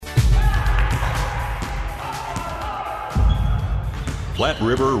Platte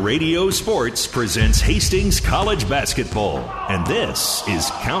River Radio Sports presents Hastings College Basketball. And this is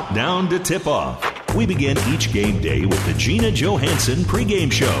Countdown to Tip-Off. We begin each game day with the Gina Johansson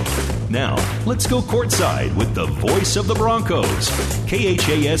pregame show. Now, let's go courtside with the voice of the Broncos,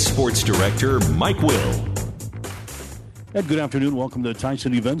 KHAS Sports Director Mike Will. And good afternoon. Welcome to the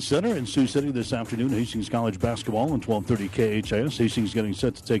Tyson Event Center in Sioux City this afternoon. Hastings College basketball on 1230 KHAS. Hastings getting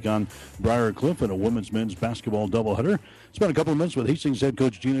set to take on Briar Cliff in a women's men's basketball doubleheader. Spent a couple of minutes with Hastings head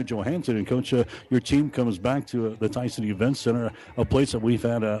coach Gina Johansson. And coach, your team comes back to the Tyson Event Center, a place that we've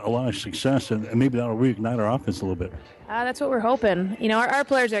had a lot of success, and maybe that'll reignite our offense a little bit. That's what we're hoping. You know, our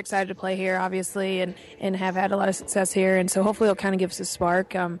players are excited to play here, obviously, and have had a lot of success here. And so hopefully it'll kind of give us a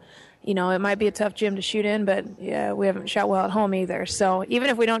spark. You know, it might be a tough gym to shoot in, but yeah, we haven't shot well at home either. So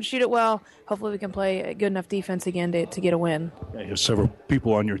even if we don't shoot it well, hopefully we can play a good enough defense again to get a win. Yeah, you have several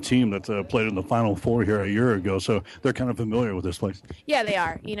people on your team that played in the Final Four here a year ago, so they're kind of familiar with this place. Yeah, they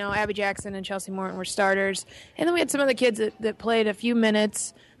are. You know, Abby Jackson and Chelsea Morton were starters. And then we had some other kids that played a few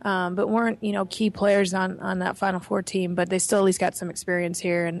minutes, but weren't, you know, key players on that Final Four team. But they still at least got some experience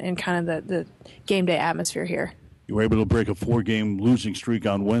here and kind of the game day atmosphere here. You were able to break a 4-game losing streak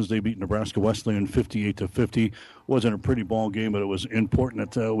on Wednesday, beat Nebraska Wesleyan 58-50. Wasn't a pretty ball game, but it was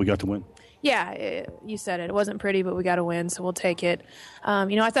important that we got to win. Yeah, you said it. It wasn't pretty, but we got to win, so we'll take it.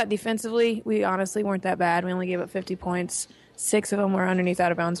 You know, I thought defensively we honestly weren't that bad. We only gave up 50 points. 6 of them were underneath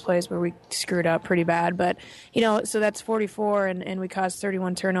out-of-bounds plays where we screwed up pretty bad. But, you know, so that's 44, and we caused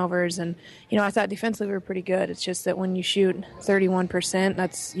 31 turnovers. And, you know, I thought defensively we were pretty good. It's just that when you shoot 31%,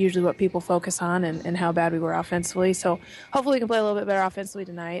 that's usually what people focus on and how bad we were offensively. So hopefully we can play a little bit better offensively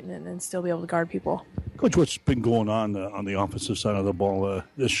tonight and still be able to guard people. Coach, what's been going on the offensive side of the ball?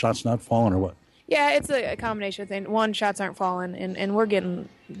 This shot's not falling or what? Yeah, it's a combination of things. One, shots aren't falling, and we're getting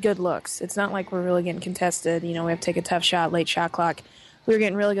good looks. It's not like we're really getting contested. You know, we have to take a tough shot, late shot clock. We were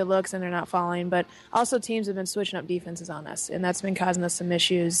getting really good looks, and they're not falling. But also teams have been switching up defenses on us, and that's been causing us some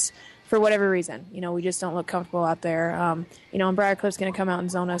issues for whatever reason. You know, we just don't look comfortable out there. You know, and Briar Cliff's going to come out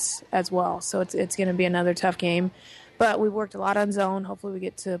and zone us as well. So it's going to be another tough game. But we've worked a lot on zone. Hopefully we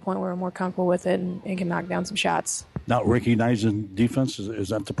get to a point where we're more comfortable with it and can knock down some shots. Not recognizing defense, is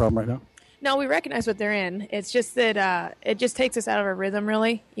that the problem right now? No, we recognize what they're in. It's just that it just takes us out of our rhythm,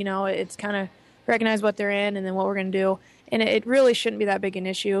 really. You know, it's kind of recognize what they're in and then what we're going to do. And it really shouldn't be that big an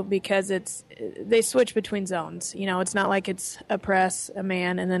issue because they switch between zones. You know, it's not like it's a press, a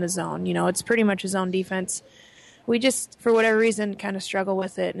man, and then a zone. You know, it's pretty much a zone defense. We just, for whatever reason, kind of struggle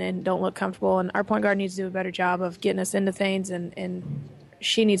with it and don't look comfortable. And our point guard needs to do a better job of getting us into things and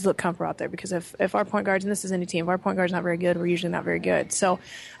she needs to look comfortable out there because if our point guards, and this is any team, if our point guard's not very good, we're usually not very good. So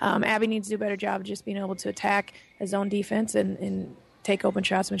Abby needs to do a better job of just being able to attack a zone defense and take open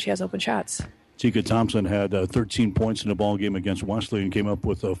shots when she has open shots. Tika Thompson had 13 points in the ball game against Wesley and came up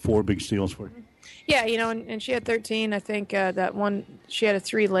with 4 big steals for you. Yeah, you know, and she had 13. I think that one, she had a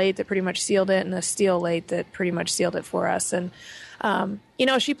 3 late that pretty much sealed it and a steal late that pretty much sealed it for us. And, you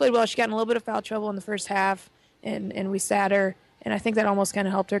know, she played well. She got in a little bit of foul trouble in the first half, and we sat her. And I think that almost kind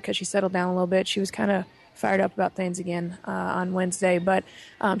of helped her because she settled down a little bit. She was kind of fired up about things again on Wednesday. But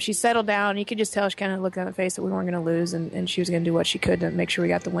she settled down. You could just tell she kind of looked on the face that we weren't going to lose, and she was going to do what she could to make sure we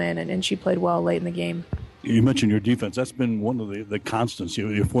got the win. And she played well late in the game. You mentioned your defense. That's been one of the constants.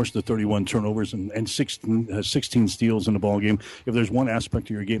 You forced the 31 turnovers and 16 steals in the ball game. If there's one aspect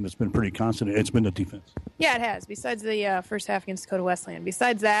of your game that's been pretty constant, it's been the defense. Yeah, it has. Besides the first half against Dakota Wesleyan.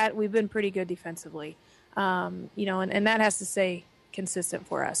 Besides that, we've been pretty good defensively. You know, and that has to stay consistent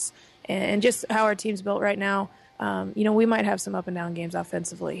for us. And just how our team's built right now, you know, we might have some up and down games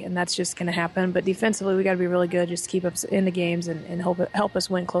offensively, and that's just going to happen. But defensively, we got to be really good just to keep us in the games and help us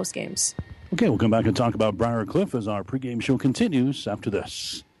win close games. Okay, we'll come back and talk about Briar Cliff as our pregame show continues after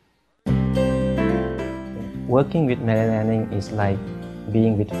this. Working with Mary Lanning is like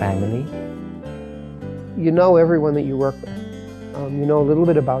being with family. You know everyone that you work with. You know a little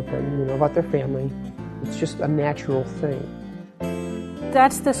bit about them. You know about their family. It's just a natural thing.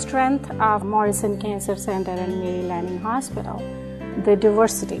 That's the strength of Morrison Cancer Center and Mary Lanning Hospital, the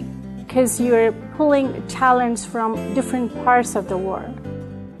diversity, because you're pulling talents from different parts of the world.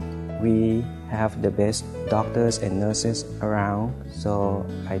 We have the best doctors and nurses around, so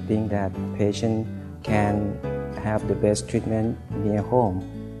I think that patient can have the best treatment near home.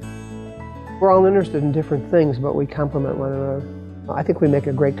 We're all interested in different things, but we complement one another. I think we make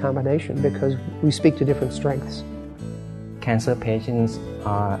a great combination because we speak to different strengths. Cancer patients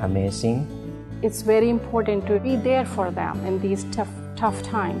are amazing. It's very important to be there for them in these tough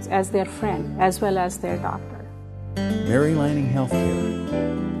times as their friend as well as their doctor. Mary Lanning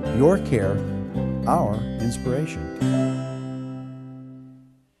Healthcare. Your care, our inspiration.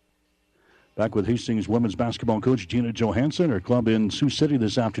 Back with Hastings women's basketball coach Gina Johansson. Her club in Sioux City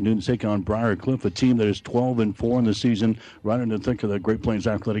this afternoon to take on Briar, a team that is 12-4 in the season, right in the thick of the Great Plains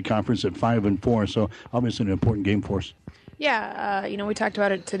Athletic Conference at 5-4. So obviously an important game for us. Yeah, we talked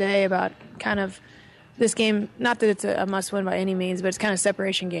about it today about kind of this game, not that it's a must-win by any means, but it's kind of a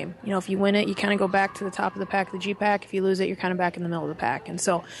separation game. If you win it, you kind of go back to the top of the pack, the G-Pack. If you lose it, you're kind of back in the middle of the pack. And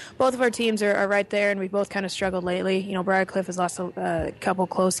so both of our teams are right there, and we've both kind of struggled lately. Briar Cliff has lost a couple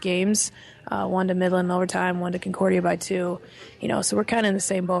close games, one to Midland in overtime, one to Concordia by 2. So we're kind of in the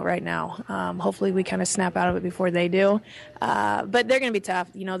same boat right now. Hopefully we kind of snap out of it before they do. But they're going to be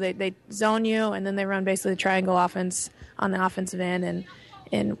tough. They zone you, and then they run basically the triangle offense on the offensive end,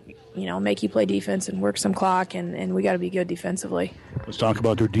 and make you play defense and work some clock, and we got to be good defensively. Let's talk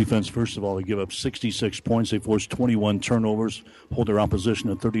about their defense. First of all, they give up 66 points. They force 21 turnovers, hold their opposition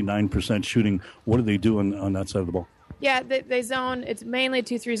at 39% shooting. What do they do on that side of the ball? Yeah, they zone. It's mainly a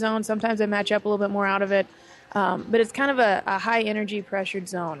 2-3 zone. Sometimes they match up a little bit more out of it. But it's kind of a high-energy pressured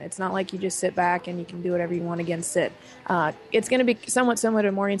zone. It's not like you just sit back and you can do whatever you want against it. It's going to be somewhat similar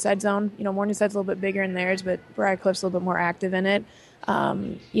to Morningside zone. Morningside's a little bit bigger in theirs, but Briar Cliff's a little bit more active in it.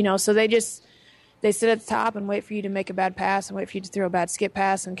 So they sit at the top and wait for you to make a bad pass and wait for you to throw a bad skip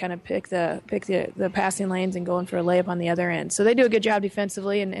pass and kind of pick the passing lanes and go in for a layup on the other end. So they do a good job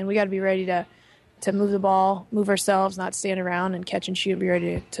defensively, and we got to be ready to move the ball, move ourselves, not stand around and catch and shoot, be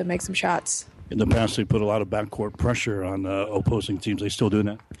ready to make some shots. In the past, they put a lot of backcourt pressure on opposing teams. They still doing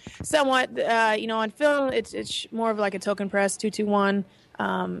that? Somewhat. On film, it's more of like a token press, 2-2-1.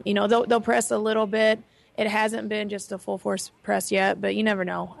 They'll press a little bit. It hasn't been just a full force press yet, but you never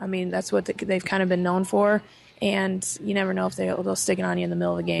know. I mean, that's what they've kind of been known for, and you never know if they'll stick it on you in the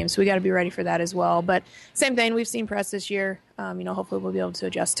middle of the game. So we got to be ready for that as well. But same thing, we've seen press this year. Hopefully we'll be able to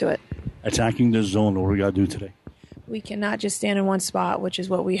adjust to it. Attacking the zone, what do we got to do today? We cannot just stand in one spot, which is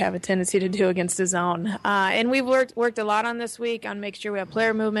what we have a tendency to do against the zone. And we've worked a lot on this week on making sure we have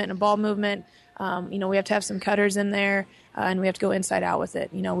player movement and ball movement. We have to have some cutters in there, and we have to go inside out with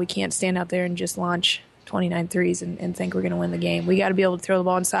it. We can't stand out there and just launch 29 threes and think we're going to win the game. We got to be able to throw the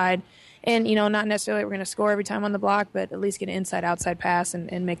ball inside. And, not necessarily we're going to score every time on the block, but at least get an inside-outside pass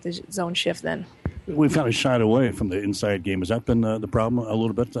and make the zone shift then. We've kind of shied away from the inside game. Has that been the problem a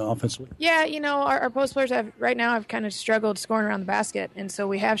little bit offensively? Yeah, our post players have kind of struggled scoring around the basket, and so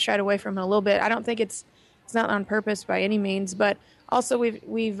we have shied away from it a little bit. I don't think it's not on purpose by any means, but also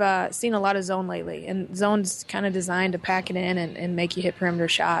we've seen a lot of zone lately, and zone's kind of designed to pack it in and make you hit perimeter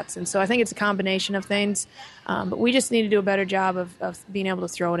shots. And so I think it's a combination of things, but we just need to do a better job of being able to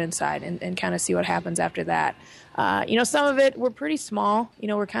throw it inside and kind of see what happens after that. Some of it, we're pretty small.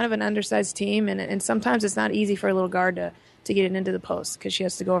 We're kind of an undersized team, and sometimes it's not easy for a little guard to get it into the post because she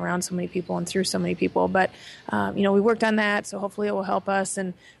has to go around so many people and through so many people. But, we worked on that, so hopefully it will help us,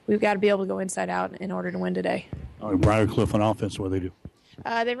 and we've got to be able to go inside out in order to win today. Briar Cliff on offense, what do they do?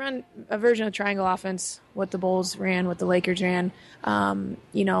 They run a version of triangle offense, what the Bulls ran, what the Lakers ran,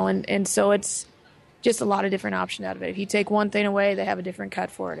 and so it's just a lot of different options out of it. If you take one thing away, they have a different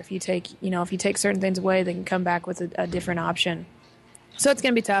cut for it. If you take certain things away, they can come back with a different option. So it's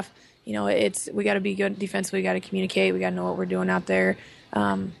going to be tough. We got to be good defensively. We got to communicate. We got to know what we're doing out there.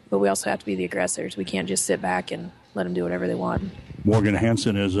 But we also have to be the aggressors. We can't just sit back and let them do whatever they want. Morgan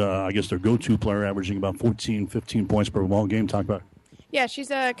Hansen is, their go-to player, averaging about 14, 15 points per ball game. Talk about it. Yeah, she's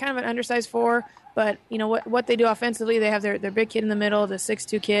kind of an undersized 4, but what they do offensively, they have their big kid in the middle, the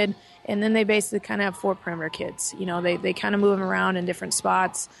 6'2" kid, and then they basically kind of have 4 perimeter kids. They kind of move them around in different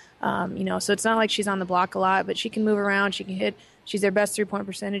spots. So it's not like she's on the block a lot, but she can move around, she can hit. She's their best 3-point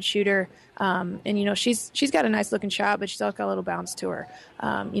percentage shooter, and she's got a nice looking shot, but she's also got a little bounce to her.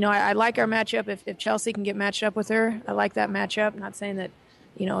 I like our matchup. If Chelsea can get matched up with her, I like that matchup. Not saying that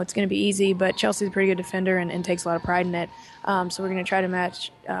it's going to be easy, but Chelsea's a pretty good defender and takes a lot of pride in it. So we're going to try to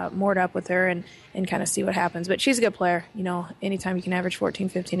match Mort up with her and kind of see what happens. But she's a good player. Anytime you can average 14,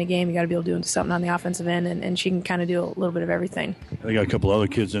 15 a game, you got to be able to do something on the offensive end, and she can kind of do a little bit of everything. They got a couple other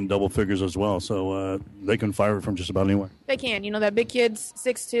kids in double figures as well, so they can fire it from just about anywhere. They can. That big kid's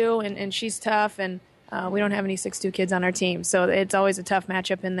 6'2", and she's tough, and we don't have any 6'2" kids on our team, so it's always a tough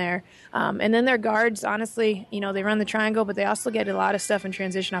matchup in there. And then their guards, honestly, they run the triangle, but they also get a lot of stuff in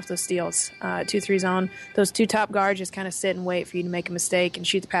transition off those steals. 2-3 zone, those 2 top guards just kind of sit and wait for you to make a mistake and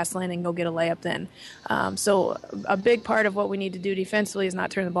shoot the pass lane and go get a layup then. So a big part of what we need to do defensively is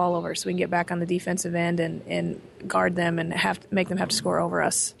not turn the ball over so we can get back on the defensive end and guard them and make them have to score over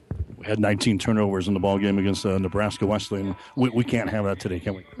us. We had 19 turnovers in the ball game against Nebraska Wesleyan. We can't have that today,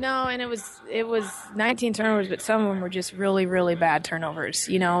 can we? No, and it was 19 turnovers, but some of them were just really, really bad turnovers.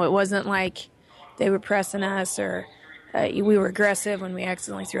 It wasn't like they were pressing us or we were aggressive when we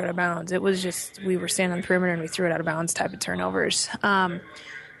accidentally threw it out of bounds. It was just we were standing on the perimeter and we threw it out of bounds type of turnovers. And,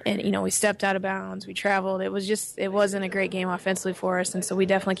 we stepped out of bounds. We traveled. It wasn't a great game offensively for us, and so we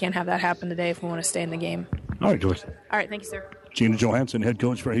definitely can't have that happen today if we want to stay in the game. All right, Joyce. All right, thank you, sir. Gina Johansson, head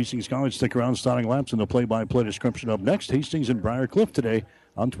coach for Hastings College. Stick around, starting laps and the play-by-play description up next. Hastings and Briar Cliff today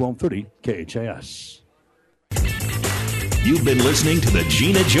on 1230 KHAS. You've been listening to the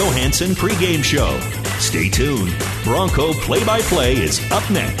Gina Johansson pregame show. Stay tuned. Bronco play-by-play is up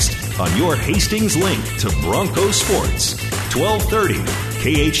next on your Hastings link to Bronco Sports, 1230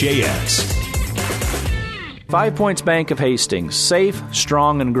 KHAS. 5 Points Bank of Hastings, safe,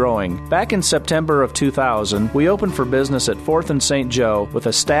 strong, and growing. Back in September of 2000, we opened for business at 4th and St. Joe with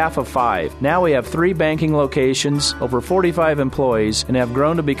a staff of 5. Now we have 3 banking locations, over 45 employees, and have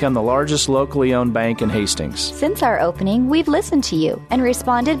grown to become the largest locally owned bank in Hastings. Since our opening, we've listened to you and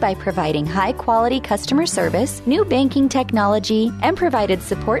responded by providing high-quality customer service, new banking technology, and provided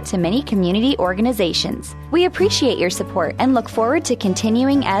support to many community organizations. We appreciate your support and look forward to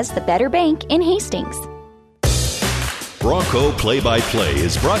continuing as the better bank in Hastings. Bronco Play-by-Play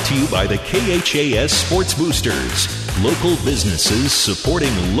is brought to you by the KHAS Sports Boosters, local businesses supporting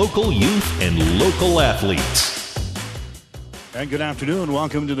local youth and local athletes. And good afternoon.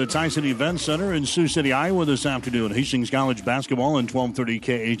 Welcome to the Tyson Event Center in Sioux City, Iowa this afternoon. Hastings College basketball in 1230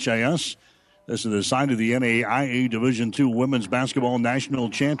 KHAS. This is the side of the NAIA Division II Women's Basketball National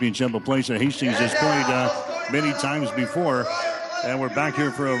Championship, a place that Hastings has played many times before. And we're back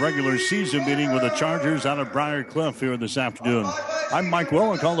here for a regular season meeting with the Chargers out of Briar Cliff here this afternoon. I'm Mike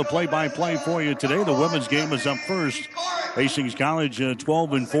Will. I'll call the play-by-play for you today. The women's game is up first. Hastings College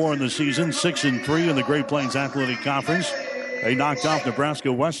 12-4 in the season, 6-3 in the Great Plains Athletic Conference. They knocked off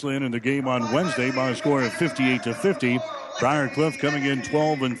Nebraska Wesleyan in the game on Wednesday by a score of 58-50. Briar Cliff coming in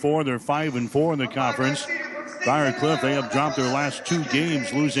 12-4. They're 5-4 in the conference. Briar Cliff, they have dropped their last 2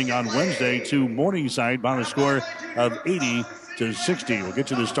 games, losing on Wednesday to Morningside by a score of 80-60. We'll get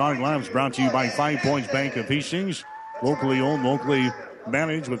to the starting lineups brought to you by 5 Points Bank of Hastings. Locally owned, locally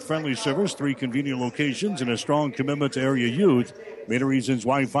managed with friendly service, 3 convenient locations, and a strong commitment to area youth. Many reasons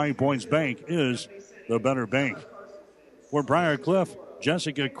why 5 Points Bank is the better bank. For Briar Cliff,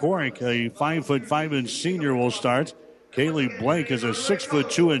 Jessica Korick, a 5'5" senior, will start. Kaylee Blake is a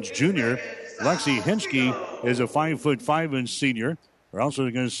 6'2" junior. Lexi Hinchke is a 5'5" senior. We're also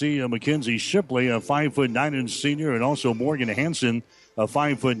going to see Mackenzie Shipley, a 5'9" senior, and also Morgan Hansen, a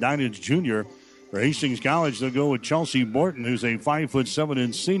 5'9" junior. For Hastings College, they'll go with Chelsea Morton, who's a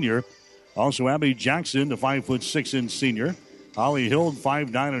 5'7" senior. Also Abby Jackson, the 5'6" senior. Holly Hild,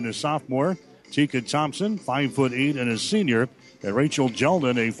 5'9" and a sophomore. Tika Thompson, 5'8" and a senior. And Rachel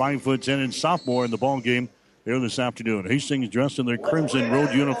Jeldon, a 5'10" and sophomore in the ball game here this afternoon. Hastings dressed in their crimson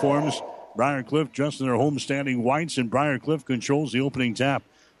road uniforms. Briar Cliff dressed in their homestanding whites, and Briar Cliff controls the opening tap.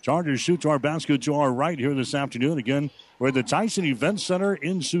 Chargers shoot to our basket to our right here this afternoon. Again, we're at the Tyson Event Center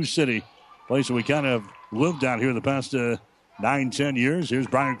in Sioux City. Place that we kind of lived out here the past 9-10 years. Here's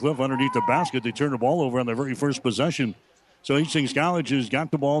Briar Cliff underneath the basket. They turn the ball over on their very first possession. So Hastings College has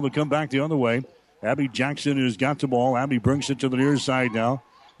got the ball to come back the other way. Abby Jackson has got the ball. Abby brings it to the near side now.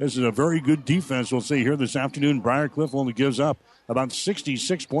 This is a very good defense, we'll see here this afternoon. Briar Cliff only gives up about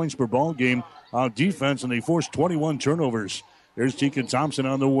 66 points per ball game on defense, and they force 21 turnovers. There's Tika Thompson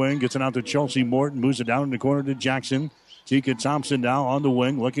on the wing, gets it out to Chelsea Morton, moves it down in the corner to Jackson. Tika Thompson now on the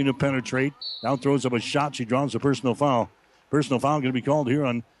wing, looking to penetrate. Now throws up a shot. She draws a personal foul. Personal foul going to be called here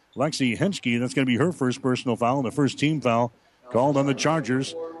on Lexi Hinchke. That's going to be her first personal foul, and the first team foul called on the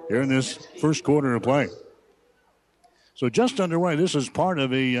Chargers here in this first quarter of play. So just underway, this is part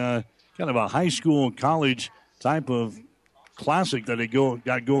of a kind of a high school, college type of classic that they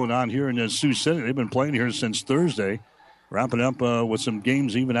got going on here in Sioux City. They've been playing here since Thursday, wrapping up with some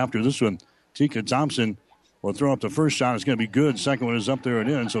games even after this one. Tika Thompson will throw up the first shot. It's going to be good. Second one is up there and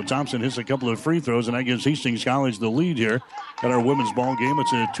in. So Thompson hits a couple of free throws, and that gives Hastings College the lead here at our women's ball game.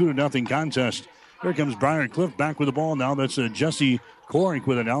 It's a 2-0 contest. Here comes Briar Cliff back with the ball now. That's Jessie Korick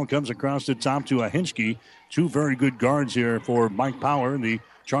with it now. Comes across the top to Hinchke. 2 very good guards here for Mike Power and the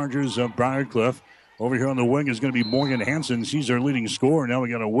Chargers of Briar Cliff. Over here on the wing is going to be Morgan Hansen. She's our leading scorer. Now we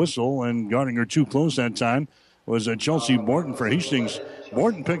got a whistle, and guarding her too close that time was Chelsea Morton for Hastings.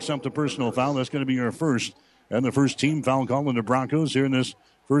 Morton picks up the personal foul. That's going to be her first. And the first team foul called on the Broncos here in this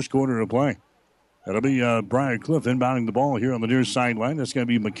first quarter of play. That'll be Briar Cliff inbounding the ball here on the near sideline. That's going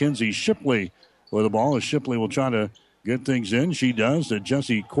to be Mackenzie Shipley with the ball, as Shipley will try to get things in. She does.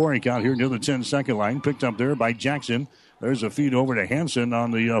 Jessie Korick out here near the 10-second line. Picked up there by Jackson. There's a feed over to Hansen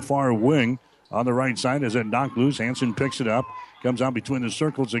on the far wing. on the right side as it knocked loose. Hansen picks it up. Comes out between the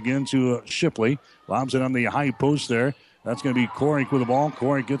circles again to Shipley. Lobs it on the high post there. That's going to be Korick with the ball.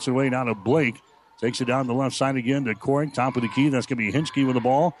 Korick gets it away now to Blake. Takes it down the left side again to Korick. Top of the key. That's going to be Hinchke with the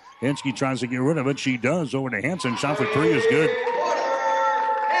ball. Hinchke tries to get rid of it. She does. Over to Hansen. Shot for three is good.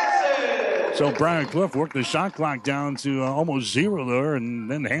 So Briar Cliff worked the shot clock down to almost zero there. And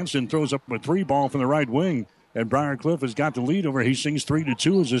then Hansen throws up a three ball from the right wing. And Briar Cliff has got the lead over Hastings.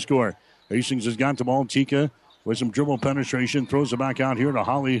 3-2 is the score. Hastings has got the ball. Tika with some dribble penetration. Throws it back out here to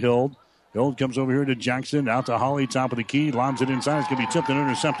Holly Hild. Hild comes over here to Jackson. Out to Holly. Top of the key. Lobs it inside. It's going to be tipped and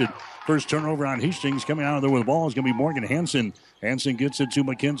intercepted. First turnover on Hastings. Coming out of there with the ball is going to be Morgan Hansen. Hansen gets it to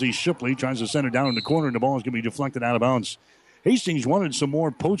Mackenzie Shipley. Tries to send it down in the corner. And the ball is going to be deflected out of bounds. Hastings wanted some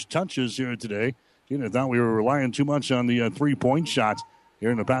more post touches here today. I thought we were relying too much on the 3-point shot here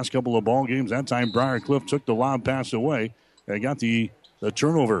in the past couple of ball games. That time, Briar Cliff took the lob pass away. They got the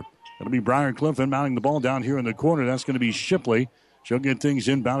turnover. It'll be Briar Cliff inbounding the ball down here in the corner. That's going to be Shipley. She'll get things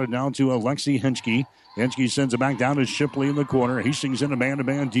inbounded now to Alexi Hinchke. Hinchke sends it back down to Shipley in the corner. Hastings in a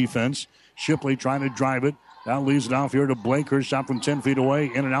man-to-man defense. Shipley trying to drive it. Now leaves it off here to Blake. Her shot from 10 feet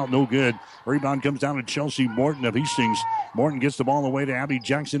away. In and out, no good. Rebound comes down to Chelsea Morton of Hastings. Morton gets the ball away to Abby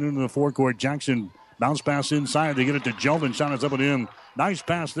Jackson into the forecourt. Jackson bounce pass inside. They get it to Jeldon. Shot is up and in. Nice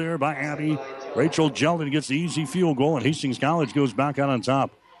pass there by Abby. Rachel Jeldon gets the easy field goal, and Hastings College goes back out on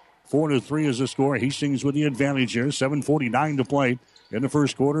top. 4-3 is the score. Hastings with the advantage here. 7:49 to play in the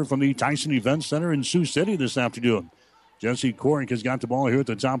first quarter from the Tyson Event Center in Sioux City this afternoon. Jessie Korick has got the ball here at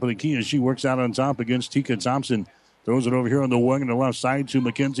the top of the key as she works out on top against Tika Thompson. Throws it over here on the wing on the left side to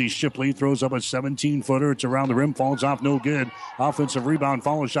Mackenzie Shipley. Throws up a 17-footer. It's around the rim. Falls off. No good. Offensive rebound.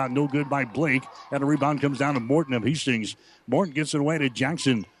 Follow shot. No good by Blake. And the rebound comes down to Morton of Hastings. Morton gets it away to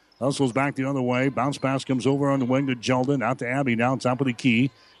Jackson. Hustles back the other way. Bounce pass comes over on the wing to Jeldon. Out to Abby now. Top of the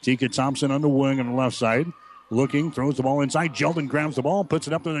key. Tika Thompson on the wing on the left side. Looking, throws the ball inside. Jeldon grabs the ball, puts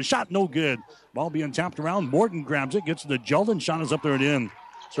it up there. The shot, no good. Ball being tapped around. Morton grabs it, gets to the Jeldon. Shot is up there and in.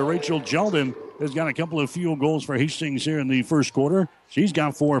 So Rachel Jeldon has got a couple of field goals for Hastings here in the first quarter. She's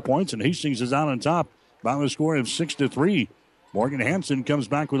got 4 points, and Hastings is out on top by the score of 6-3. Morgan Hansen comes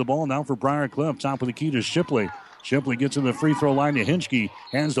back with the ball now for Briar Cliff. Top of the key to Shipley. Shipley gets to the free throw line to Hinchke.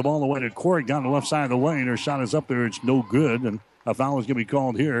 Hands the ball away to Korick down the left side of the lane. Her shot is up there. It's no good, and a foul is going to be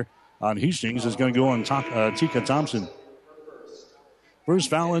called here on Hastings. Is going to go on Tika Thompson. First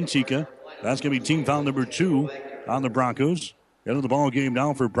foul on Tika. That's going to be team foul number 2 on the Broncos. Into the ball game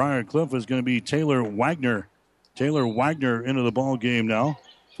now for Briar Cliff is going to be Taylor Wagner. Taylor Wagner into the ball game now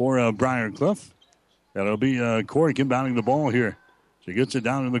for Briar Cliff. That'll be Korick inbounding the ball here. She gets it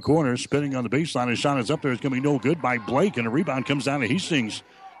down in the corner, spinning on the baseline. His shot is up there. It's going to be no good by Blake, and a rebound comes down to Hastings.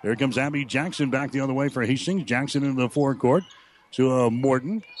 There comes Abby Jackson back the other way for Hastings. Jackson into the forecourt to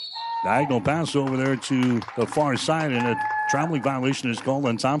Morton. Diagonal pass over there to the far side, and a traveling violation is called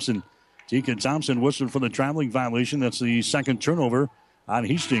on Thompson. Tika Thompson whistled for the traveling violation. That's the second turnover on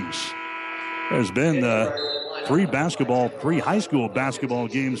Hastings. There's been three high school basketball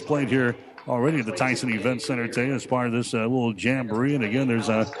games played here already at the Tyson Event Center today as part of this little jamboree. And again, there's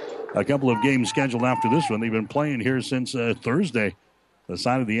a couple of games scheduled after this one. They've been playing here since Thursday. The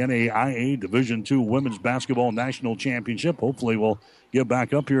side of the NAIA Division II Women's Basketball National Championship. Hopefully we'll get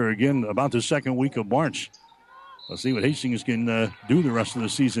back up here again about the second week of March. Let's see what Hastings can do the rest of the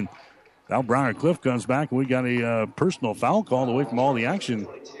season. Now Briar Cliff comes back, and we got a personal foul called away from all the action.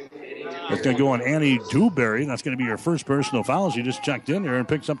 It's going to go on Annie Dewberry. That's going to be her first personal foul. She just checked in there and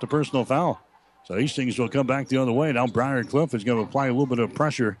picks up the personal foul. So Hastings will come back the other way. Now Briar Cliff is going to apply a little bit of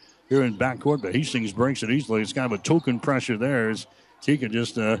pressure here in backcourt, but Hastings breaks it easily. It's kind of a token pressure there as Tika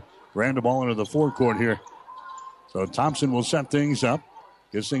just ran the ball into the forecourt here. So Thompson will set things up.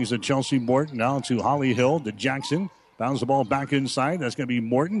 Gives things to Chelsea Morton, now to Holly Hill, to Jackson. Bounds the ball back inside. That's going to be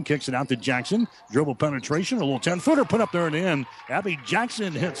Morton. Kicks it out to Jackson. Dribble penetration. A little 10-footer put up there and in. Abby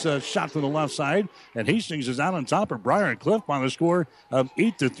Jackson hits a shot from the left side. And Hastings is out on top of Briar Cliff by the score of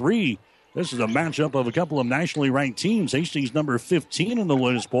 8-3. This is a matchup of a couple of nationally ranked teams. Hastings number 15 in the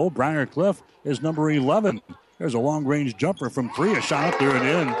latest poll. Briar Cliff is number 11. There's a long-range jumper from 3. A shot up there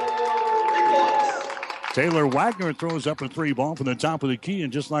and in. Taylor Wagner throws up a 3 ball from the top of the key.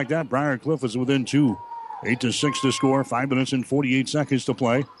 And just like that, Briar Cliff is within 2. 8-6 to score. 5 minutes and 48 seconds to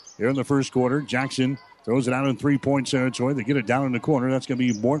play here in the first quarter. Jackson throws it out in 3-point territory. They get it down in the corner. That's going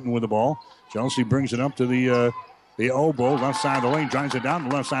to be Morton with the ball. Chelsea brings it up to the elbow, left side of the lane. Drives it down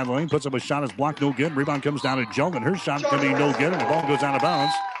the left side of the lane. Puts up a shot. It's blocked. No good. Rebound comes down to Jeldon. Her shot going to be no good, and the ball goes out of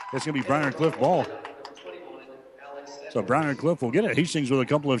bounds. It's going to be Briar Cliff ball. So Briar Cliff will get it. Hastings with a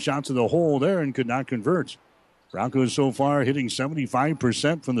couple of shots in the hole there and could not convert. Broncos so far hitting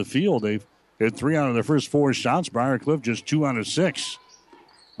 75% from the field. They've hit 3 out of their first 4 shots. Briarcliff just 2 out of 6.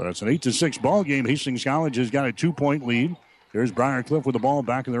 But it's an 8-6 ball game. Hastings College has got a 2-point lead. There's Briarcliff with the ball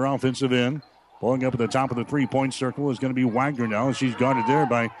back in their offensive end. Pulling up at the top of the 3-point circle is going to be Wagner now. She's guarded there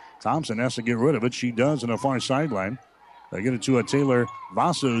by Thompson. Has to get rid of it. She does on the far sideline. They get it to a Taylor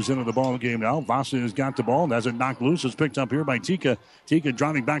Vasa, who's into the ball game now. Vasa has got the ball. Has it knocked loose. It's picked up here by Tika. Tika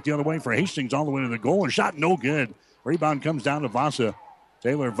driving back the other way for Hastings all the way to the goal. Her shot no good. Rebound comes down to Vasa.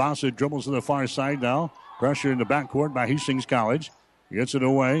 Taylor Vasa dribbles to the far side now. Pressure in the backcourt by Hastings College. Gets it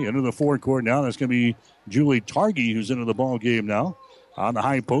away into the forecourt now. That's going to be Julie Targy, who's into the ball game now. On the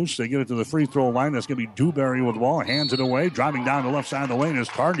high post, they get it to the free throw line. That's going to be Dewberry with the ball. Hands it away. Driving down the left side of the lane is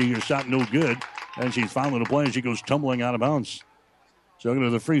Targy. Her shot no good. And she's fouling the play as she goes tumbling out of bounds. So go to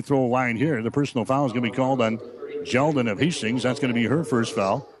the free throw line here. The personal foul is going to be called on Jeldon of Hastings. That's going to be her first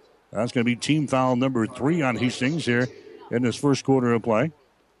foul. That's going to be team foul number 3 on Hastings here in this first quarter of play.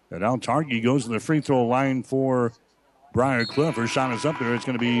 And now Targy goes to the free throw line for Briarcliff. Her shot is up there. It's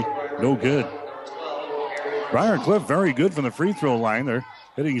going to be no good. Briarcliff very good from the free throw line. They're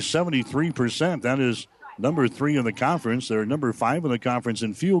hitting 73%. That is number 3 in the conference. They're number 5 in the conference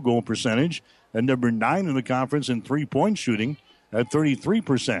in field goal percentage and number 9 in the conference in three-point shooting at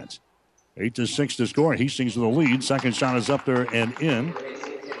 33%. 8-6 to score. Hastings with the lead. Second shot is up there and in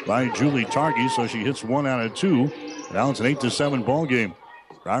by Julie Targy, so she hits 1 out of 2. Now it's an 8-7 ball game.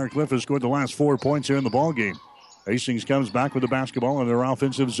 Briarcliff has scored the last 4 points here in the ball game. Hastings comes back with the basketball in their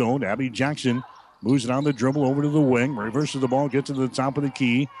offensive zone. Abby Jackson moves it on the dribble over to the wing. Reverses the ball, gets to the top of the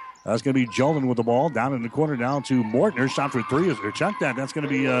key. That's going to be Jeldon with the ball. Down in the corner now to Morton. Shot for 3. Check that. That's going to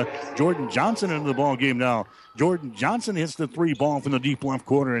be Jordan Johnson into the ball game now. Jordan Johnson hits the 3 ball from the deep left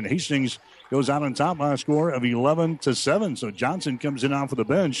corner, and Hastings goes out on top by a score of 11-7. So Johnson comes in off of the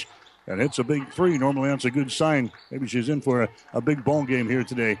bench and hits a big 3. Normally that's a good sign. Maybe she's in for a big ball game here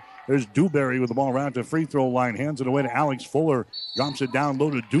today. There's Dewberry with the ball right at the free throw line. Hands it away to Alex Fuller. Drops it down low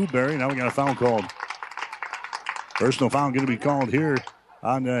to Dewberry. Now we got a foul called. Personal foul going to be called here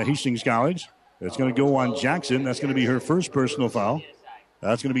on Hastings College. It's going to go on Jackson. That's going to be her first personal foul.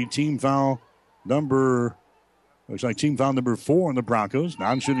 That's going to be team foul number 4 on the Broncos.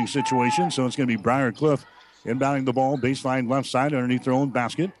 Non-shooting situation, so it's going to be Briarcliff inbounding the ball. Baseline left side underneath their own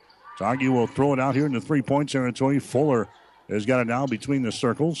basket. Targy will throw it out here in the 3-point territory. Fuller has got it now between the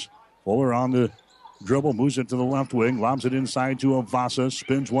circles. Fuller on the dribble, moves it to the left wing, lobs it inside to Avasa,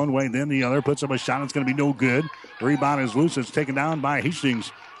 spins one way, then the other, puts up a shot. It's going to be no good. Rebound is loose. It's taken down by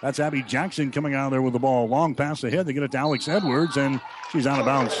Hastings. That's Abby Jackson coming out of there with the ball. Long pass ahead. They get it to Alex Edwards, and she's out of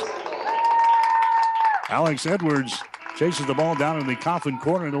bounds. Alex Edwards chases the ball down in the coffin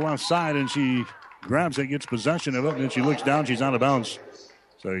corner to the left side, and she grabs it, gets possession of it, and then she looks down. She's out of bounds.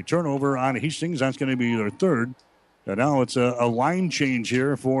 So a turnover on Hastings. That's going to be their third. And now it's a line change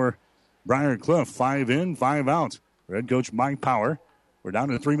here for Briarcliff. 5 in, 5 out. Head coach Mike Power. We're down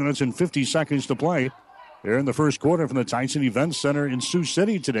to 3 minutes and 50 seconds to play here in the first quarter from the Tyson Event Center in Sioux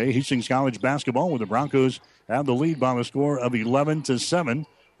City today. Hastings College basketball, where the Broncos have the lead by a score of 11-7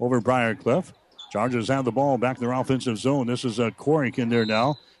 over Briarcliff. Chargers have the ball back in their offensive zone. This is Corick in there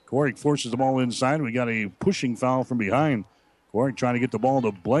now. Corick forces the ball inside. We got a pushing foul from behind. Corick trying to get the ball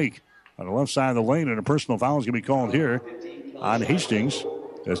to Blake on the left side of the lane, and a personal foul is going to be called here on Hastings.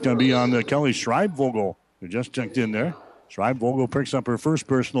 It's going to be on Kelly Schreibvogel, who just checked in there. Schreibvogel picks up her first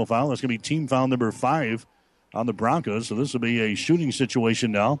personal foul. That's going to be team foul number 5 on the Broncos. So this will be a shooting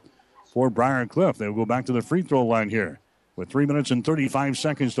situation now for Briarcliff. They will go back to the free throw line here with 3 minutes and 35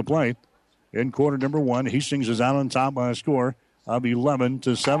 seconds to play. In quarter number 1, Hastings is out on top by a score of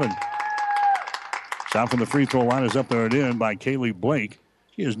 11-7. Shot from the free throw line is up there and in by Kaylee Blake.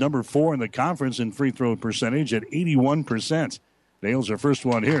 She is number 4 in the conference in free throw percentage at 81%. Nails her first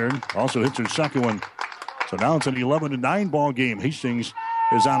one here. Also hits her second one. So now it's an 11-9 ball game. Hastings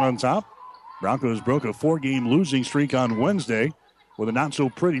is out on top. Broncos broke a 4-game losing streak on Wednesday with a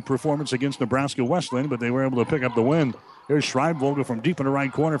not-so-pretty performance against Nebraska Westland, but they were able to pick up the win. Here's Schreibvogel from deep in the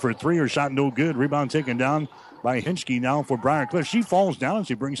right corner for 3. Her shot no good. Rebound taken down by Hinchke now for Briarcliff. She falls down and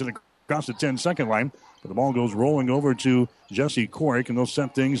she brings it across the 10-second line. But the ball goes rolling over to Jesse Corick, and they'll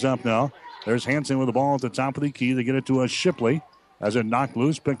set things up now. There's Hansen with the ball at the top of the key. They get it to Shipley. As it knocked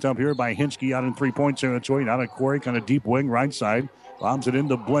loose, picked up here by Hinchke out in 3-point territory. Now to Corick on a deep wing right side. Bombs it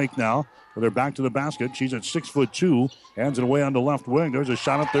into Blake now. With her back to the basket. She's at 6'2". Hands it away on the left wing. There's a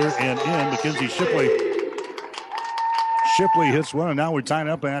shot up there and in. Mackenzie Shipley. Shipley hits one, and now we're tied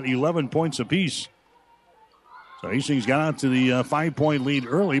up at 11 points apiece. So Hastings got out to the 5-point lead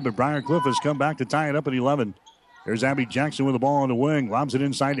early, but Briarcliff has come back to tie it up at 11. There's Abby Jackson with the ball on the wing. Lobs it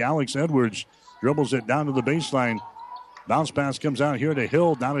inside to Alex Edwards. Dribbles it down to the baseline. Bounce pass comes out here to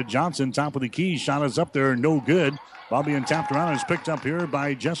Hill, down to Johnson, top of the key. Shot is up there, no good. Ball being tapped around is picked up here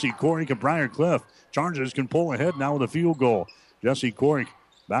by Jesse Corrick of Briar Cliff. Chargers can pull ahead now with a field goal. Jesse Corrick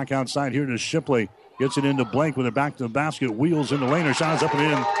back outside here to Shipley. Gets it into Blake with it back to the basket. Wheels into lane. Her shot is up and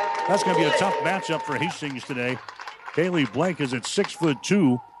in. That's going to be a tough matchup for Hastings today. Kaylee Blake is at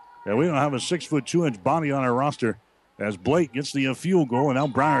 6'2", and we don't have a 6'2" body on our roster. As Blake gets the field goal, and now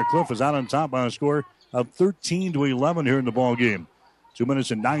Briar Cliff is out on top by a score of 13-11 here in the ball game. 2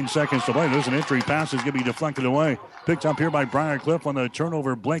 minutes and 9 seconds to play. There's an entry pass that's going to be deflected away. Picked up here by Briar Cliff on the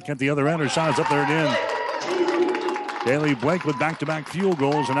turnover. Blake at the other end. Her shot is up there and in. Kaylee Blake with back-to-back field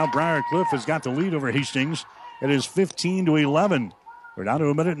goals, and now Briar Cliff has got the lead over Hastings. It is 15-11. We're down to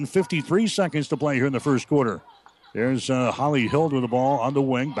 1 minute and 53 seconds to play here in the first quarter. There's Holly Hild with the ball on the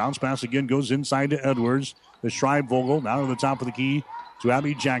wing. Bounce pass again goes inside to Edwards. The Schreibvogel now to the top of the key to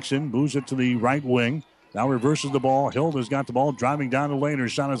Abby Jackson. Moves it to the right wing. Now reverses the ball. Hild has got the ball driving down the lane. Her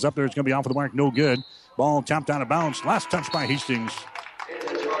shot is up there. It's going to be off of the mark. No good. Ball tapped out of bounds. Last touch by Hastings.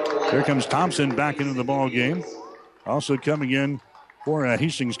 Here comes Thompson back into the ball game. Also coming in for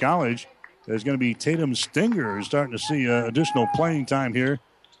Hastings College, there's going to be Tatum Stenger, who's starting to see additional playing time here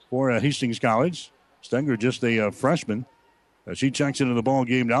for Hastings College. Stenger just a freshman. She checks into the ball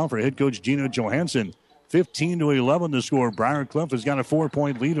game now for head coach Gina Johansson. 15-11 to score. Briar Cliff has got a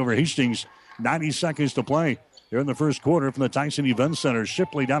 4-point lead over Hastings. 90 seconds to play. Here in the first quarter from the Tyson Event Center.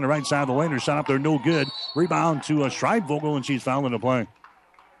 Shipley down the right side of the lane. Her shot up there, no good. Rebound to Schreibvogel, and she's fouling the play.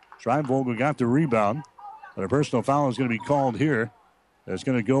 Schreibvogel got the rebound. But a personal foul is going to be called here. That's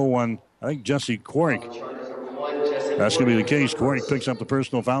going to go on, I think, Jesse Corrick. That's going to be the case. Corrick picks up the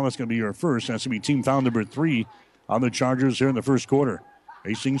personal foul. That's going to be her first. That's going to be team foul number 3 on the Chargers here in the first quarter.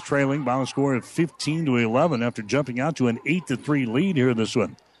 Hastings trailing by a score of 15-11 after jumping out to an 8-3 lead here in this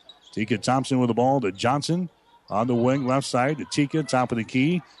one. Tika Thompson with the ball to Johnson on the wing left side to Tika, top of the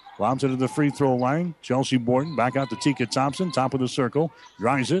key. Lobs it to the free throw line. Chelsea Borton back out to Tika Thompson, top of the circle.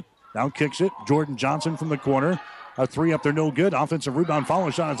 Drives it. Now kicks it. Jordan Johnson from the corner. A three up there, no good. Offensive rebound, follow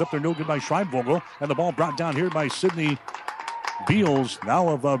shot is up there, no good by Schreibvogel. And the ball brought down here by Sydney Beals, now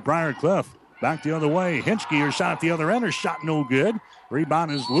of Briar Cliff. Back the other way. Hinchke, her shot at the other end. Her shot no good.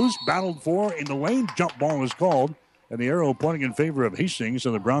 Rebound is loose. Battled for in the lane. Jump ball is called. And the arrow pointing in favor of Hastings,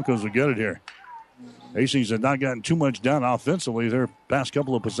 so the Broncos will get it here. Hastings have not gotten too much done offensively their past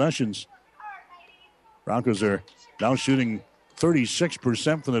couple of possessions. Broncos are now shooting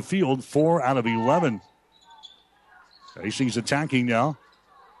 36% from the field, 4 out of 11. Hastings attacking now.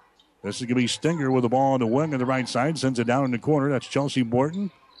 This is going to be Stenger with the ball on the wing on the right side. Sends it down in the corner. That's Chelsea Borton.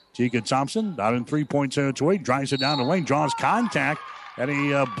 Tika Thompson down in 3-point territory. Drives it down the lane. Draws contact. And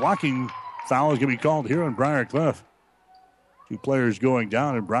a blocking foul is going to be called here on Briar Cliff. 2 players going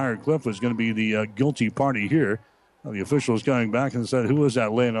down, and Briar Cliff is going to be the guilty party here. Well, the officials coming back and said, who was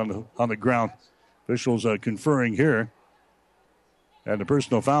that laying on the ground? Officials conferring here. And the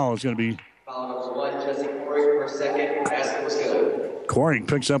personal foul is going to be... Foul number 1, Jesse Corrick per second. Corrick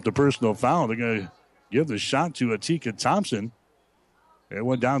picks up the personal foul. They're going to give the shot to Tika Thompson. It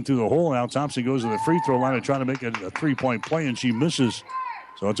went down through the hole. Now Thompson goes to the free throw line to try to make it a 3-point play, and she misses.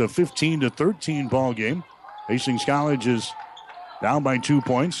 So it's a 15-13 ball game. Hastings College is down by 2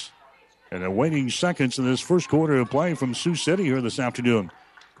 points. And they're waiting seconds in this first quarter of play from Sioux City here this afternoon.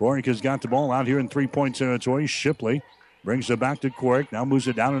 Corrick has got the ball out here in 3-point territory. Shipley brings it back to Corrick. Now moves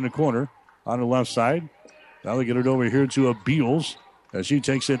it down in the corner on the left side. Now they get it over here to Beals as she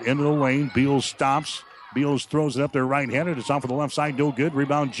takes it into the lane. Beals stops. Beals throws it up there right-handed. It's off of the left side. No good.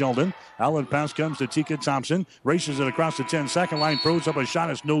 Rebound, Jeldon. Outlet pass comes to Tika Thompson. Races it across the 10-second line. Throws up a shot.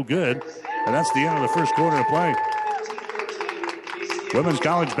 It's no good. And that's the end of the first quarter of play. Women's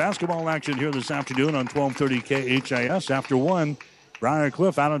college basketball action here this afternoon on 1230 KHIS. After 1, Briar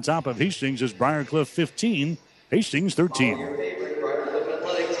Cliff out on top of Hastings is Briar Cliff 15, Hastings 13.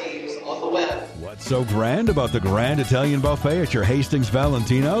 What's so grand about the Grand Italian Buffet at your Hastings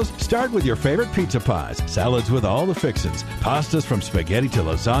Valentino's? Start with your favorite pizza pies, salads with all the fixins, pastas from spaghetti to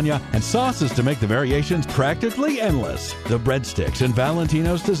lasagna, and sauces to make the variations practically endless. The breadsticks and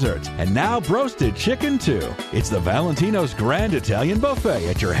Valentino's desserts, and now roasted chicken too. It's the Valentino's Grand Italian Buffet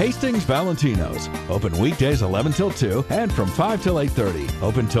at your Hastings Valentino's. Open weekdays 11 till 2 and from 5 till 8:30.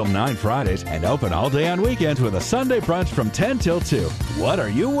 Open till 9 Fridays and open all day on weekends with a Sunday brunch from 10 till 2. What are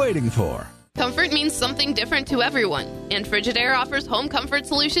you waiting for? Comfort means something different to everyone, and Frigidaire offers home comfort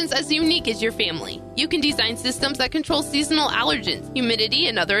solutions as unique as your family. You can design systems that control seasonal allergens, humidity,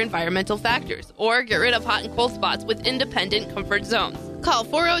 and other environmental factors, or get rid of hot and cold spots with independent comfort zones. Call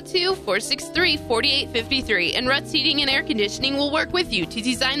 402-463-4853 and Ruts Heating and Air Conditioning will work with you to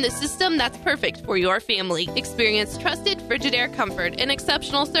design the system that's perfect for your family. Experience trusted Frigidaire comfort and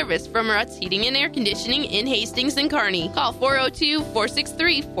exceptional service from Ruts Heating and Air Conditioning in Hastings and Kearney. Call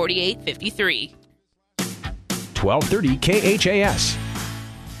 402-463-4853. 1230 KHAS.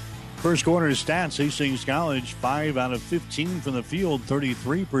 First quarter stats, Hastings College 5 out of 15 from the field,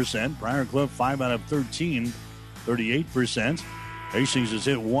 33%. Briar Cliff 5 out of 13, 38%. Hastings has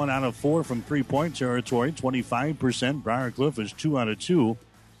hit 1 out of 4 from three-point territory, 25%. Briar Cliff is 2 out of 2.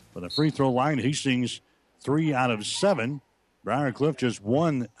 For the free throw line, Hastings 3 out of 7. Briar Cliff just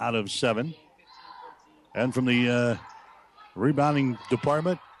 1 out of 7. And from the rebounding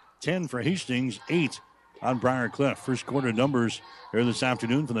department, 10 for Hastings, 8 on Briar Cliff. First quarter numbers here this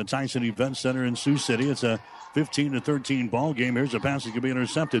afternoon from the Tyson Event Center in Sioux City. It's a 15-13 ball game. Here's a pass that can be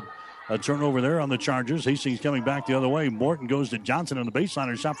intercepted. A turnover there on the Chargers. Hastings coming back the other way. Morton goes to Johnson on the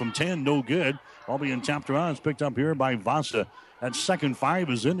baseline. Shot from 10, no good. Ball being tapped around. It's picked up here by Vasa. That second 5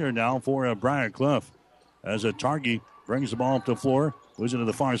 is in there now for Briar Cliff. As a Targi brings the ball up the floor. Moves it to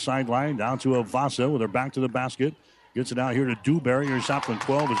the far sideline. Down to a Vasa with her back to the basket. Gets it out here to Dewberry. Her shot from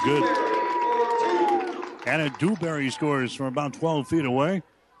 12 is good. And a Dewberry scores from about 12 feet away.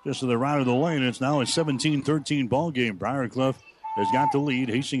 Just to the right of the lane. It's now a 17-13 ball game. Briar Cliff has got the lead.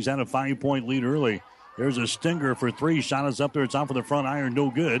 Hastings had a 5-point lead early. There's a stinger for 3. Shot is up there. It's off of the front iron.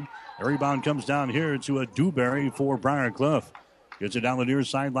 No good. The rebound comes down here to a Dewberry for Briar Cliff. Gets it down the near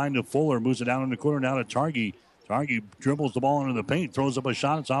sideline to Fuller. Moves it down in the corner now to Targi. Targi dribbles the ball into the paint. Throws up a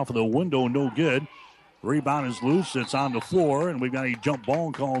shot. It's off of the window. No good. Rebound is loose. It's on the floor. And we've got a jump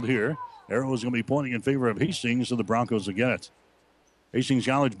ball called here. Arrow is going to be pointing in favor of Hastings, so the Broncos will get it. Hastings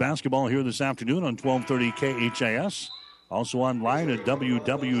College basketball here this afternoon on 1230 KHAS. Also online at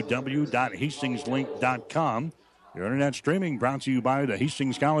www.hastingslink.com. Your internet streaming brought to you by the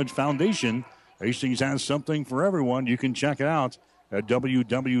Hastings College Foundation. Hastings has something for everyone. You can check it out at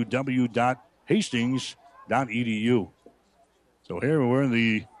www.hastings.edu. So here we're in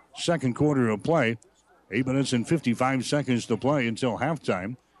the second quarter of play. 8 minutes and 55 seconds to play until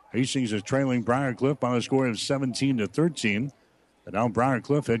halftime. Hastings is trailing Briar Cliff by a score of 17-13. And now Briar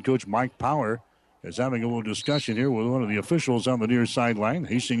Cliff head coach Mike Power is having a little discussion here with one of the officials on the near sideline.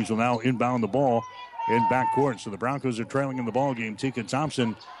 Hastings will now inbound the ball in backcourt. So the Broncos are trailing in the ball game. Tika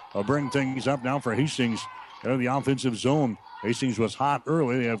Thompson will bring things up now for Hastings in the offensive zone. Hastings was hot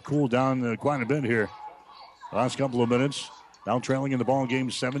early. They have cooled down quite a bit here. The last couple of minutes. Now trailing in the ball game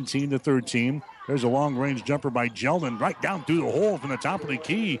 17-13. There's a long-range jumper by Jeldon right down through the hole from the top of the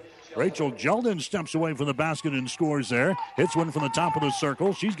key. Rachel Jeldon steps away from the basket and scores there. Hits one from the top of the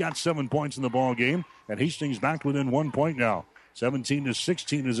circle. She's got 7 points in the ball game. And Hastings back within 1 point now.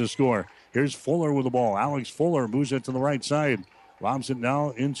 17-16 is the score. Here's Fuller with the ball. Alex Fuller moves it to the right side. Lobs it now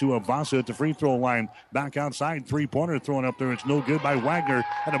into Avasa at the free throw line. Back outside, three-pointer thrown up there. It's no good by Wagner.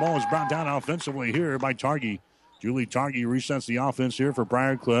 And the ball is brought down offensively here by Targi. Julie Targi resets the offense here for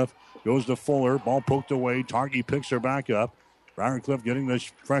Briar Cliff. Goes to Fuller. Ball poked away. Targi picks her back up. Briar Cliff getting the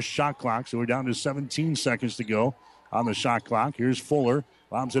fresh shot clock. So we're down to 17 seconds to go on the shot clock. Here's Fuller.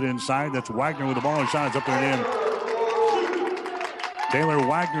 Bombs it inside. That's Wagner with the ball. And shot is up there and in. Taylor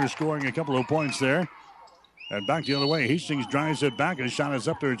Wagner scoring a couple of points there. And back the other way. Hastings drives it back. And the shot is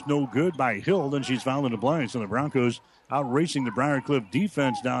up there. It's no good by Hill. Then she's fouled in the play. So the Broncos out racing the Briar Cliff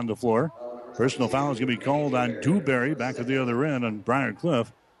defense down the floor. Personal foul is going to be called on Dewberry back at the other end on Briar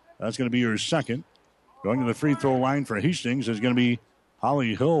Cliff. That's going to be her second. Going to the free throw line for Hastings is going to be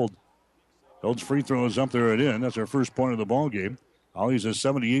Holly Hild. Hild's free throw is up there and in. That's her first point of the ball game. Holly's a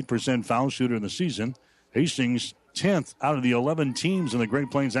 78% foul shooter in the season. Hastings 10th out of the 11 teams in the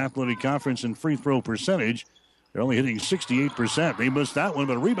Great Plains Athletic Conference in free throw percentage. They're only hitting 68%. They missed that one,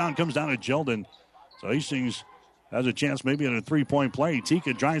 but a rebound comes down to Jeldon. So Hastings has a chance maybe at a three-point play.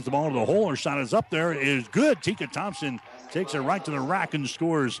 Tika drives the ball to the hole. Her shot is up there. It is good. Tika Thompson takes it right to the rack and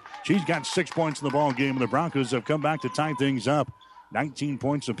scores. She's got 6 points in the ball game. The Broncos have come back to tie things up. 19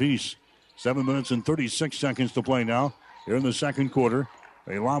 points apiece. 7 minutes and 36 seconds to play now. Here in the second quarter.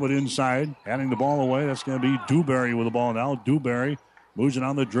 They lob it inside. Handing the ball away. That's going to be Dewberry with the ball now. Dewberry moves it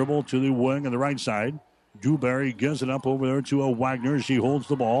on the dribble to the wing on the right side. Dewberry gives it up over there to a Wagner. She holds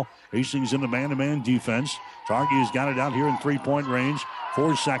the ball. Hastings in the man-to-man defense. Targi has got it out here in three-point range.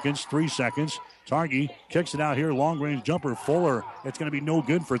 4 seconds, 3 seconds. Targi kicks it out here. Long-range jumper. Fuller. It's going to be no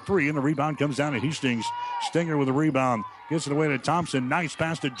good for 3, and the rebound comes down to Hastings. Stinger with the rebound. Gets it away to Thompson. Nice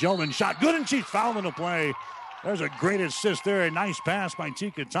pass to Jeldon. Shot good, and she's fouled in the play. There's a great assist there. A nice pass by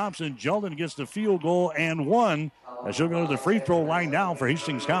Tika Thompson. Jeldon gets the field goal and one. And she'll go to the free throw line now for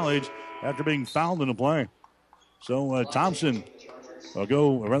Hastings College after being fouled in the play. So Thompson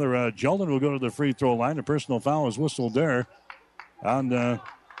Jeldon will go to the free throw line. A personal foul is whistled there on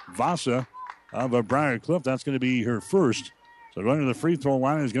Vasa of Briar Cliff. That's going to be her first. So going to the free throw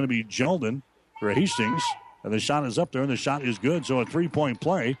line is going to be Jeldon for Hastings. And the shot is up there, and the shot is good. So a 3-point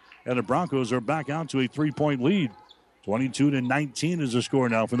play, and the Broncos are back out to a 3-point lead. 22-19 is the score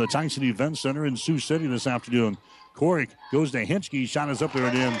now from the Tyson Event Center in Sioux City this afternoon. Corrick goes to Hinchke. Shot is up there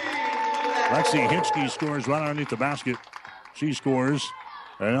and in. Lexi Hinchke scores right underneath the basket. She scores.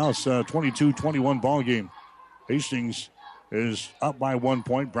 And now it's a 22-21 ball game. Hastings is up by 1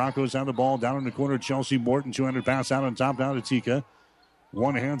 point. Broncos have the ball down in the corner. Chelsea Morton, 200 pass out on top now to Tika.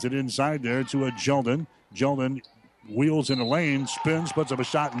 One hands it inside there to a Jeldon. Jeldon wheels in the lane, spins, puts up a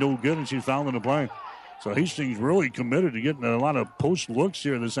shot, no good, and she's fouled in the play. So Hastings really committed to getting a lot of post looks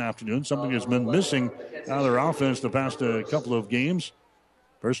here this afternoon, something that's been missing out of their offense the past couple of games.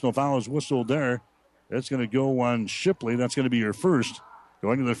 Personal foul is whistled there. That's going to go on Shipley. That's going to be your first.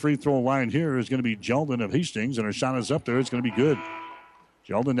 Going to the free throw line here is going to be Jeldon of Hastings, and her shot is up there. It's going to be good.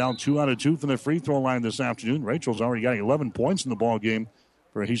 Jeldon down 2 out of 2 from the free throw line this afternoon. Rachel's already got 11 points in the ball game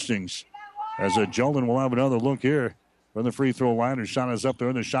for Hastings. As Jeldon will have another look here from the free throw line. Her shot is up there,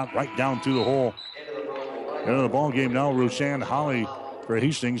 and the shot right down through the hole. Into the ball game now, Roshan Holly for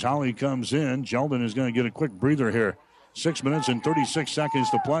Hastings. Holly comes in. Jeldon is going to get a quick breather here. 6 minutes and 36 seconds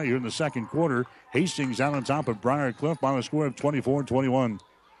to play here in the second quarter. Hastings out on top of Briar Cliff by a score of 24-21.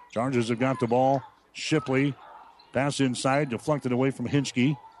 Chargers have got the ball. Shipley, pass inside, deflected away from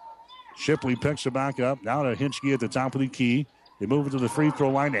Hinchke. Shipley picks it back up. Now to Hinchke at the top of the key. They move it to the free throw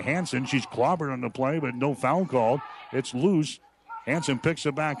line to Hansen. She's clobbered on the play, but no foul called. It's loose. Hansen picks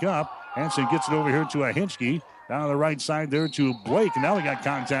it back up. Hansen gets it over here to a Hinchke. Down on the right side there to Blake. And now we got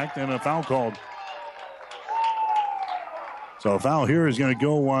contact and a foul called. So a foul here is going to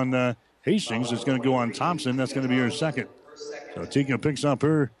go on Hastings. It's going to go on Thompson. That's going to be her second. So Tika picks up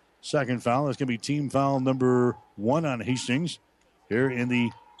her second foul. That's going to be team foul number 1 on Hastings here in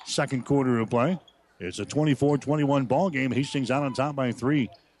the second quarter of play. It's a 24-21 ball game. Hastings out on top by 3.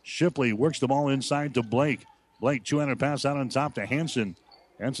 Shipley works the ball inside to Blake. Blake, 200 pass out on top to Hansen.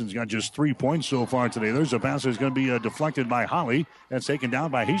 Hansen's got just 3 points so far today. There's a pass that's going to be deflected by Holly. That's taken down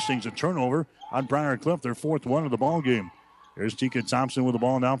by Hastings. A turnover on Briar Cliff, their 4th one of the ball game. There's Tika Thompson with the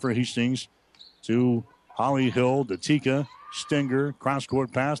ball now for Hastings to Holly Hill, to Tika. Stinger,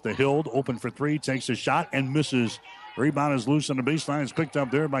 cross-court pass to Hild, open for 3, takes a shot and misses. Rebound is loose on the baseline. It's picked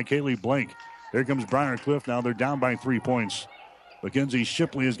up there by Kaylee Blake. Here comes Briar Cliff now. They're down by 3 points. Mackenzie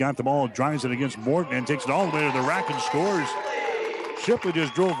Shipley has got the ball, drives it against Morton, and takes it all the way to the rack and scores. Shipley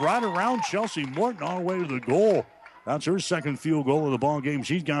just drove right around Chelsea Morton all the way to the goal. That's her second field goal of the ball game.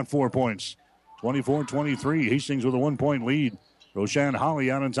 She's got 4 points. 24-23. Hastings with a 1-point lead. Roshan Holly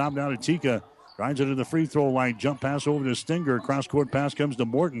out on top now to Tika. Drives it to the free throw line. Jump pass over to Stinger. Cross-court pass comes to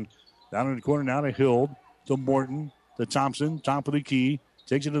Morton. Down in the corner now to Hild. To Morton. To Thompson. Top of the key.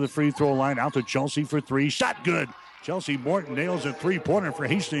 Takes it to the free throw line. Out to Chelsea for 3. Shot good. Chelsea Morton nails a 3-pointer for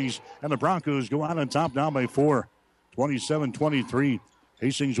Hastings. And the Broncos go out on top now by 4. 27-23.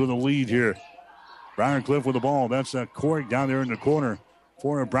 Hastings with a lead here. Briar Cliff with the ball. That's Corrick down there in the corner.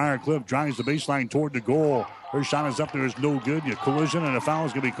 For Briar Cliff drives the baseline toward the goal. Her shot is up there. Is no good. A collision and a foul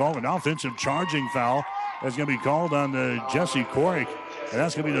is going to be called. An offensive charging foul is going to be called on Jesse Corrick. And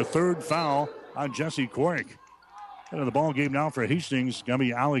that's going to be the 3rd foul on Jesse Corrick. Into the ball game now for Hastings. Going to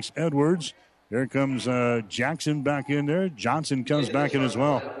be Alex Edwards. There comes Jackson back in there. Johnson comes back in as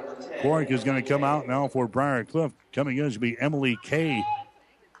well. Corrick is going to come out now for Briar Cliff. Coming in is going to be Emily Kay.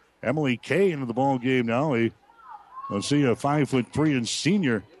 Emily Kay into the ball game now. Let's see, a 5'3" and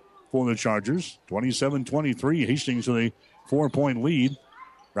senior for the Chargers. 27-23. Hastings with a 4-point lead.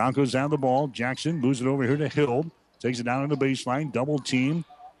 Broncos have the ball. Jackson moves it over here to Hild. Takes it down on the baseline. Double team.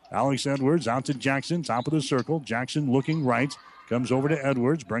 Alex Edwards out to Jackson. Top of the circle. Jackson looking right. Comes over to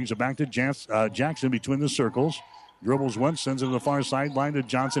Edwards. Brings it back to Jackson between the circles. Dribbles once. Sends it to the far sideline to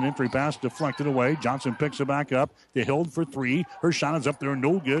Johnson. Entry pass deflected away. Johnson picks it back up. To Hild for 3. Her shot is up there.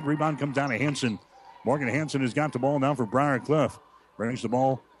 No good. Rebound comes down to Hansen. Morgan Hansen has got the ball now for Briar Cliff. Brings the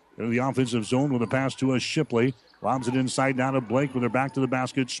ball into the offensive zone with a pass to a Shipley. Lobs it inside down to Blake with her back to the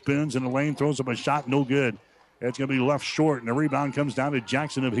basket. Spins in the lane. Throws up a shot. No good. It's going to be left short. And the rebound comes down to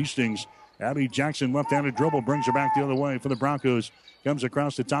Jackson of Hastings. Abby Jackson left-handed dribble. Brings her back the other way for the Broncos. Comes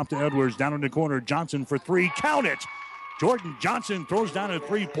across the top to Edwards. Down in the corner. Johnson for 3. Count it. Jordan Johnson throws down a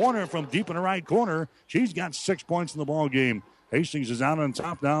 3-pointer from deep in the right corner. She's got 6 points in the ball game. Hastings is out on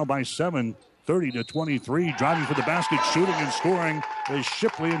top now by 7. 30-23. Driving for the basket, shooting and scoring is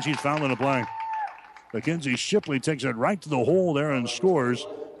Shipley, and she's fouled in the play. Mackenzie Shipley takes it right to the hole there and scores.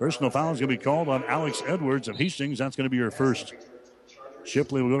 Personal foul is going to be called on Alex Edwards of Hastings. That's going to be her first.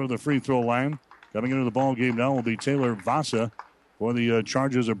 Shipley will go to the free throw line. Coming into the ball game now will be Taylor Vasa for the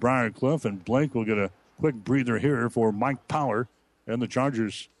Chargers of Briar Cliff, and Blake will get a quick breather here for Mike Power and the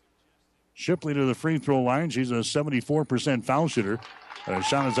Chargers. Shipley to the free throw line. She's a 74% foul shooter.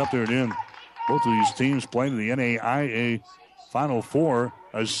 Shot is up there and in. Both of these teams played in the NAIA Final Four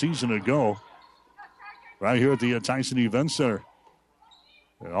a season ago, right here at the Tyson Event Center.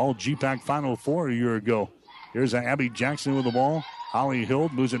 All GPAC Final Four a year ago. Here's Abby Jackson with the ball. Holly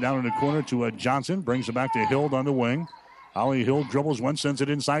Hild moves it down in the corner to Johnson. Brings it back to Hild on the wing. Holly Hild dribbles one, sends it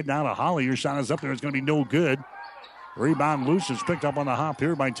inside now to Holly. Her shot is up there. It's going to be no good. Rebound loose is picked up on the hop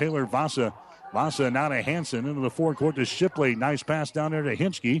here by Taylor Vasa. Vasa now to Hansen into the forecourt to Shipley. Nice pass down there to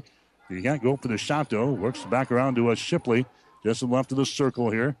Hinchke. He can't go for the shot, though. Works back around to Shipley. Just to the left of the circle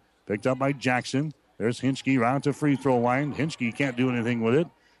here. Picked up by Jackson. There's Hinchke round to free throw line. Hinchke can't do anything with it.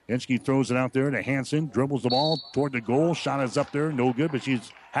 Hinchke throws it out there to Hansen. Dribbles the ball toward the goal. Shot is up there. No good, but she's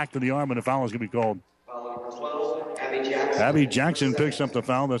hacked to the arm, and a foul is going to be called. Abby Jackson picks up the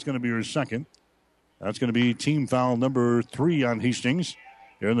foul. That's going to be her second. That's going to be team foul number 3 on Hastings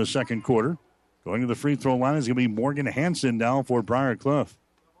here in the second quarter. Going to the free throw line is going to be Morgan Hansen down for Briar Cliff.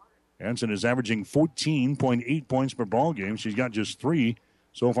 Hansen is averaging 14.8 points per ball game. She's got just 3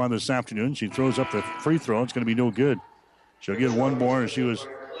 so far this afternoon. She throws up the free throw. It's going to be no good. She'll get one more as she was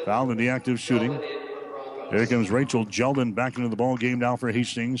fouled in the active shooting. Here comes Rachel Jeldon back into the ball game now for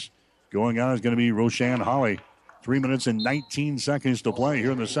Hastings. Going out is going to be Roshan Holly. 3 minutes and 19 seconds to play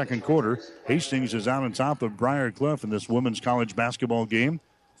here in the second quarter. Hastings is out on top of Briar Cliff in this women's college basketball game,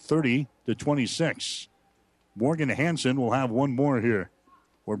 30-26. Morgan Hansen will have one more here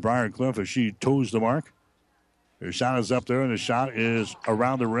for Briar Cliff as she toes the mark. Her shot is up there, and the shot is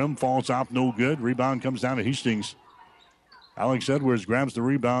around the rim, falls off, no good. Rebound comes down to Hastings. Alex Edwards grabs the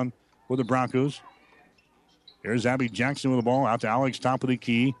rebound for the Broncos. Here's Abby Jackson with the ball out to Alex, top of the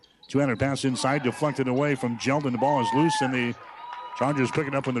key. 200 pass inside, deflected away from Jeldon. The ball is loose, and the Chargers pick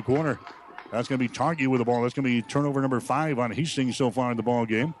it up in the corner. That's going to be Targi with the ball. That's going to be turnover number 5 on Hastings so far in the ball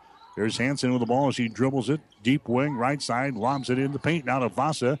game. There's Hansen with the ball as he dribbles it. Deep wing, right side, lobs it in the paint. Now to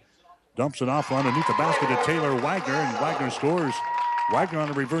Vasa. Dumps it off underneath the basket to Taylor Wagner, and Wagner scores. Wagner on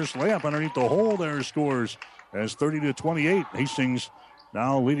a reverse layup underneath the hole there scores. As 30-28. Hastings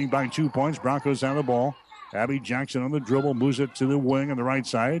now leading by 2 points. Broncos out of the ball. Abby Jackson on the dribble, moves it to the wing on the right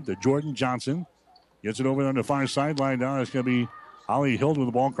side to Jordan Johnson. Gets it over on the far sideline now. It's going to be Holly Hild with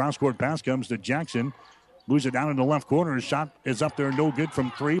the ball. Cross-court pass comes to Jackson. Moves it down in the left corner. His shot is up there, no good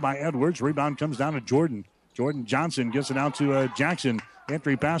from 3 by Edwards. Rebound comes down to Jordan. Jordan Johnson gets it out to Jackson.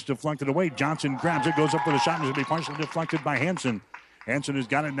 Entry pass deflected away. Johnson grabs it, goes up for the shot, and it's going to be partially deflected by Hansen. Hansen has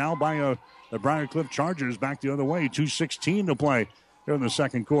got it now by the Briar Cliff Chargers back the other way. 2:16 to play here in the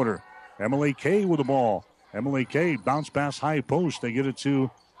second quarter. Emily Kay with the ball. Emily Kay bounce pass high post. They get it to,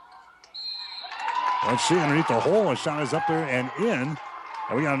 let's see, underneath the hole. A shot is up there and in.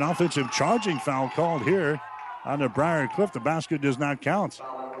 And we got an offensive charging foul called here on the Briar Cliff. The basket does not count.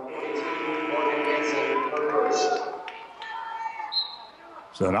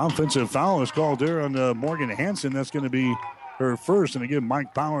 So an offensive foul is called there on Morgan Hansen. That's going to be her first. And again,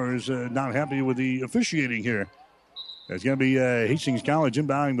 Mike Power is not happy with the officiating here. It's going to be Hastings College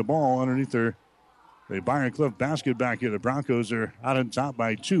inbounding the ball underneath the Briar Cliff basket back here. The Broncos are out on top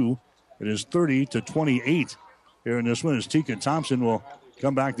by 2. It is 30-28 here in this one as Tika Thompson will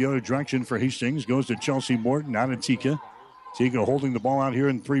come back the other direction for Hastings. Goes to Chelsea Morton out of Tika. Tika holding the ball out here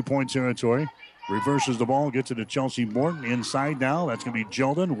in 3-point territory. Reverses the ball, gets it to Chelsea Morton. Inside now, that's going to be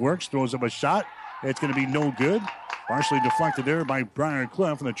Jeldon. Works, throws up a shot. It's going to be no good. Partially deflected there by Briar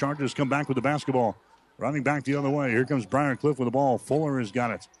Cliff, and the Chargers come back with the basketball. Running back the other way. Here comes Briar Cliff with the ball. Fuller has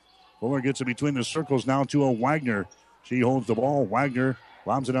got it. Fuller gets it between the circles now to a Wagner. She holds the ball. Wagner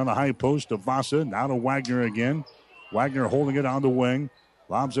lobs it on the high post to Vasa. Now to Wagner again. Wagner holding it on the wing.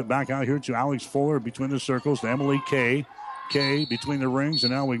 Lobs it back out here to Alex Fuller between the circles to Emily Kay. Kay between the rings,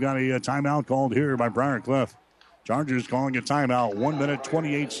 and now we've got a timeout called here by Briar Cliff. Chargers calling a timeout. 1 minute,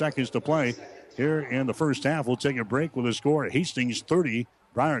 28 seconds to play here in the first half. We'll take a break with a score at Hastings 30,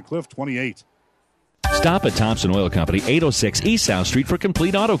 Briar Cliff 28. Stop at Thompson Oil Company, 806 East South Street for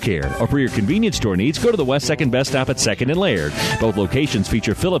complete auto care. Or for your convenience store needs, go to the West 2nd Best Stop at 2nd and Laird. Both locations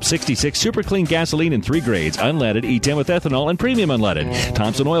feature Phillips 66 Super Clean gasoline in 3 grades, unleaded, E10 with ethanol, and premium unleaded.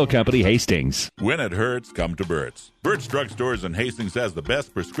 Thompson Oil Company, Hastings. When it hurts, come to Burt's. Burt's Drug Stores in Hastings has the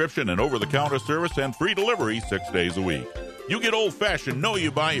best prescription and over-the-counter service and free delivery 6 days a week. You get old-fashioned, know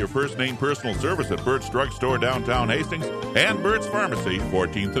you buy your first name personal service at Burt's Drug Store downtown Hastings and Burt's Pharmacy,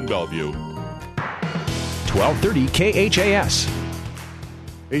 14th and Bellevue. 1230 KHAS.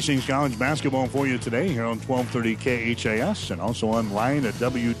 Hastings College basketball for you today here on 1230 KHAS and also online at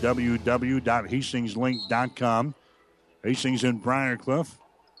www.hastingslink.com. Hastings and Briar Cliff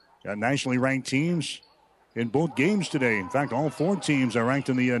got nationally ranked teams in both games today. In fact, all four teams are ranked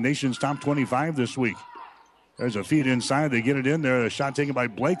in the nation's top 25 this week. There's a feed inside. They get it in there. A shot taken by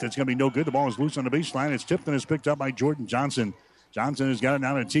Blake. That's going to be no good. The ball is loose on the baseline. It's tipped and it's picked up by Jordan Johnson. Johnson has got it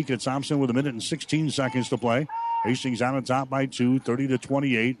now to Tika Thompson with 1 minute and 16 seconds to play. Hastings out on top by 2,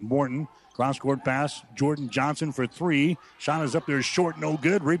 30-28. Morton, cross-court pass. Jordan Johnson for 3. Shot is up there short, no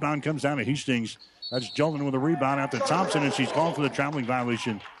good. Rebound comes down to Hastings. That's Jolden with a rebound out to Thompson, and she's called for the traveling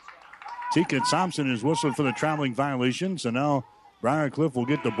violation. Tika Thompson is whistled for the traveling violation, so now Briar Cliff will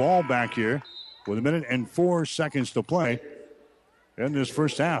get the ball back here with 1 minute and 4 seconds to play in this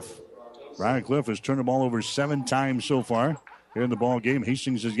first half. Briar Cliff has turned the ball over 7 times so far here in the ball game.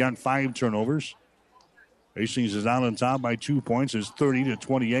 Hastings has got 5 turnovers. Hastings is out on top by 2 points. It's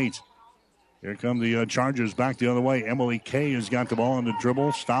 30-28. Here come the Chargers back the other way. Emily Kay has got the ball on the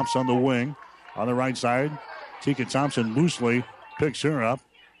dribble. Stops on the wing. On the right side, Tika Thompson loosely picks her up.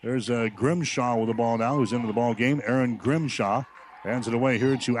 There's Grimshaw with the ball now, who's into the ball game. Aaron Grimshaw hands it away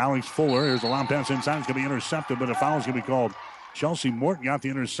here to Alex Fuller. There's a long pass inside. It's going to be intercepted, but a foul is going to be called. Chelsea Morton got the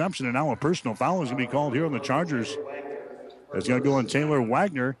interception, and now a personal foul is going to be called here on the Chargers. It's going to go on Taylor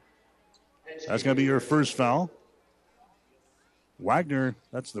Wagner. That's going to be your first foul. Wagner,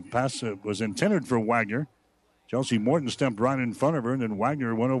 that's the pass that was intended for Wagner. Chelsea Morton stepped right in front of her, and then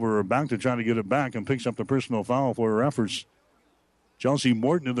Wagner went over her back to try to get it back and picks up the personal foul for her efforts. Chelsea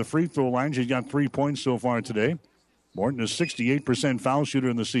Morton to the free throw line. She's got 3 points so far today. Morton is 68% foul shooter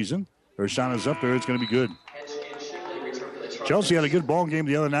in the season. Her shot is up there. It's going to be good. Chelsea had a good ball game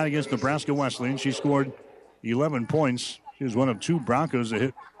the other night against Nebraska Wesleyan. She scored 11 points. She was one of 2 Broncos that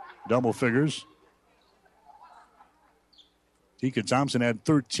hit double figures. Tika Thompson had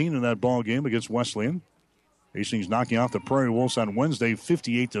 13 in that ball game against Wesleyan. Hastings knocking off the Prairie Wolves on Wednesday,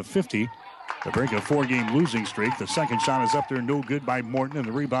 58-50. To break a 4-game losing streak. The second shot is up there, no good by Morton, and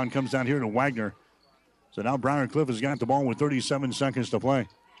the rebound comes down here to Wagner. So now Briar Cliff has got the ball with 37 seconds to play.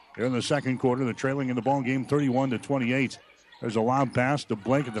 Here in the second quarter, they're trailing in the ball game 31-28. There's a lob pass to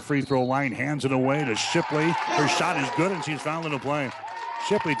Blake at the free throw line, hands it away to Shipley. Her shot is good, and she's fouling the play.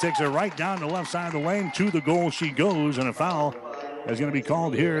 Shipley takes her right down the left side of the lane. To the goal she goes, and a foul is going to be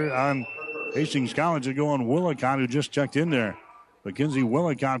called here on Hastings College to go on Willicott, who just checked in there. Mackenzie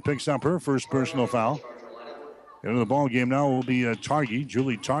Willicott picks up her first personal foul. Into the ball game now will be Targi.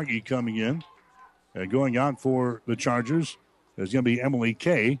 Julie Targi coming in. Going out for the Chargers is going to be Emily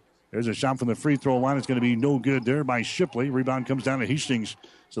Kay. There's a shot from the free throw line. It's going to be no good there by Shipley. Rebound comes down to Hastings.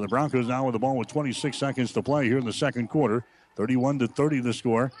 So the Broncos now with the ball with 26 seconds to play here in the second quarter. 31-30 the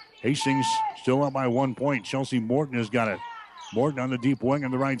score. Hastings still up by 1 point. Chelsea Morton has got it. Morton on the deep wing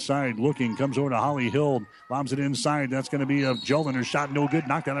on the right side, looking, comes over to Holly Hill, lobs it inside. That's going to be a Jolden. Her shot no good,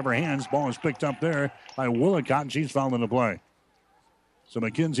 knocked out of her hands. Ball is picked up there by Willicott, and she's fouling the play. So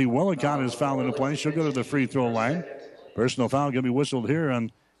Mackenzie Willicott is fouling the play. She'll go to the free throw line. Personal foul going to be whistled here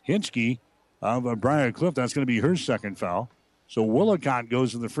on Hinchke of Briar Cliff. That's going to be her second foul. So Willicott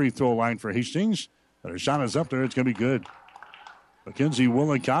goes to the free throw line for Hastings, and her shot is up there. It's going to be good. Mackenzie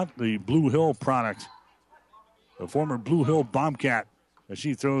Willicott, the Blue Hill product. The former Blue Hill Bobcat, as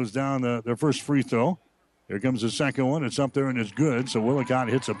she throws down their first free throw. Here comes the second one. It's up there and it's good. So Willicott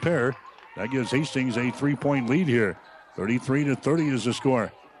hits a pair. That gives Hastings a 3-point lead here. 33-30 is the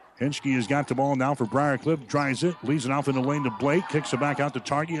score. Hinchke has got the ball now for Briar Cliff. Drives it. Leads it off in the lane to Blake. Kicks it back out to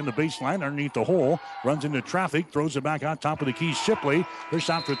Targi in the baseline underneath the hole. Runs into traffic. Throws it back out top of the key. Shipley. Her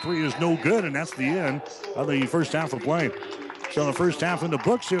shot for 3 is no good. And that's the end of the first half of play. So the first half in the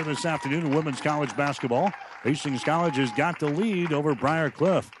books here this afternoon in women's college basketball. Hastings College has got the lead over Briar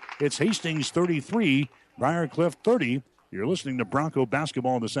Cliff. It's Hastings 33, Briar Cliff 30. You're listening to Bronco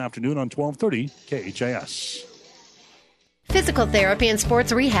basketball this afternoon on 1230 KHAS. Physical Therapy and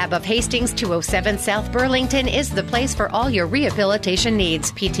Sports Rehab of Hastings, 207 South Burlington is the place for all your rehabilitation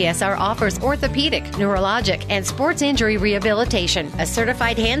needs. PTSR offers orthopedic, neurologic, and sports injury rehabilitation. A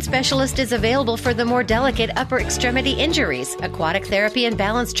certified hand specialist is available for the more delicate upper extremity injuries. Aquatic therapy and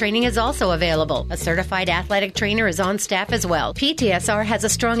balance training is also available. A certified athletic trainer is on staff as well. PTSR has a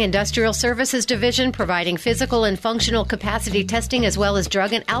strong industrial services division providing physical and functional capacity testing as well as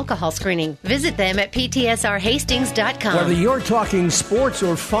drug and alcohol screening. Visit them at ptsrhastings.com. Whether you're talking sports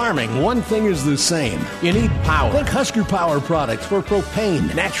or farming, one thing is the same. You need power. Think Husker Power products for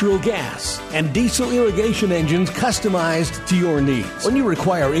propane, natural gas, and diesel irrigation engines customized to your needs. When you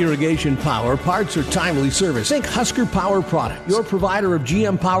require irrigation power, parts, or timely service, think Husker Power products, your provider of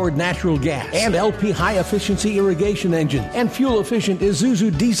GM-powered natural gas and LP high-efficiency irrigation engine and fuel-efficient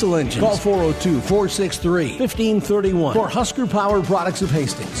Isuzu diesel engines. Call 402-463-1531 for Husker Power products of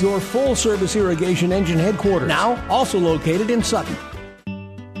Hastings, your full-service irrigation engine headquarters, now also located in Sutton.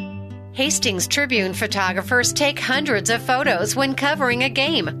 Hastings Tribune photographers take hundreds of photos when covering a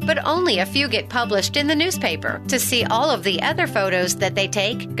game, but only a few get published in the newspaper. To see all of the other photos that they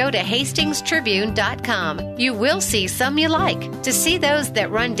take, go to hastingstribune.com. You will see some you like. To see those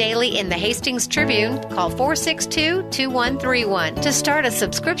that run daily in the Hastings Tribune, call 462-2131 to start a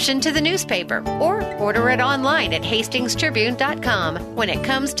subscription to the newspaper, or order it online at hastingstribune.com. When it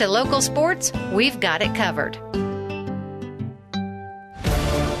comes to local sports, we've got it covered.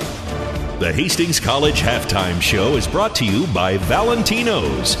 The Hastings College Halftime Show is brought to you by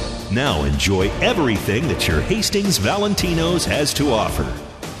Valentino's. Now enjoy everything that your Hastings Valentino's has to offer.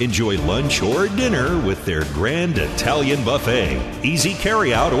 Enjoy lunch or dinner with their grand Italian buffet. Easy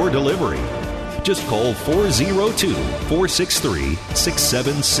carryout or delivery. Just call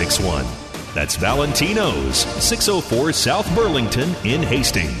 402-463-6761. That's Valentino's, 604 South Burlington in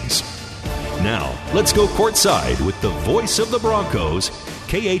Hastings. Now, let's go courtside with the voice of the Broncos,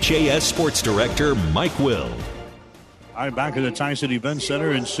 KHAS Sports Director Mike Will. All right, back at the Tyson Event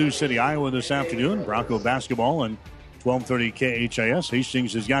Center in Sioux City, Iowa this afternoon. Bronco basketball and 1230 KHAS.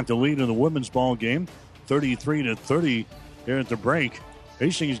 Hastings has got the lead in the women's ball game, 33-30 here at the break.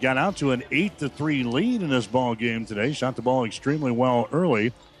 Hastings got out to an 8-3 lead in this ball game today. Shot the ball extremely well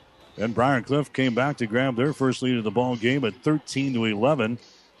early. Then Briar Cliff came back to grab their first lead of the ball game at 13-11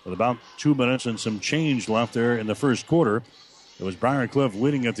 with about 2 minutes and some change left there in the first quarter. It was Briar Cliff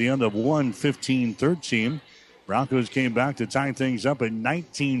leading at the end of 15-13. Broncos came back to tie things up at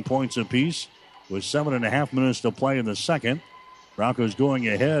 19 points apiece with 7.5 minutes to play in the second. Broncos going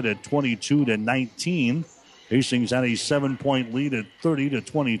ahead at 22-19. Hastings had a 7-point lead at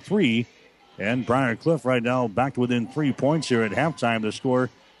 30-23. And Briar Cliff right now back within 3 points here at halftime. The score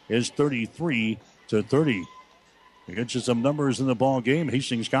is 33-30. To get you some numbers in the ball game,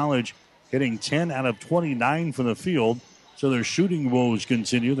 Hastings College hitting 10 out of 29 from the field. So their shooting woes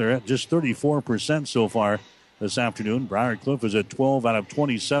continue. They're at just 34% so far this afternoon. Briar Cliff is at 12 out of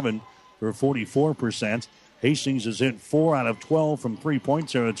 27 for 44%. Hastings has hit 4 out of 12 from three-point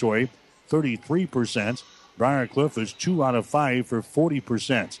territory, 33%. Briar Cliff is 2 out of 5 for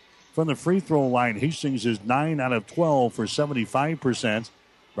 40%. From the free throw line, Hastings is 9 out of 12 for 75%.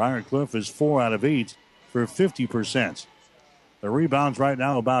 Briar Cliff is 4 out of 8 for 50%. The rebounds right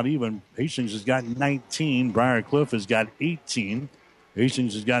now about even. Hastings has got 19. Briar Cliff has got 18.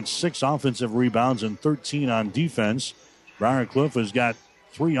 Hastings has got 6 offensive rebounds and 13 on defense. Briar Cliff has got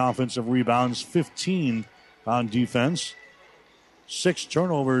 3 offensive rebounds, 15 on defense. 6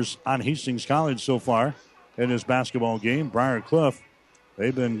 turnovers on Hastings College so far in this basketball game. Briar Cliff,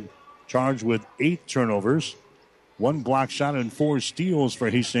 they've been charged with 8 turnovers. 1 block shot and 4 steals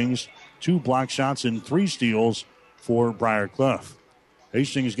for Hastings. 2 block shots and 3 steals for Briar Cliff.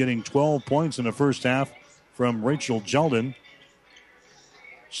 Hastings getting 12 points in the first half from Rachel Jeldon.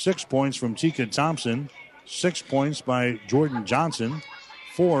 6 points from Tika Thompson. 6 points by Jordan Johnson.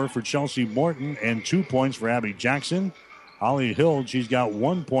 4 for Chelsea Morton and 2 points for Abby Jackson. Holly Hill, she's got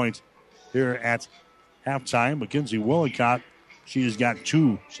 1 point here at halftime. Mackenzie Willicott, she has got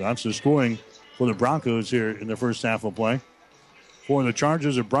 2. So that's the scoring for the Broncos here in the first half of play. For the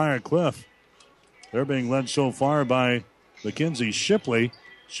Chargers of Briar Cliff, they're being led so far by Mackenzie Shipley.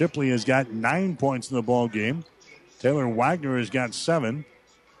 Shipley has got 9 points in the ball game. Taylor Wagner has got 7.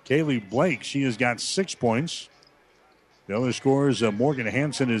 Kaylee Blake, she has got 6 points. The other scorers, Morgan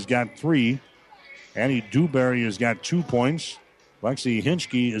Hansen has got 3. Annie Dewberry has got 2 points. Lexi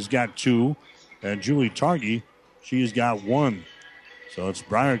Hinchke has got 2. And Julie Targy, she has got 1. So it's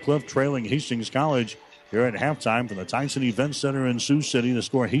Briar Cliff trailing Hastings College here at halftime from the Tyson Event Center in Sioux City. The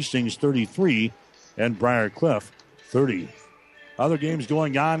score, Hastings 33 and Briar Cliff 30. Other games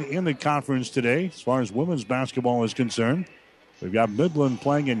going on in the conference today as far as women's basketball is concerned. We've got Midland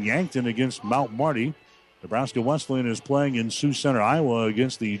playing in Yankton against Mount Marty. Nebraska Wesleyan is playing in Sioux Center, Iowa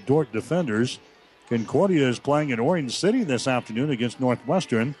against the Dordt Defenders. Concordia is playing in Orange City this afternoon against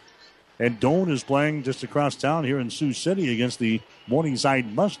Northwestern. And Doane is playing just across town here in Sioux City against the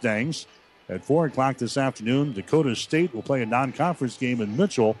Morningside Mustangs. At 4 o'clock this afternoon, Dakota State will play a non-conference game in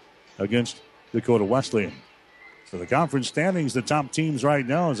Mitchell against Dakota Wesleyan. For the conference standings, the top teams right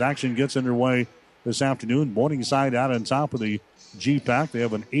now as action gets underway this afternoon. Morningside out on top of the GPAC. They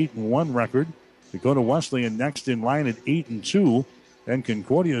have an 8-1 record. Dakota Wesleyan next in line at 8-2. And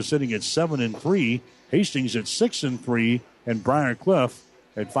Concordia sitting at 7-3. Hastings at 6-3. And Briar Cliff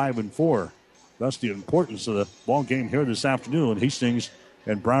at 5-4. That's the importance of the ball game here this afternoon. Hastings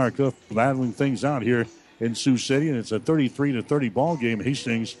and Briar Cliff battling things out here in Sioux City. And it's a 33-30 ball game.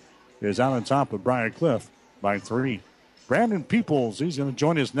 Hastings is out on top of Briar Cliff by 3. Brandon Peoples, he's going to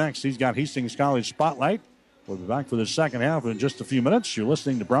join us next. He's got Hastings College Spotlight. We'll be back for the second half in just a few minutes. You're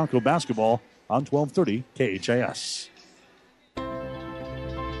listening to Bronco Basketball on 1230 KHAS.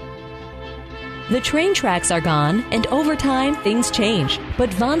 The train tracks are gone, and over time, things change.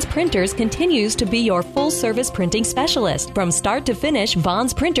 But Vaughn's Printers continues to be your full-service printing specialist. From start to finish,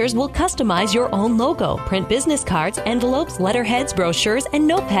 Vaughn's Printers will customize your own logo, print business cards, envelopes, letterheads, brochures, and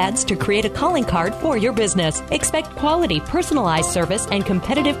notepads to create a calling card for your business. Expect quality, personalized service and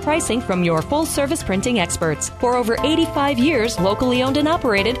competitive pricing from your full-service printing experts. For over 85 years, locally owned and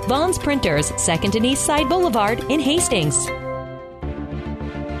operated, Vaughn's Printers, 2nd and East Side Boulevard in Hastings.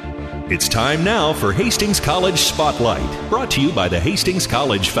 It's time now for Hastings College Spotlight, brought to you by the Hastings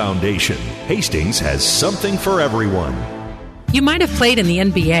College Foundation. Hastings has something for everyone. You might have played in the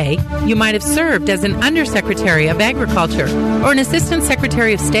NBA, you might have served as an Undersecretary of Agriculture or an Assistant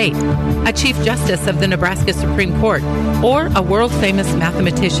Secretary of State, a Chief Justice of the Nebraska Supreme Court, or a world-famous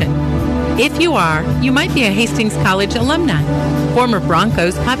mathematician. If you are, you might be a Hastings College alumni. Former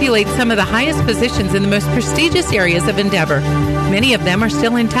Broncos populate some of the highest positions in the most prestigious areas of endeavor. Many of them are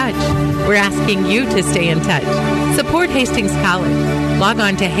still in touch. We're asking you to stay in touch. Support Hastings College. Log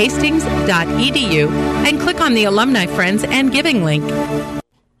on to hastings.edu and click on the Alumni Friends and Giving link.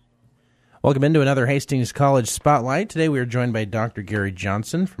 Welcome into another Hastings College Spotlight. Today we are joined by Dr. Gary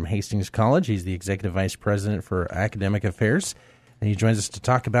Johnson from Hastings College. He's the Executive Vice President for Academic Affairs, and he joins us to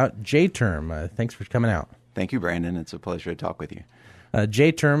talk about J-Term. Thanks for coming out. Thank you, Brandon. It's a pleasure to talk with you.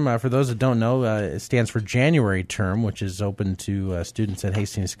 J-Term, for those that don't know, it stands for January Term, which is open to students at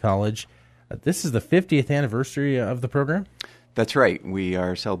Hastings College. This is the 50th anniversary of the program? That's right. We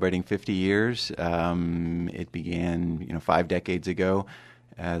are celebrating 50 years. It began 5 decades ago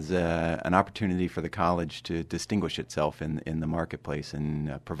as an opportunity for the college to distinguish itself in the marketplace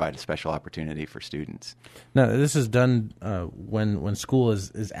and provide a special opportunity for students. Now, this is done when school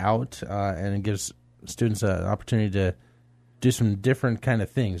is out, and it gives students an opportunity to do some different kind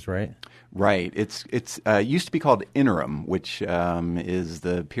of things, right? Right. It's used to be called interim, which is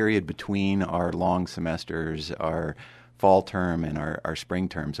the period between our long semesters, our fall term and our spring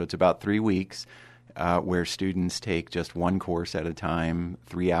term. So it's about 3 weeks where students take just one course at a time,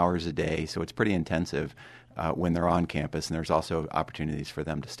 3 hours a day. So it's pretty intensive when they're on campus, and there's also opportunities for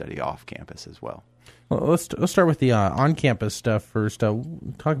them to study off campus as well. Well, let's start with the on-campus stuff first. Talk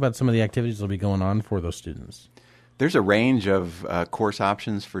about some of the activities that will be going on for those students. There's a range of course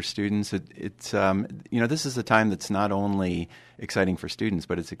options for students. It's this is a time that's not only exciting for students,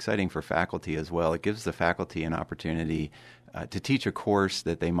 but it's exciting for faculty as well. It gives the faculty an opportunity to teach a course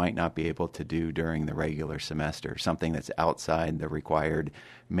that they might not be able to do during the regular semester, something that's outside the required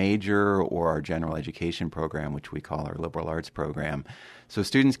major or our general education program, which we call our liberal arts program. So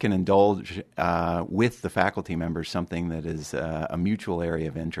students can indulge with the faculty members something that is a mutual area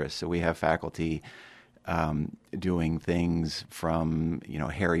of interest. So we have faculty doing things from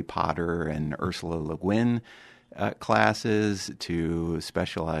Harry Potter and Ursula Le Guin classes to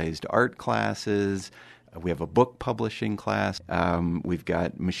specialized art classes. We have a book publishing class. We've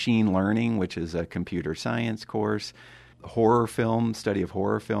got machine learning, which is a computer science course. Horror film, study of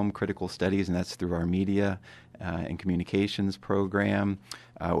horror film, critical studies, and that's through our media and communications program.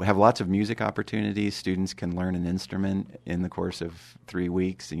 We have lots of music opportunities. Students can learn an instrument in the course of 3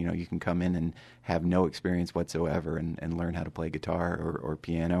 weeks. You can come in and have no experience whatsoever and learn how to play guitar or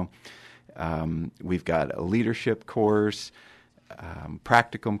piano. We've got a leadership course,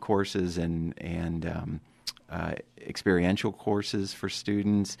 practicum courses, and experiential courses for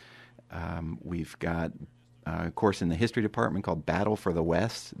students. We've got a course in the history department called Battle for the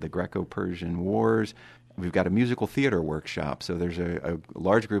West, the Greco-Persian Wars. We've got a musical theater workshop, so there's a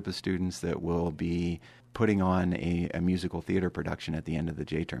large group of students that will be putting on a musical theater production at the end of the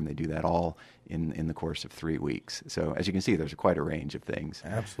J-term. They do that all in the course of 3 weeks. So as you can see, there's quite a range of things.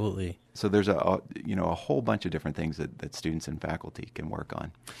 Absolutely. So there's a whole bunch of different things that students and faculty can work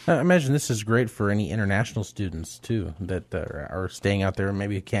on. I imagine this is great for any international students too that are staying out there and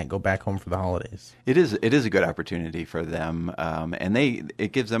maybe can't go back home for the holidays. It is a good opportunity for them, and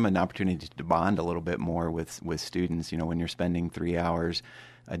it gives them an opportunity to bond a little bit more with students. When you're spending 3 hours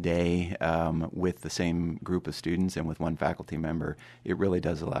a day with the same group of students and with one faculty member, it really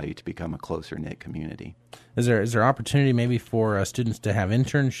does allow you to become a closer-knit community. Is there opportunity maybe for students to have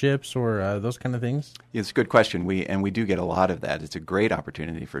internships or those kind of things? It's a good question. We do get a lot of that. It's a great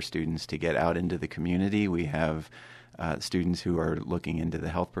opportunity for students to get out into the community. We have students who are looking into the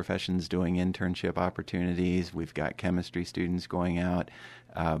health professions doing internship opportunities. We've got chemistry students going out,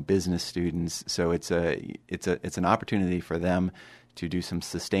 business students. So it's an opportunity for them to do some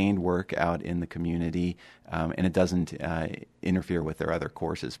sustained work out in the community, and it doesn't interfere with their other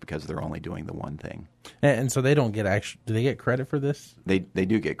courses because they're only doing the one thing. And so they don't get do they get credit for this? They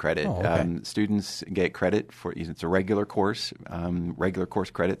do get credit. Oh, okay. Students get credit for, it's a regular course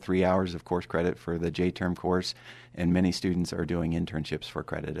credit, 3 hours of course credit for the J-term course, and many students are doing internships for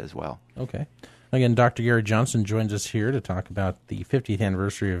credit as well. Okay. Again, Dr. Gary Johnson joins us here to talk about the 50th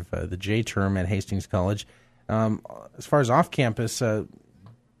anniversary of the J-term at Hastings College. As far as off-campus,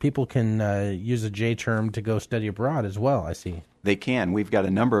 people can use a J-term to go study abroad as well, I see. They can. We've got a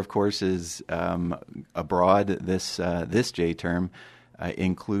number of courses abroad this J-term,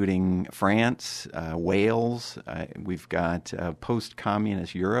 including France, Wales. We've got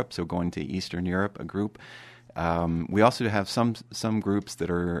post-communist Europe, so going to Eastern Europe, a group. We also have some groups that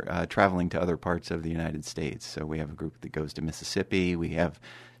are traveling to other parts of the United States. So we have a group that goes to Mississippi. We have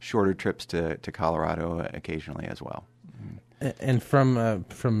shorter trips to Colorado occasionally as well. And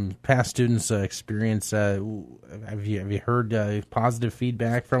from past students' experience, have you heard positive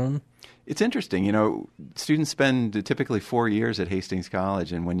feedback from them? It's interesting. Students spend typically 4 years at Hastings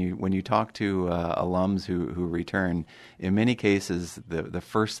College, and when you talk to alums who return, in many cases, the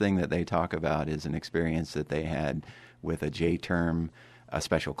first thing that they talk about is an experience that they had with a J-term, a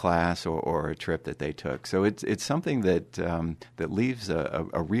special class, or a trip that they took. So it's something that leaves a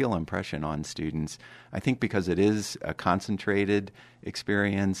real impression on students. I think because it is a concentrated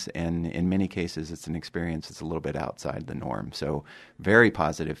experience, and in many cases it's an experience that's a little bit outside the norm. So very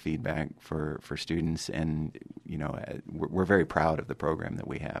positive feedback for students, and we're very proud of the program that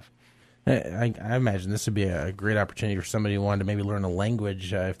we have. I imagine this would be a great opportunity for somebody who wanted to maybe learn a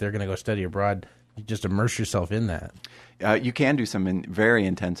language if they're going to go study abroad. You just immerse yourself in that. You can do some very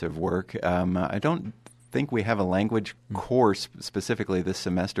intensive work. I don't think we have a language course specifically this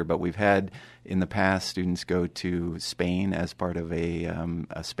semester, but we've had in the past students go to Spain as part of a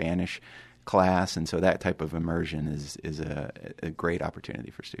Spanish class, and so that type of immersion is a great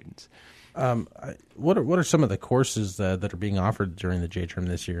opportunity for students. What are some of the courses that are being offered during the J-term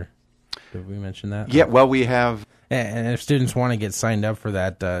this year? Did we mention that? Yeah, well, we have. And if students want to get signed up for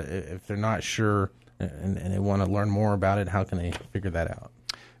that, if they're not sure and they want to learn more about it, how can they figure that out?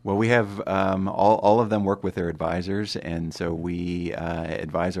 Well, we have all of them work with their advisors, and so we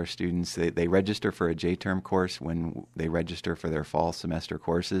advise our students. They register for a J-term course when they register for their fall semester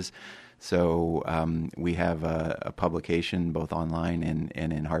courses. So we have a publication both online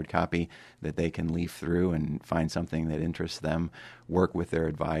and in hard copy that they can leaf through and find something that interests them, work with their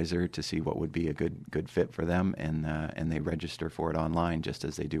advisor to see what would be a good fit for them, and they register for it online just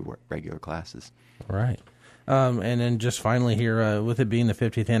as they do regular classes. All right. And then just finally here, with it being the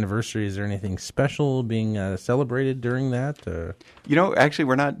 50th anniversary, is there anything special being celebrated during that? Actually,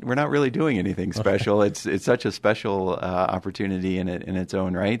 we're not really doing anything special. It's such a special opportunity in its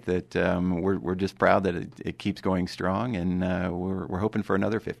own right that we're just proud that it keeps going strong, and we're hoping for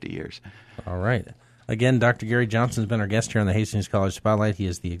another 50 years. All right. Again, Dr. Gary Johnson has been our guest here on the Hastings College Spotlight. He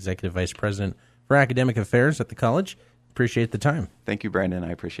is the Executive Vice President for Academic Affairs at the college. Appreciate the time. Thank you, Brandon.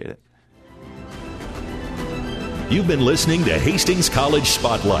 I appreciate it. You've been listening to Hastings College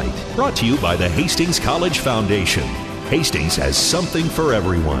Spotlight, brought to you by the Hastings College Foundation. Hastings has something for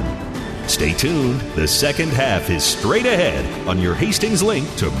everyone. Stay tuned. The second half is straight ahead on your Hastings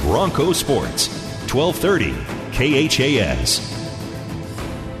link to Bronco Sports. 1230 KHAS.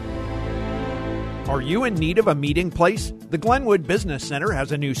 Are you in need of a meeting place? The Glenwood Business Center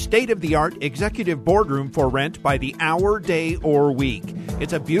has a new state-of-the-art executive boardroom for rent by the hour, day, or week.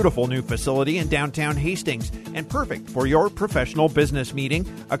 It's a beautiful new facility in downtown Hastings and perfect for your professional business meeting,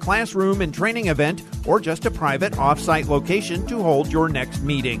 a classroom and training event, or just a private off-site location to hold your next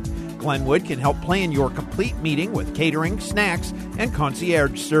meeting. Glenwood can help plan your complete meeting with catering, snacks, and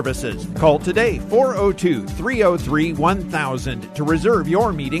concierge services. Call today, 402-303-1000 to reserve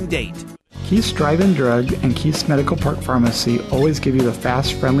your meeting date. Keith's Drive-In Drug and Keith's Medical Park Pharmacy always give you the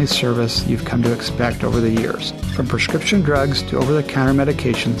fast, friendly service you've come to expect over the years. From prescription drugs to over-the-counter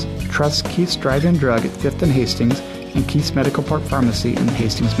medications, trust Keith's Drive-In Drug at 5th and Hastings and Keith's Medical Park Pharmacy in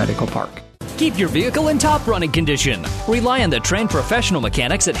Hastings Medical Park. Keep your vehicle in top running condition. Rely on the trained professional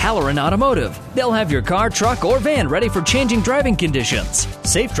mechanics at Halloran Automotive. They'll have your car, truck, or van ready for changing driving conditions.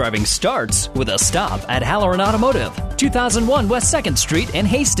 Safe driving starts with a stop at Halloran Automotive, 2001 West 2nd Street in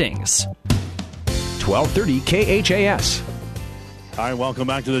Hastings. 1230 KHAS. All right, welcome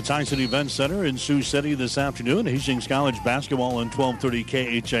back to the Tyson Event Center in Sioux City this afternoon. Hastings College basketball on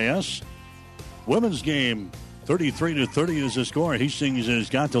 1230 KHAS. Women's game, 33-30 is the score. Hastings has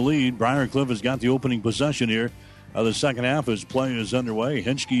got the lead. Briar Cliff has got the opening possession here. The second half as play is underway.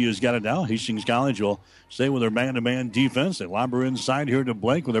 Hinchke has got it now. Hastings College will stay with their man-to-man defense. They lob her inside here to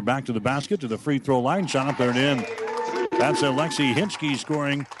Blake with her back to the basket to the free throw line. Shot up there and in. That's Alexi Hinchke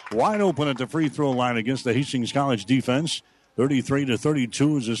scoring wide open at the free throw line against the Hastings College defense.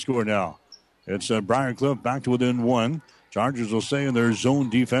 33-32 is the score now. It's Briar Cliff back to within one. Chargers will stay in their zone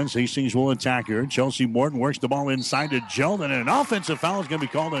defense. Hastings will attack here. Chelsea Morton works the ball inside to Jeldon, and an offensive foul is going to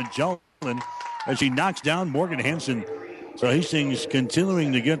be called on Jeldon as she knocks down Morgan Hansen. So Hastings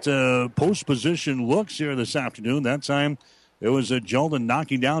continuing to get post position looks here this afternoon. That time it was Jeldon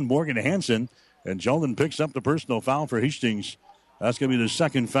knocking down Morgan Hansen, and Jeldon picks up the personal foul for Hastings. That's going to be the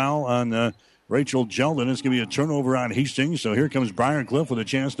second foul on Rachel Jeldon. It's going to be a turnover on Hastings. So here comes Briar Cliff with a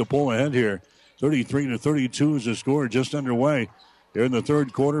chance to pull ahead here. 33-32 is the score just underway here in the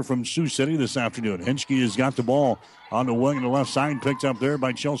third quarter from Sioux City this afternoon. Hinchke has got the ball on the wing on the left side, picked up there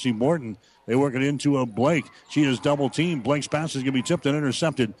by Chelsea Morton. They work it into a Blake. She is double teamed. Blake's pass is going to be tipped and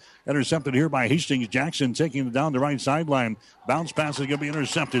intercepted. Intercepted here by Hastings. Jackson taking it down the right sideline. Bounce pass is going to be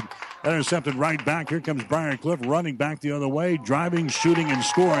intercepted. Intercepted right back. Here comes Briar Cliff running back the other way. Driving, shooting, and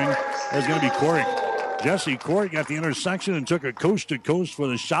scoring is going to be Corey. Jesse Corey got the intersection and took it coast to coast for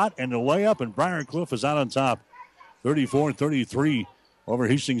the shot and the layup, and Briar Cliff is out on top. 34-33 over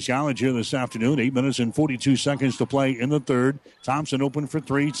Hastings College here this afternoon. 8 minutes and 42 seconds to play in the third. Thompson open for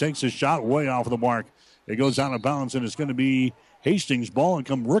three, takes a shot way off of the mark. It goes out of bounds, and it's going to be Hastings' ball and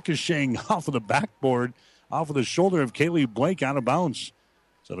come ricocheting off of the backboard, off of the shoulder of Kaylee Blake, out of bounds.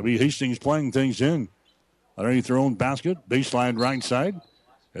 So it'll be Hastings playing things in. Underneath their own basket, baseline right side.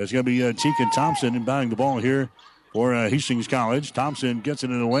 It's going to be Tika Thompson inbounding the ball here for Hastings College. Thompson gets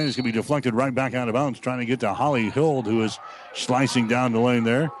it in the lane. It's going to be deflected right back out of bounds, trying to get to Holly Hild, who is slicing down the lane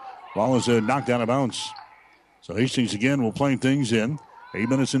there. Ball is knocked out of bounds. So Hastings again will play things in. 8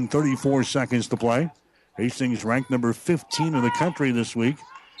 minutes and 34 seconds to play. Hastings ranked number 15 in the country this week.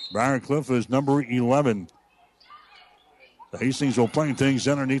 Briar Cliff is number 11. The Hastings will play things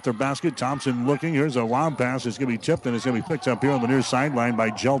underneath their basket. Thompson looking. Here's a lob pass. It's going to be tipped, and it's going to be picked up here on the near sideline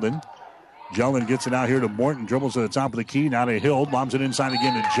by Jeldon. Jeldon gets it out here to Morton. Dribbles to the top of the key. Now to Hild. Bombs it inside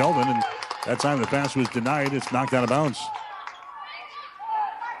again to Jeldon, and that time the pass was denied. It's knocked out of bounds.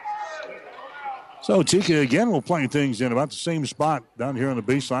 So Tika again will play things in about the same spot down here on the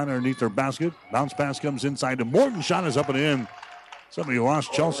baseline underneath their basket. Bounce pass comes inside to Morton. Shot is up and in. Somebody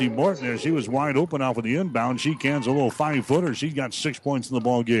lost Chelsea Morton there. She was wide open off of the inbound. She cans a little 5-footer. She's got 6 points in the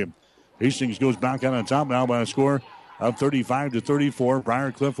ball game. Hastings goes back out on top now by a score of 35-34.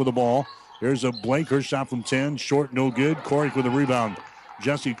 Briar Cliff with the ball. Here's a Blake. Her shot from 10. Short, no good. Corey with a rebound.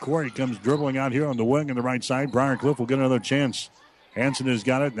 Jesse Corey comes dribbling out here on the wing on the right side. Briar Cliff will get another chance. Hansen has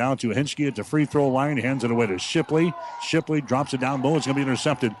got it now to Hinchke at the free throw line. Hands it away to Shipley. Shipley drops it down low. It's going to be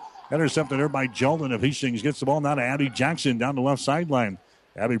intercepted. Intercepted there by Jeldon of Hastings. Gets the ball now to Abby Jackson down the left sideline.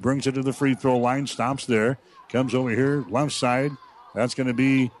 Abby brings it to the free throw line. Stops there. Comes over here, left side. That's going to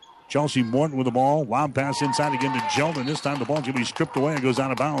be Chelsea Morton with the ball. Lob pass inside again to Jeldon. This time the ball's going to be stripped away and goes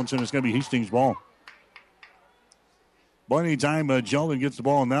out of bounds, and it's going to be Hastings' ball. But anytime Jeldon gets the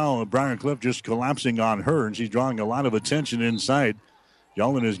ball now, Briar Cliff just collapsing on her, and she's drawing a lot of attention inside.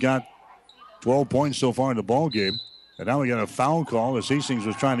 Jeldon has got 12 points so far in the ball game. And now we got a foul call as Hastings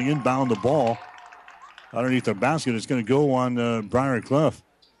was trying to inbound the ball underneath the basket. It's going to go on Briar Cliff.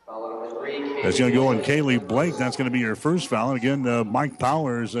 It's going to go on Kaylee Blake. That's going to be her first foul. And again, Mike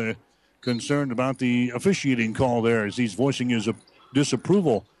Power is concerned about the officiating call there as he's voicing his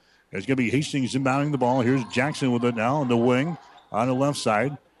disapproval. It's going to be Hastings inbounding the ball. Here's Jackson with it now on the wing on the left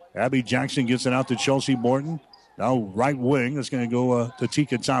side. Abby Jackson gets it out to Chelsea Morton. Now right wing. That's going to go to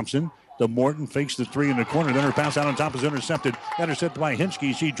Tika Thompson. The Morton fakes the three in the corner. Then her pass out on top is intercepted. Intercepted by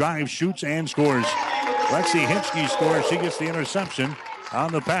Hinchke. She drives, shoots, and scores. Lexi Hinchke scores. She gets the interception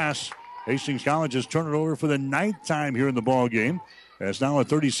on the pass. Hastings College has turned it over for the ninth time here in the ball game. It's now a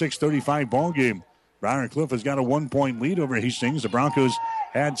 36-35 ball game. Briar Cliff has got a 1-point lead over Hastings. The Broncos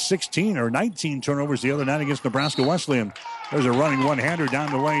had 16 or 19 turnovers the other night against Nebraska Wesleyan. There's a running one-hander down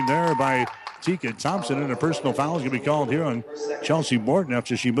the lane there by Tika Thompson, and a personal foul is going to be called here on Chelsea Morton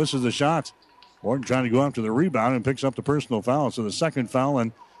after she misses the shot. Morton trying to go after the rebound and picks up the personal foul. So the second foul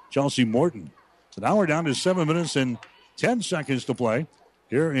on Chelsea Morton. So now we're down to 7 minutes and 10 seconds to play.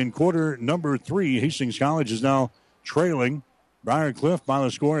 Here in quarter number 3, Hastings College is now trailing Briar Cliff by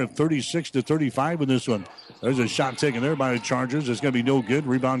the score of 36-35 in this one. There's a shot taken there by the Chargers. It's going to be no good.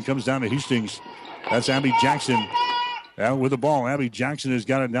 Rebound comes down to Hastings. That's Abby Jackson out with the ball. Abby Jackson has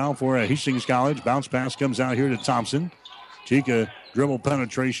got it now for Hastings College. Bounce pass comes out here to Thompson. Tika dribble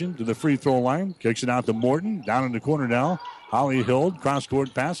penetration to the free throw line. Kicks it out to Morton. Down in the corner now. Holly Hild,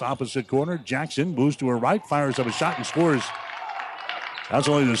 cross-court pass, opposite corner. Jackson moves to her right, fires up a shot and scores. That's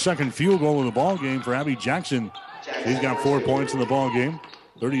only the second field goal of the ball game for Abby Jackson. She's got 4 points in the ball game.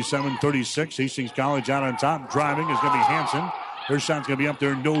 37-36. Hastings College out on top. Driving is going to be Hanson. Her shot's going to be up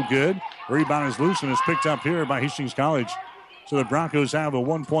there, no good. Rebound is loose and is picked up here by Hastings College. So the Broncos have a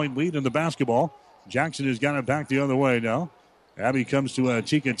 1-point lead in the basketball. Jackson has got it back the other way now. Abby comes to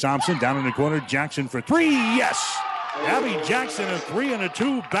Tika Thompson. Down in the corner. Jackson for 3. Yes! Abby Jackson, a 3 and a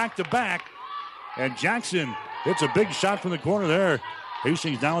 2 back-to-back. And Jackson hits a big shot from the corner there.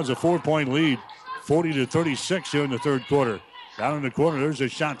 Hastings now has a 4-point lead. 40-36 here in the third quarter. Down in the corner, there's a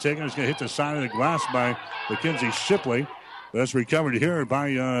shot taken. It's going to hit the side of the glass by Mackenzie Shipley. That's recovered here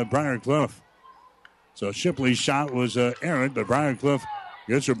by Briar Cliff. So Shipley's shot was errant, but Briar Cliff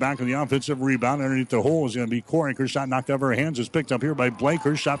gets her back in the offensive rebound. Underneath the hole is going to be Corrick. Her shot knocked out of her hands. Is picked up here by Blake.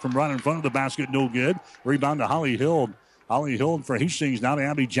 Her shot from right in front of the basket, no good. Rebound to Holly Hild. Holly Hild for Hastings, now to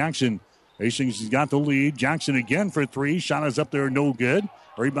Abby Jackson. Hastings has got the lead. Jackson again for 3. Shot is up there, no good.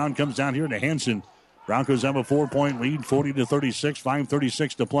 Rebound comes down here to Hanson. Broncos have a 4-point lead, 40-36,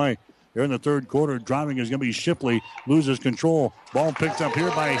 5:36 to play. Here in the third quarter, driving is going to be Shipley. Loses control. Ball picked up here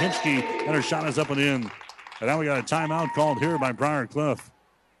by Hinsky, and her shot is up and in. And now we got a timeout called here by Briar Cliff.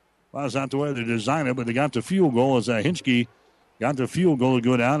 Well, that's not the way they designed it, but they got the field goal as Hinsky got the field goal to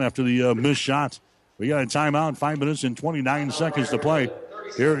go down after the missed shot. We got a timeout, 5 minutes and 29 seconds to play.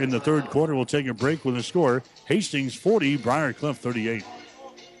 Here in the third quarter, we'll take a break with a score. Hastings 40, Briar Cliff 38.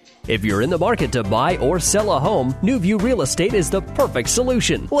 If you're in the market to buy or sell a home, New View Real Estate is the perfect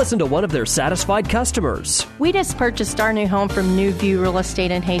solution. Listen to one of their satisfied customers. We just purchased our new home from New View Real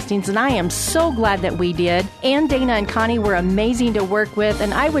Estate in Hastings, and I am so glad that we did. Ann, Dana, and Connie were amazing to work with,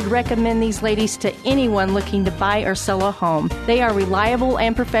 and I would recommend these ladies to anyone looking to buy or sell a home. They are reliable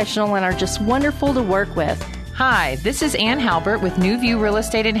and professional and are just wonderful to work with. Hi, this is Ann Halbert with New View Real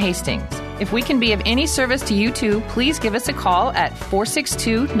Estate in Hastings. If we can be of any service to you too, please give us a call at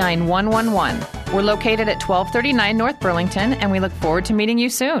 462-9111. We're located at 1239 North Burlington, and we look forward to meeting you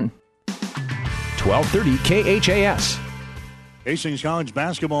soon. 1230 KHAS. Hastings College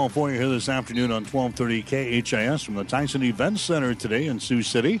basketball for you here this afternoon on 1230 KHAS from the Tyson Events Center today in Sioux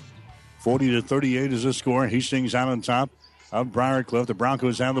City. 40-38 is the score. Hastings out on top of Briar Cliff. The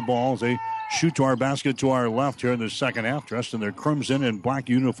Broncos have the ball as they shoot to our basket to our left here in the second half, dressed in their crimson and black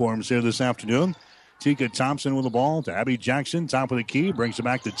uniforms here this afternoon. Tika Thompson with the ball to Abby Jackson, top of the key, brings it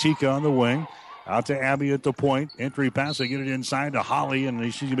back to Tika on the wing. Out to Abby at the point. Entry pass, they get it inside to Holly, and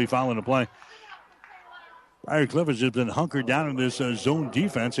she's going to be fouling the play. Briar Cliff has just been hunkered down in this zone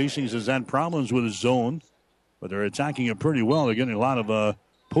defense. Hastings has had problems with his zone, but they're attacking it pretty well. They're getting a lot of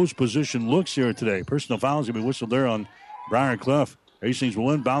post-position looks here today. Personal fouls going to be whistled there on Briar Cliff. Hastings will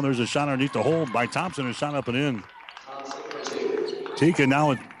inbound. There's a shot underneath the hole by Thompson. A shot up and in. Tika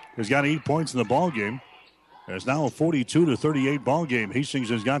now has got 8 points in the ball game. It's now a 42-38 ball game. Hastings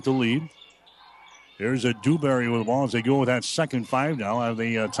has got the lead. There's a Dewberry with the ball as they go with that second 5 now out of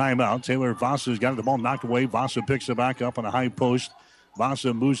the timeout. Taylor Vasa has got the ball knocked away. Vasa picks it back up on a high post.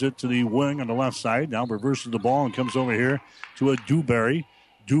 Vasa moves it to the wing on the left side. Now reverses the ball and comes over here to a Dewberry.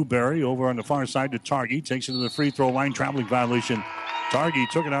 Dewberry over on the far side to Targi. Takes it to the free throw line. Traveling violation. Targi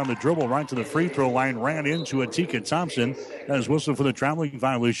took it on the dribble right to the free throw line. Ran into a Tika Thompson. That is whistled for the traveling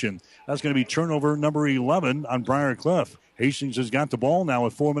violation. That's going to be turnover number 11 on Briar Cliff. Hastings has got the ball now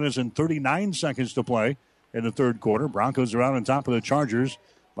with 4 minutes and 39 seconds to play in the third quarter. Broncos are out on top of the Chargers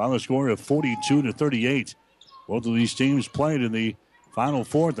by the score of 42-38. Both of these teams played in the Final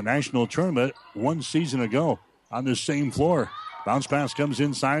Four at the national tournament 1 season ago on this same floor. Bounce pass comes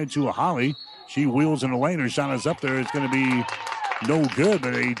inside to a Holly. She wheels in the lane. Her shot is up there. It's going to be no good,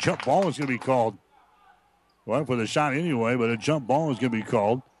 but a jump ball is going to be called. Well, for the shot anyway, but a jump ball is going to be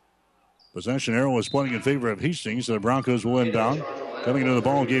called. Possession arrow is pointing in favor of Hastings, so the Broncos will inbound. Coming into the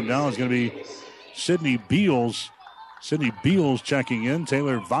ball game now is going to be Sydney Beals. Sydney Beals checking in.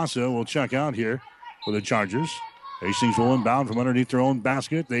 Taylor Vasa will check out here for the Chargers. Hastings will inbound from underneath their own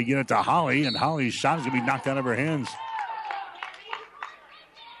basket. They get it to Holly, and Holly's shot is going to be knocked out of her hands.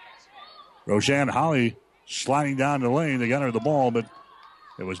 Roshan Holly sliding down the lane. They got her the ball, but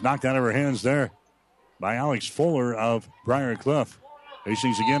it was knocked out of her hands there by Alex Fuller of Briar Cliff.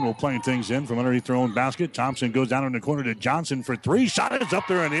 Hastings again will play things in from underneath their own basket. Thompson goes down in the corner to Johnson for three. Shot is up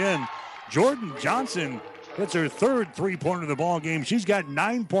there and in. Jordan Johnson hits her third three-pointer of the ball game. She's got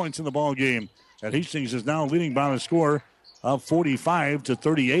 9 points in the ball game. And Hastings is now leading by the score of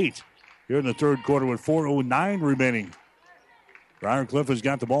 45-38 here in the third quarter with 4:09 remaining. Briar Cliff has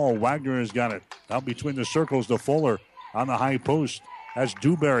got the ball. Wagner has got it. Out between the circles to Fuller on the high post. As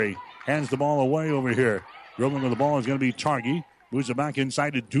Dewberry hands the ball away over here. Dribbling with the ball is going to be Targi. Moves it back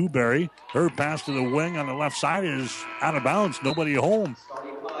inside to Dewberry. Her pass to the wing on the left side is out of bounds. Nobody home.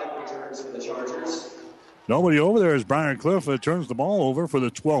 Nobody over there as Briar Cliff turns the ball over for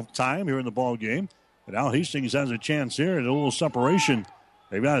the 12th time here in the ball game. But now Hastings has a chance here at a little separation.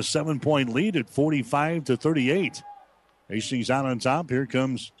 They've got a 7-point lead at 45-38. Hastings out on top. Here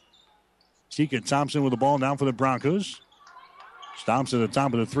comes Tika Thompson with the ball down for the Broncos. Stomps at the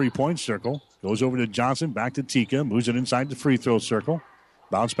top of the three-point circle. Goes over to Johnson, back to Tika. Moves it inside the free throw circle.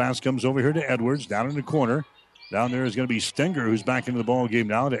 Bounce pass comes over here to Edwards, down in the corner. Down there is going to be Stenger, who's back into the ball game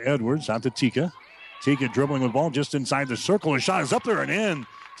now, to Edwards, out to Tika. Tika dribbling with the ball just inside the circle. Her shot is up there and in.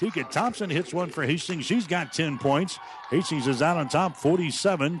 Tika Thompson hits one for Hastings. She's got 10 points. Hastings is out on top,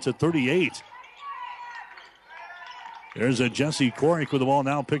 47-38. There's a Jesse Corrick with the ball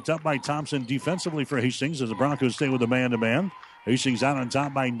now picked up by Thompson defensively for Hastings as the Broncos stay with the man-to-man. Hastings out on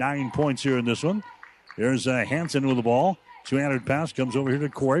top by 9 points here in this one. There's Hansen with the ball. Two-handed pass comes over here to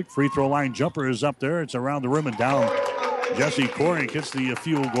Corrick. Free throw line jumper is up there. It's around the rim and down. Jesse Corrick hits the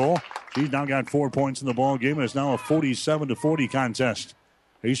field goal. She's now got 4 points in the ball game. It's now a 47-40 contest.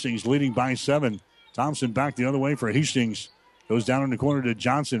 Hastings leading by 7. Thompson back the other way for Hastings. Goes down in the corner to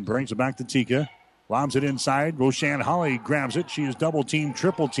Johnson. Brings it back to Tika. Lobs it inside. Roshan Holly grabs it. She is double-teamed,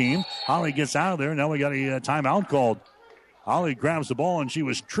 triple-teamed. Holly gets out of there. Now we got a timeout called. Holly grabs the ball, and she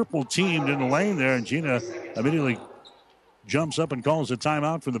was triple-teamed in the lane there. And Gina immediately jumps up and calls a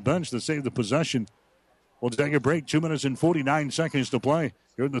timeout from the bench to save the possession. We'll take a break. 2 minutes and 49 seconds to play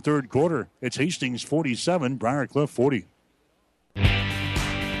here in the third quarter. It's Hastings 47, Briar Cliff 40.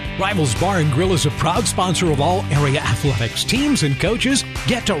 Rivals Bar and Grill is a proud sponsor of all area athletics. Teams and coaches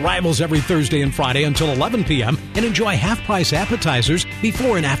get to Rivals every Thursday and Friday until 11 p.m. and enjoy half-price appetizers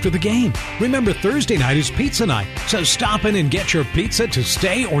before and after the game. Remember, Thursday night is pizza night, so stop in and get your pizza to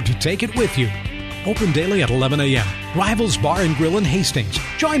stay or to take it with you. Open daily at 11 a.m. Rivals Bar and Grill in Hastings.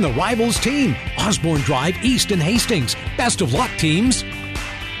 Join the Rivals team. Osborne Drive East in Hastings. Best of luck, teams.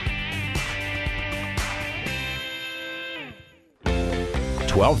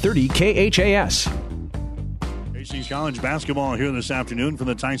 1230 KHAS. Hastings College basketball here this afternoon from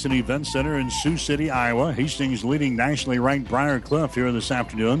the Tyson Event Center in Sioux City, Iowa. Hastings leading nationally ranked Briar Cliff here this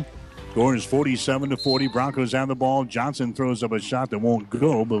afternoon. Score is 47-40. Broncos have the ball. Johnson throws up a shot that won't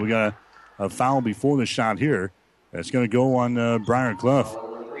go, but we got a foul before the shot here. That's going to go on Briar Cliff.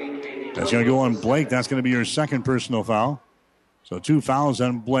 That's going to go on Blake. That's going to be your second personal foul. So 2 fouls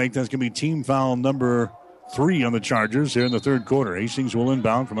on Blake. That's going to be team foul number 3 on the Chargers here in the third quarter. Hastings will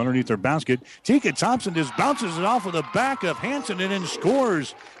inbound from underneath their basket. Tika Thompson just bounces it off of the back of Hansen and then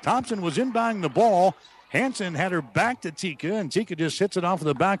scores. Thompson was inbounding the ball. Hansen had her back to Tika, and Tika just hits it off of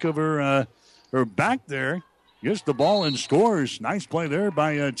the back of her back there. Gets the ball and scores. Nice play there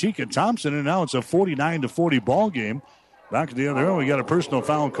by Tika Thompson, and now it's a 49-40 ball game. Back at the other end, we got a personal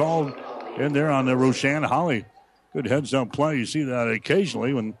foul called in there on Roshan Holly. Good heads-up play. You see that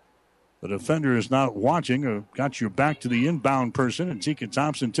occasionally when the defender is not watching or got your back to the inbound person, and Tika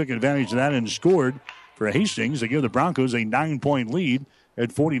Thompson took advantage of that and scored for Hastings. They give the Broncos a 9-point lead at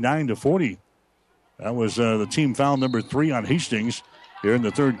 49-40. That was the team foul number 3 on Hastings here in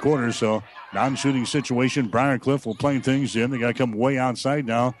the third quarter. So non-shooting situation. Briar Cliff will play things in. They got to come way outside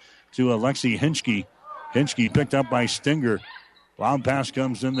now to Alexi Hinchke. Hinchke picked up by Stinger. Loud pass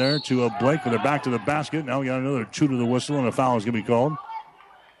comes in there to Blake with her back to the basket. Now we got another 2 to the whistle, and a foul is going to be called.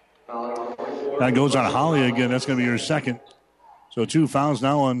 That goes on Holly again. That's going to be her second. So 2 fouls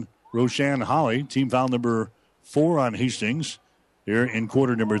now on Roshan Holly. Team foul number 4 on Hastings here in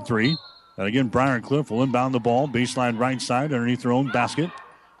quarter number 3. And again, Briar Cliff will inbound the ball. Baseline right side underneath their own basket.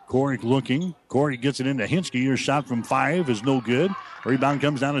 Corrick looking. Corrick gets it into Hinchke. Her shot from 5 is no good. Rebound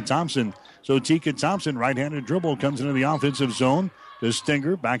comes down to Thompson. So Tika Thompson, right-handed dribble, comes into the offensive zone. To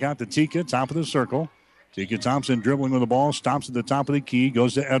Stinger. Back out to Tika, top of the circle. Tika Thompson dribbling with the ball, stops at the top of the key,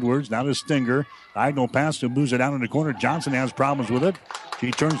 goes to Edwards, now to Stinger. Diagonal pass to moves it down in the corner. Johnson has problems with it.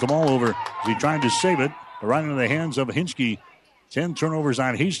 She turns the ball over as he tried to save it. Right into the hands of Hinchke. 10 turnovers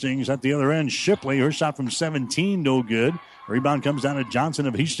on Hastings. At the other end, Shipley, her shot from 17, no good. Rebound comes down to Johnson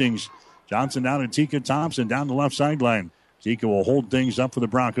of Hastings. Johnson down to Tika Thompson, down the left sideline. Tika will hold things up for the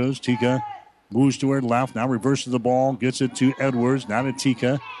Broncos. Tika Moves to her left. Now reverses the ball. Gets it to Edwards. Now to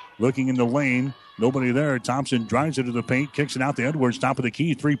Tika. Looking in the lane. Nobody there. Thompson drives it to the paint. Kicks it out to Edwards. Top of the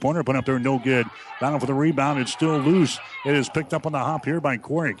key. Three-pointer put up there. No good. Battle for the rebound. It's still loose. It is picked up on the hop here by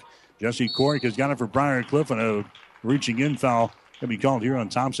Corrick. Jesse Corrick has got it for Briar Cliff. And a reaching in foul going to be called here on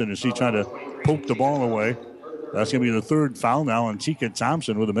Thompson as he tried to poke the ball away. That's going to be the third foul now on Tika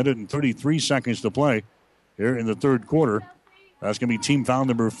Thompson with 1 minute and 33 seconds to play here in the third quarter. That's going to be team foul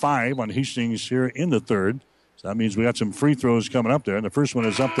number 5 on Hastings here in the third. So that means we got some free throws coming up there. And the first one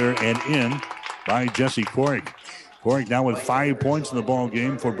is up there and in by Jesse Corrick. Corrick now with 5 points in the ball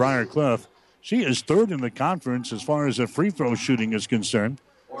game for Briar Cliff. She is third in the conference as far as the free throw shooting is concerned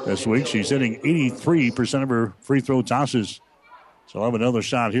this week. She's hitting 83% of her free throw tosses. So I'll have another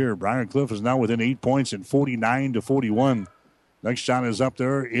shot here. Briar Cliff is now within 8 points at 49-41. Next shot is up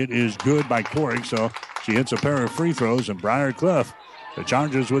there. It is good by Corrick, so she hits a pair of free throws. And Briar Cliff, the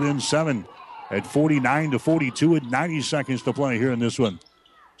Chargers within 7 at 49-42 with 90 seconds to play here in this one.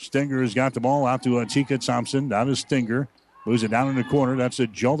 Stinger has got the ball out to Tika Thompson. Down to Stinger. Moves it down in the corner. That's a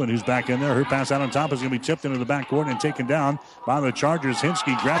Jolden who's back in there. Her pass out on top is going to be tipped into the backcourt and taken down by the Chargers.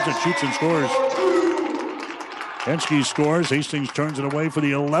 Hinsky grabs it, shoots, and scores. Hinsky scores. Hastings turns it away for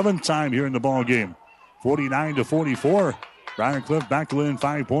the 11th time here in the ball game. 49-44. Briar Cliff back to within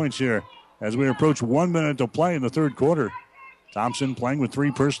 5 points here as we approach 1 minute to play in the third quarter. Thompson playing with 3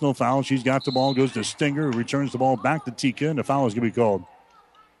 personal fouls. She's got the ball, goes to Stinger, who returns the ball back to Tika, and the foul is going to be called.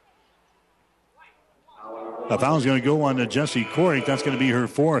 The foul is going to go on to Jesse Corrick. That's going to be her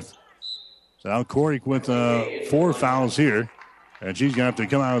 4th. So now Corrick with 4 fouls here, and she's going to have to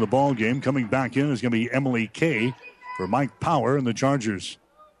come out of the ball game. Coming back in is going to be Emily Kay for Mike Power and the Chargers.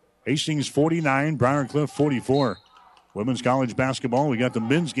 Hastings 49, Briar Cliff 44. Women's college basketball, we got the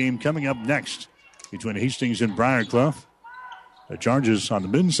men's game coming up next between Hastings and Briar Cliff. The Chargers on the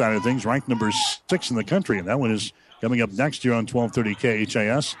men's side of things ranked number 6 in the country, and that one is coming up next year on 1230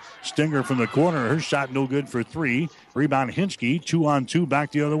 KHIS. Stinger from the corner. Her shot no good for 3. Rebound Hinsky. 2-on-2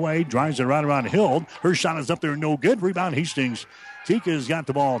 back the other way. Drives it right around Hild. Her shot is up there. No good. Rebound Hastings. Tika's got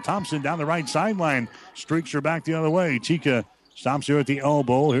the ball. Thompson down the right sideline. Streaks her back the other way. Tika stops here at the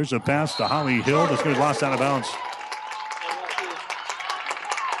elbow. Here's a pass to Holly Hild. It's going to be lost out of bounds.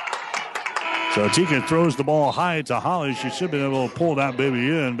 So Tika throws the ball high to Holly. She should be able to pull that baby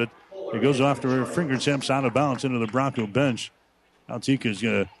in, but it goes after her fingertips out of bounds into the Bronco bench. Now Tika's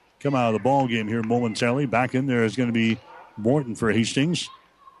going to come out of the ball game here momentarily. Back in there is going to be Morton for Hastings.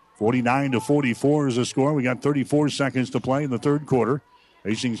 49-44 is the score. We got 34 seconds to play in the third quarter.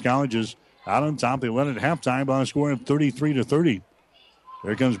 Hastings College is out on top. They led at halftime by a score of 33-30.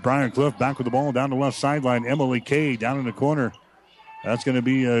 There comes Briar Cliff back with the ball down the left sideline. Emily Kay down in the corner. That's going to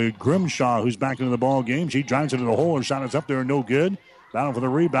be Grimshaw who's back into the ball game. She drives into the hole. Her shot is up there, no good. Battle for the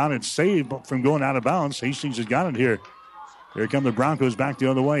rebound. It's saved from going out of bounds. Hastings has got it here. Here come the Broncos back the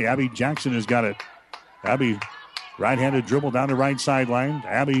other way. Abby Jackson has got it. Abby, right-handed dribble down the right sideline.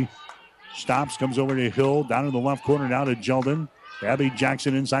 Abby stops, comes over to Hill. Down in the left corner now to Jeldon. Abby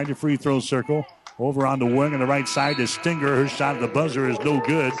Jackson inside the free throw circle. Over on the wing on the right side to Stinger. Her shot at the buzzer is no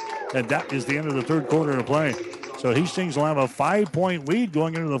good. And that is the end of the third quarter of play. So Hastings will have a 5-point lead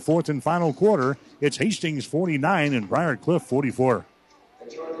going into the fourth and final quarter. It's Hastings 49 and Briar Cliff 44.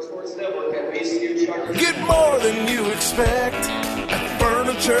 Get more than you expect at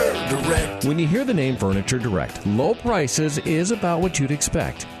Furniture Direct. When you hear the name Furniture Direct, low prices is about what you'd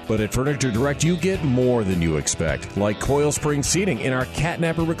expect. But at Furniture Direct, you get more than you expect, like coil spring seating in our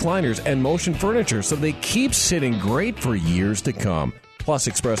catnapper recliners and motion furniture, so they keep sitting great for years to come. Plus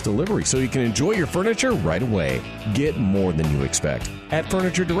express delivery, so you can enjoy your furniture right away. Get more than you expect at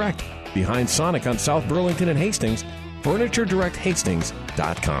Furniture Direct, behind Sonic on South Burlington and Hastings,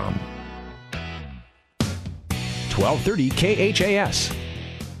 FurnitureDirectHastings.com. 1230 KHAS.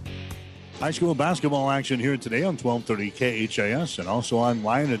 High school basketball action here today on 1230 KHAS and also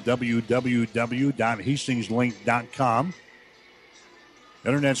online at www.hastingslink.com.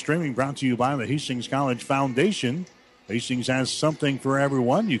 Internet streaming brought to you by the Hastings College Foundation. Hastings has something for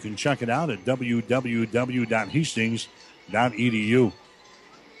everyone. You can check it out at www.hastings.edu.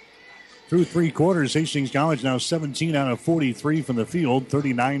 Through 3 quarters, Hastings College now 17 out of 43 from the field,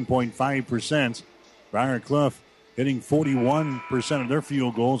 39.5%. Briar Cliff hitting 41% of their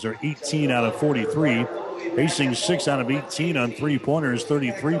field goals, are 18 out of 43. Hastings 6 out of 18 on three-pointers,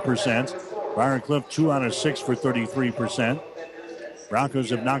 33%. Briar Cliff 2 out of 6 for 33%. Broncos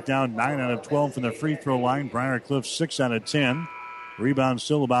have knocked down 9 out of 12 from the free throw line. Briar Cliff 6 out of 10. Rebounds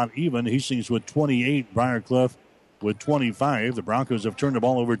still about even. Hastings with 28. Briar Cliff with 25. The Broncos have turned the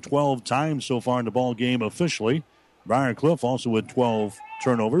ball over 12 times so far in the ball game officially. Briar Cliff also with 12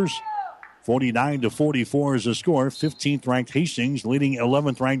 turnovers. 49-44 is the score. 15th ranked Hastings leading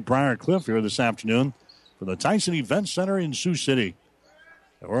 11th ranked Briar Cliff here this afternoon for the Tyson Event Center in Sioux City.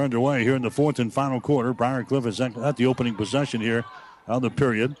 We're underway here in the fourth and final quarter. Briar Cliff is at the opening possession here of the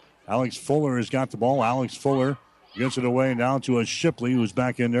period. Alex Fuller has got the ball. Alex Fuller gets it away now to a Shipley who's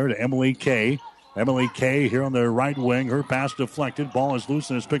back in there to Emily Kay. Emily Kay here on the right wing. Her pass deflected. Ball is loose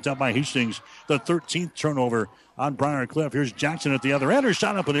and is picked up by Hastings. The 13th turnover on Briar Cliff. Here's Jackson at the other end. Her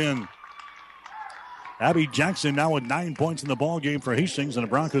shot up and in. Abby Jackson now with 9 points in the ball game for Hastings, and the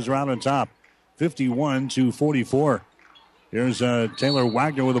Broncos are out on top, 51-44. Here's Taylor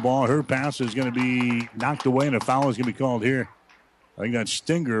Wagner with the ball. Her pass is going to be knocked away, and a foul is going to be called here. I think that's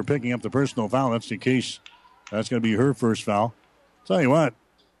Stinger picking up the personal foul. That's the case. That's going to be her first foul. Tell you what,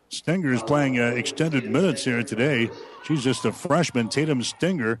 Stinger is playing extended minutes here today. She's just a freshman. Tatum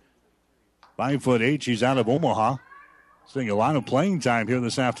Stinger, 5'8". She's out of Omaha. Seeing a lot of playing time here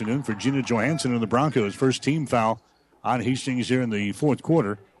this afternoon for Gina Johansson and the Broncos. First team foul on Hastings here in the fourth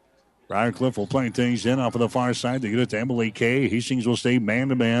quarter. Briar Cliff will play things in off of the far side. They get it to Emily Kay. Hastings will stay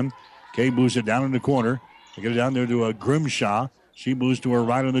man-to-man. Kay moves it down in the corner. They get it down there to Grimshaw. She moves to her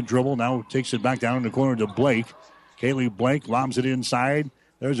right on the dribble. Now takes it back down in the corner to Blake. Kaylee Blake lobs it inside.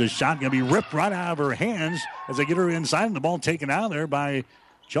 There's a shot going to be ripped right out of her hands as they get her inside, and the ball taken out of there by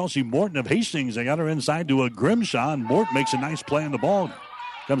Chelsea Morton of Hastings. They got her inside to Grimshaw, and Morton makes a nice play on the ball.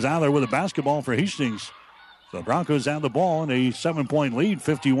 Comes out of there with a basketball for Hastings. The Broncos have the ball in a 7-point lead,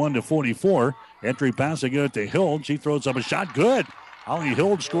 51-44. Entry pass, they get it to Hild. She throws up a shot. Good. Holly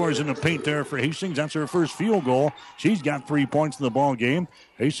Hild scores in the paint there for Hastings. That's her first field goal. She's got 3 points in the ball game.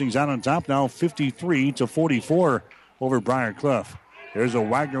 Hastings out on top now, 53-44 over Briar Cliff. There's a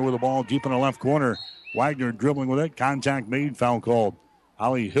Wagner with the ball deep in the left corner. Wagner dribbling with it. Contact made, foul called.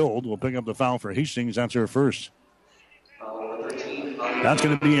 Holly Hild will pick up the foul for Hastings. That's her first. That's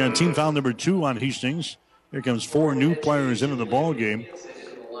going to be team foul number 2 on Hastings. Here comes 4 new players into the ball game.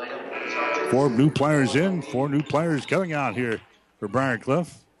 4 new players in, 4 new players coming out here for Briar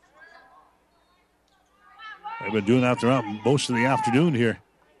Cliff. They've been doing that throughout most of the afternoon here.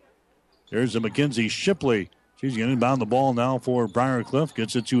 There's a Mackenzie Shipley. She's going to inbound the ball now for Briar Cliff.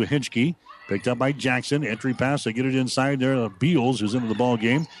 Gets it to Hinchke. Picked up by Jackson. Entry pass. They get it inside there. Beals, who's into the ball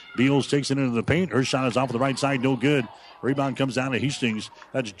game. Beals takes it into the paint. Her shot is off the right side. No good. Rebound comes down to Hastings.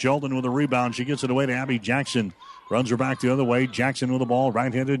 That's Jelden with a rebound. She gets it away to Abby Jackson. Runs her back the other way. Jackson with the ball.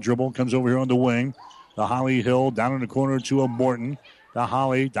 Right-handed dribble. Comes over here on the wing. The Holly Hill down in the corner to a Morton. The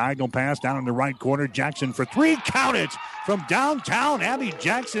Holly diagonal pass down in the right corner. Jackson for 3. Count it! From downtown, Abby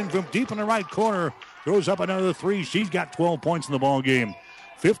Jackson from deep in the right corner. Throws up another 3. She's got 12 points in the ball game.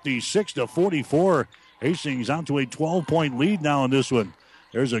 56-44. Hastings out to a 12-point lead now in this one.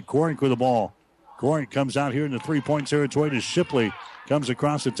 There's a Corink with the ball. Corink comes out here in the 3-point territory to Shipley. Comes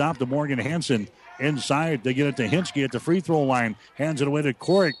across the top to Morgan Hansen. Inside, they get it to Hinchke at the free throw line. Hands it away to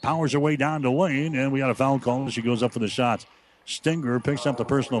Corink. Powers her way down the lane, and we got a foul call as she goes up for the shot. Stinger picks up the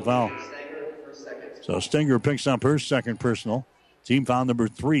personal foul. So Stinger picks up her second personal. Team foul number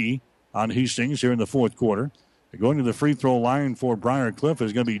 3 on Hastings here in the fourth quarter. Going to the free throw line for Briar Cliff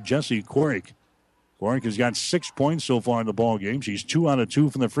is going to be Jessie Corrick. Corrick has got 6 points so far in the ball game. She's 2 out of 2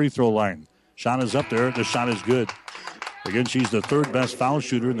 from the free throw line. Shot is up there. The shot is good. Again, she's the third best foul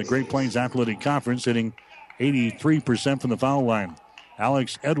shooter in the Great Plains Athletic Conference, hitting 83% from the foul line.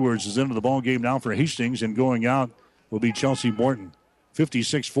 Alex Edwards is into the ball game now for Hastings, and going out will be Chelsea Morton.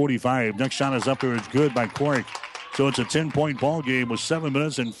 56-45. Next shot is up there. It's good by Corrick. So it's a 10-point ball game with 7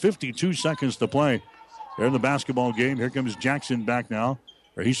 minutes and 52 seconds to play. They're in the basketball game. Here comes Jackson back now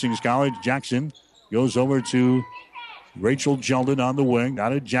for Hastings College. Jackson goes over to Rachel Jelden on the wing. Now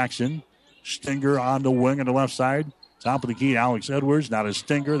to Jackson. Stinger on the wing on the left side. Top of the key, Alex Edwards. Now to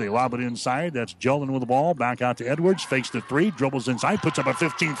Stinger. They lob it inside. That's Jelden with the ball. Back out to Edwards. Fakes the 3. Dribbles inside. Puts up a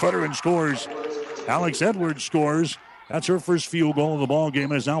 15-footer and scores. Alex Edwards scores. That's her first field goal of the ball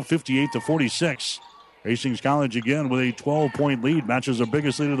game. It's now 58-46. Hastings College again with a 12-point lead. Matches their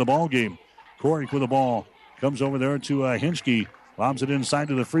biggest lead of the ball game. Corrick with the ball. Comes over there to Hinchke. Lobs it inside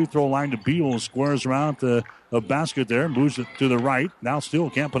to the free throw line to Beals. Squares around the basket there. Moves it to the right. Now still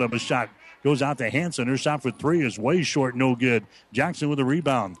can't put up a shot. Goes out to Hansen. Her shot for 3 is way short. No good. Jackson with the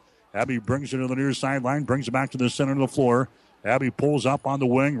rebound. Abby brings it to the near sideline. Brings it back to the center of the floor. Abby pulls up on the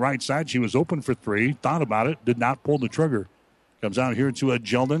wing. Right side. She was open for 3. Thought about it. Did not pull the trigger. Comes out here to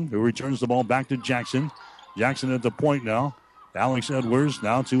Jelden, who returns the ball back to Jackson. Jackson at the point now. Alex Edwards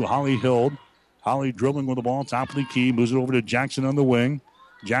now to Holly Hild. Holly dribbling with the ball, top of the key, moves it over to Jackson on the wing.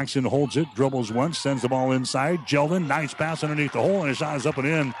 Jackson holds it, dribbles once, sends the ball inside. Jelden, nice pass underneath the hole, and his shot is up and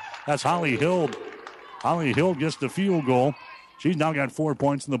in. That's Holly Hild. Holly Hild gets the field goal. She's now got 4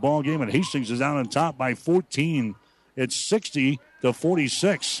 points in the ball game, and Hastings is down on top by 14. It's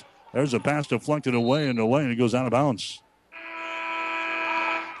 60-46. There's a pass deflected away, and it goes out of bounds.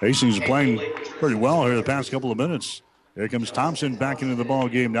 Hastings is playing pretty well here the past couple of minutes. Here comes Thompson back into the ball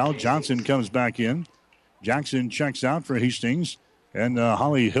game now. Johnson comes back in. Jackson checks out for Hastings, and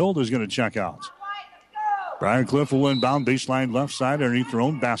Holly Hild is going to check out. Briar Cliff will inbound baseline left side underneath their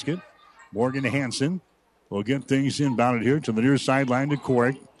own basket. Morgan Hansen will get things inbounded here to the near sideline to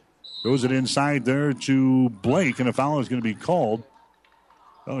Corrick. Throws it inside there to Blake, and a foul is going to be called.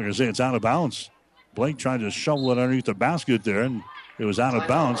 Well, I'm going to say it's out of bounds. Blake tried to shovel it underneath the basket there, and it was out of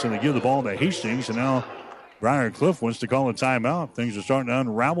bounds, and they give the ball to Hastings, and now Briar Cliff wants to call a timeout. Things are starting to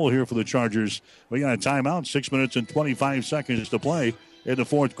unravel here for the Chargers. We got a timeout, 6 minutes and 25 seconds to play in the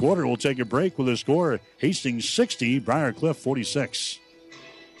fourth quarter. We'll take a break with a score. Hastings 60, Briar Cliff 46.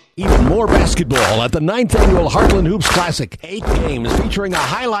 Even more basketball at the 9th Annual Heartland Hoops Classic. 8 games featuring a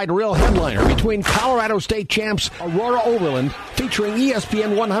highlight reel headliner between Colorado State champs Aurora Overland, featuring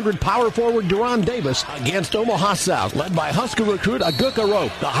ESPN 100 power forward Deron Davis, against Omaha South, led by Husker recruit Aguka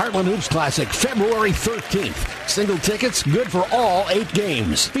Rope. The Heartland Hoops Classic, February 13th. Single tickets good for all 8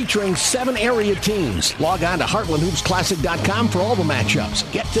 games, featuring 7 area teams. Log on to heartlandhoopsclassic.com for all the matchups.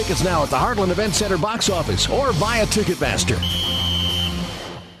 Get tickets now at the Heartland Event Center box office or via Ticketmaster.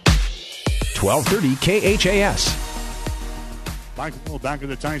 1230 KHAS. Michael back at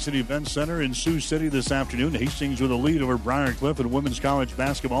the Tyson Event Center in Sioux City this afternoon. Hastings with a lead over Briar Cliff in women's college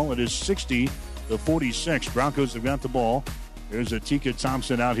basketball. It is 60-46. Broncos have got the ball. There's Atika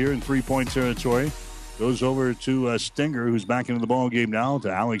Thompson out here in three-point territory. Goes over to Stinger, who's back into the ball game now,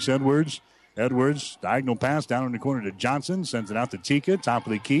 to Alex Edwards. Edwards, diagonal pass down in the corner to Johnson. Sends it out to Tika, top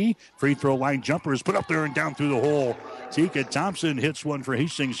of the key. Free throw line jumper is put up there and down through the hole. Tika Thompson hits one for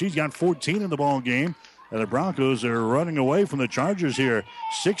Hastings. She's got 14 in the ball game. And the Broncos are running away from the Chargers here.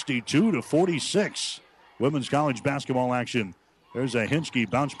 62-46. Women's college basketball action. There's a Hinsky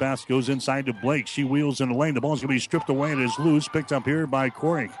bounce pass, goes inside to Blake. She wheels in the lane. The ball's going to be stripped away and is loose. Picked up here by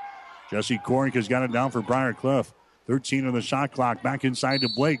Corrick. Jesse Corrick has got it down for Briar Cliff. 13 on the shot clock. Back inside to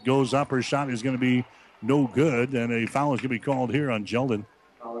Blake. Goes up. Her shot is going to be no good. And a foul is going to be called here on Jeldon.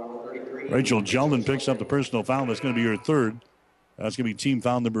 Rachel Jeldon picks up the personal foul. That's going to be her third. That's going to be team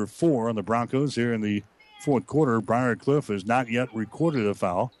foul number 4 on the Broncos here in the fourth quarter. Briar Cliff has not yet recorded a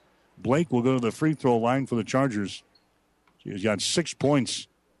foul. Blake will go to the free throw line for the Chargers. She's got 6 points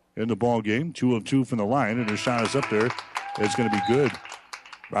in the ball game. 2 of 2 from the line. And her shot is up there. It's going to be good.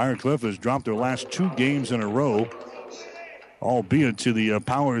 Briar Cliff has dropped their last 2 games in a row, albeit to the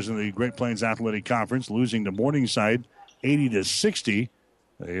Powers in the Great Plains Athletic Conference, losing to Morningside 80-60.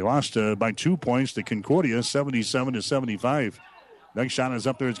 They lost by 2 points to Concordia, 77-75. Next shot is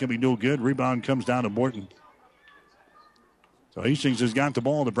up there. It's going to be no good. Rebound comes down to Morton. So Hastings has got the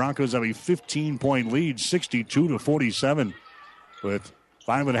ball. The Broncos have a 15-point lead, 62-47. With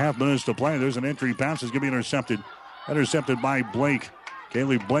 5.5 minutes to play, there's an entry pass. It's going to be intercepted. Intercepted by Blake.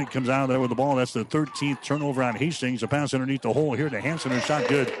 Kaylee Blake comes out of there with the ball. That's the 13th turnover on Hastings. A pass underneath the hole here to Hansen. Her shot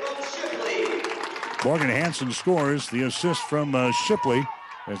good. Morgan Hansen scores. The assist from Shipley.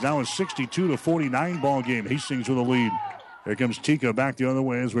 It's now a 62-49 ball game. Hastings with a lead. Here comes Tika back the other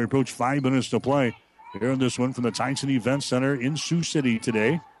way as we approach 5 minutes to play. Here in this one from the Tyson Event Center in Sioux City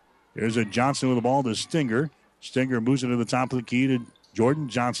today. Here's a Johnson with the ball to Stinger. Stinger moves it to the top of the key to Jordan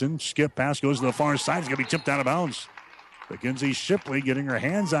Johnson. Skip pass goes to the far side. It's going to be tipped out of bounds. Mackenzie Shipley getting her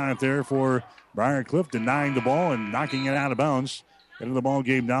hands on it there for Briar Cliff, denying the ball and knocking it out of bounds. Into the ball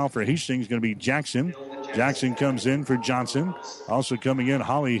game now for Hastings going to be Jackson. Jackson comes in for Johnson. Also coming in,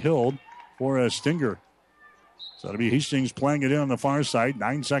 Holly Hild for Stinger. So it'll be Hastings playing it in on the far side.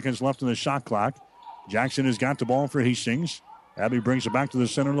 9 seconds left in the shot clock. Jackson has got the ball for Hastings. Abby brings it back to the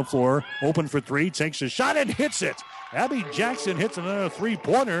center of the floor. Open for 3, takes a shot and hits it. Abby Jackson hits another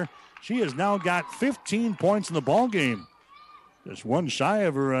three-pointer. She has now got 15 points in the ball game. Just one shy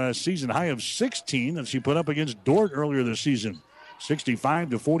of her season high of 16 that she put up against Dort earlier this season.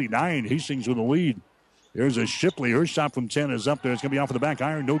 65-49. Hastings with the lead. Here's a Shipley. Her shot from 10 is up there. It's going to be off of the back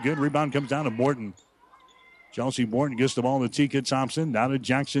iron. No good. Rebound comes down to Morton. Chelsea Morton gets the ball to Tika Thompson. Down to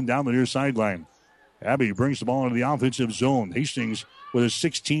Jackson down the near sideline. Abby brings the ball into the offensive zone. Hastings with a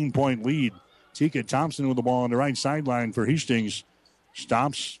 16-point lead. Tika Thompson with the ball on the right sideline for Hastings.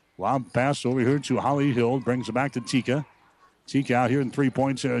 Stops. Lob pass over here to Holly Hild. Brings it back to Tika. Tika out here in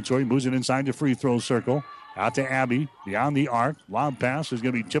three-point territory. Moves it inside the free throw circle. Out to Abby. Beyond the arc. Lob pass is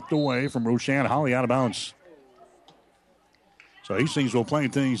going to be tipped away from Roshan Holly out of bounds. So Hastings will play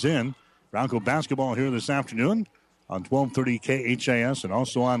things in. Bronco basketball here this afternoon on 1230 KHAS and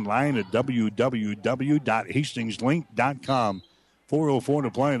also online at www.hastingslink.com. 4:04 to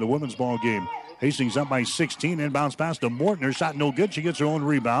play in the women's ball game. Hastings up by 16. Inbounds pass to Morton. Her shot no good. She gets her own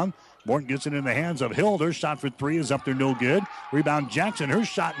rebound. Morton gets it in the hands of Hild. Her shot for three is up there, no good. Rebound Jackson. Her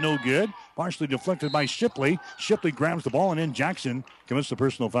shot no good. Partially deflected by Shipley. Shipley grabs the ball, and then Jackson commits the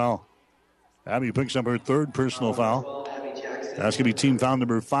personal foul. Abby picks up her third personal foul. That's going to be team foul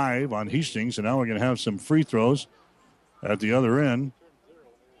number 5 on Hastings. And now we're going to have some free throws at the other end.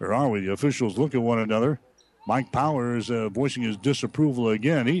 Or are we? The officials look at one another. Mike Power is voicing his disapproval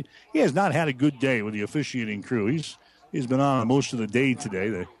again. He has not had a good day with the officiating crew. He's been on most of the day today.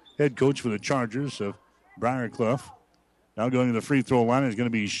 The head coach for the Chargers of Briar. Now going to the free throw line is going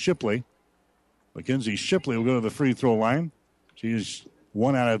to be Shipley. Mackenzie Shipley will go to the free throw line. She's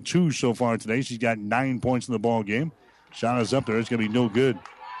 1 out of 2 so far today. She's got 9 points in the ball game. Shot is up there. It's going to be no good.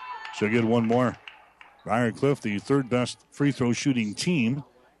 She'll get one more. Briar, the third best free throw shooting team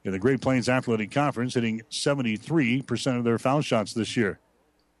in the Great Plains Athletic Conference, hitting 73% of their foul shots this year.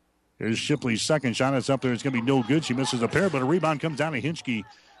 Here's Shipley's second shot. It's up there. It's going to be no good. She misses a pair, but a rebound comes down to Hinchke.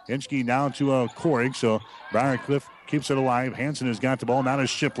 Hinchke now to Korig, so Briar keeps it alive. Hansen has got the ball. Now to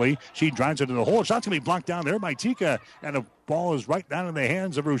Shipley. She drives it to the hole. Shot's going to be blocked down there by Tika, and the ball is right down in the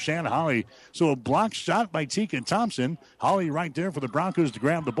hands of Roshan Holly. So a blocked shot by Tika Thompson. Holly right there for the Broncos to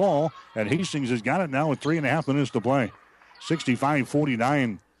grab the ball, and Hastings has got it now with 3.5 minutes to play.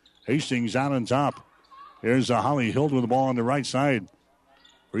 65-49. Hastings out on top. Here's Holly Hild with the ball on the right side.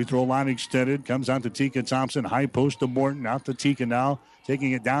 Free throw line extended. Comes out to Tika Thompson. High post to Morton. Out to Tika now.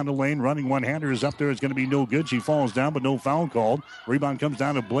 Taking it down the lane. Running one-hander is up there. It's going to be no good. She falls down, but no foul called. Rebound comes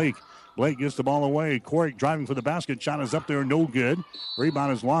down to Blake. Blake gets the ball away. Korik driving for the basket. Shot is up there. No good.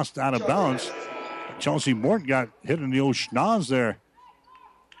 Rebound is lost out of bounds. Chelsea Morton got hit in the old schnoz there.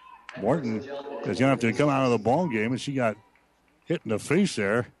 Morton is going to have to come out of the ball game, and she got hit in the face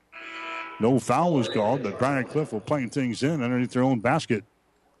there. No foul was called, but Briar Cliff will play things in underneath their own basket.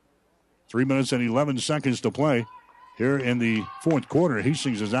 3 minutes and 11 seconds to play here in the fourth quarter.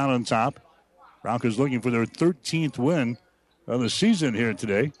 Hastings is out on top. Broncos looking for their 13th win of the season here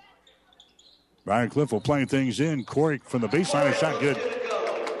today. Briar Cliff will play things in. Korik from the baseline, a shot good.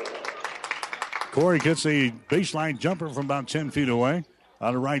 Korik hits a baseline jumper from about 10 feet away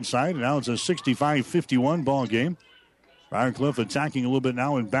on the right side, and now it's a 65-51 ball game. Briar Cliff attacking a little bit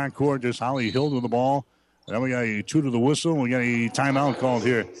now in backcourt. Just Holly Hild with the ball. And then we got a toot of the whistle. We got a timeout called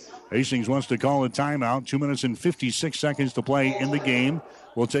here. Hastings wants to call a timeout. 2 minutes and 56 seconds to play in the game.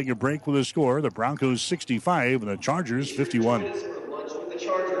 We'll take a break with a score. The Broncos 65 and the Chargers 51.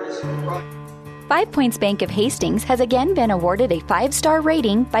 5 Points Bank of Hastings has again been awarded a 5-star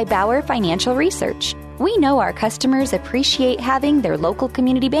rating by Bauer Financial Research. We know our customers appreciate having their local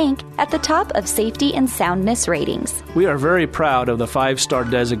community bank at the top of safety and soundness ratings. We are very proud of the 5-star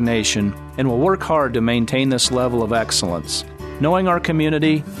designation and will work hard to maintain this level of excellence. Knowing our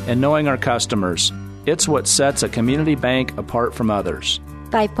community and knowing our customers, it's what sets a community bank apart from others.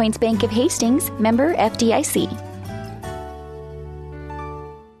 5 Points Bank of Hastings, member FDIC.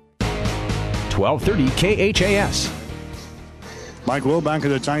 1230 KHAS. Mike Will back at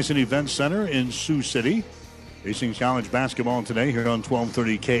the Tyson Event Center in Sioux City. Hastings College basketball today here on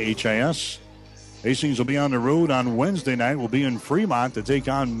 1230 KHAS. Hastings will be on the road on Wednesday night. We'll be in Fremont to take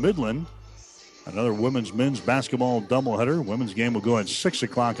on Midland. Another men's basketball doubleheader. Women's game will go at 6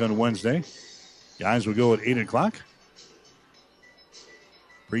 o'clock on Wednesday. Guys will go at 8 o'clock.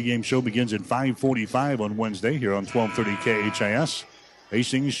 Pre-game show begins at 5:45 on Wednesday here on 1230 KHAS.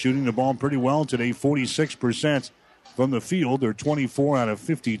 Hastings shooting the ball pretty well today, 46% from the field. They're 24 out of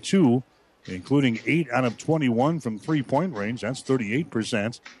 52, including 8 out of 21 from three-point range. That's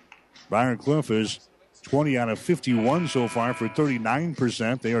 38%. Briar Cliff is 20 out of 51 so far for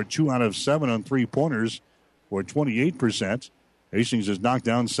 39%. They are 2 out of 7 on three-pointers for 28%. Hastings has knocked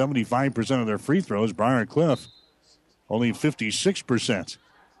down 75% of their free throws. Briar Cliff only 56%.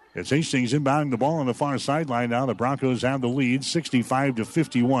 It's Hastings inbounding the ball on the far sideline now. The Broncos have the lead,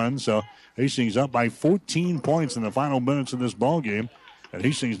 65-51. So Hastings up by 14 points in the final minutes of this ball game. And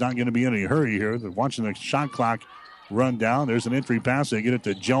Hastings not going to be in any hurry here. They're watching the shot clock run down. There's an entry pass. They get it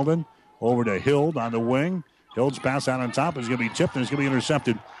to Jeldon. Over to Hild on the wing. Hild's pass out on top is going to be tipped and it's going to be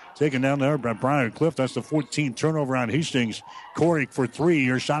intercepted. Taken down there by Briar Cliff. That's the 14th turnover on Hastings. Korik for three.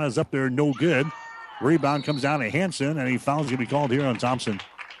 Your shot is up there. No good. Rebound comes down to Hansen, and a foul's going to be called here on Thompson.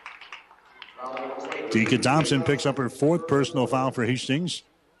 Tika Thompson picks up her fourth personal foul for Hastings.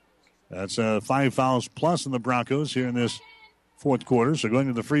 That's 5 fouls plus in the Broncos here in this fourth quarter. So going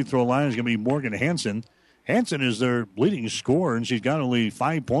to the free throw line is going to be Morgan Hansen. Hansen is their leading scorer, and she's got only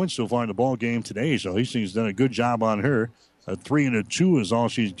 5 points so far in the ball game today. So Hastings done a good job on her. A 3 and a 2 is all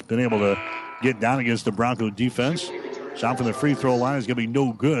she's been able to get down against the Bronco defense. Shot from the free throw line is going to be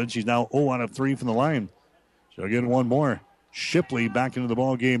no good. She's now 0 out of 3 from the line. She'll get one more. Shipley back into the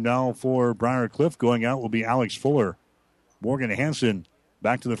ball game now for Briar Cliff. Going out will be Alex Fuller. Morgan Hansen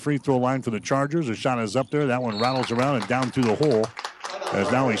back to the free throw line for the Chargers. Her shot is up there. That one rattles around and down through the hole.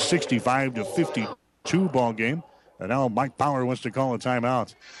 It's now a 65-52 ball game. And now Mike Power wants to call a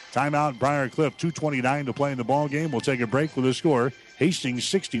timeout. Timeout, Briar Cliff. 2:29 to play in the ball game. We'll take a break with the score. Hastings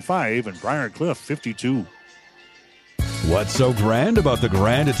 65 and Briar Cliff 52. What's so grand about the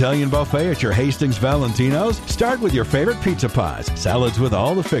Grand Italian Buffet at your Hastings Valentino's? Start with your favorite pizza pies, salads with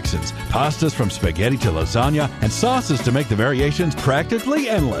all the fixins, pastas from spaghetti to lasagna, and sauces to make the variations practically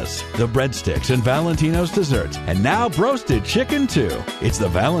endless. The breadsticks and Valentino's desserts, and now broasted chicken too. It's the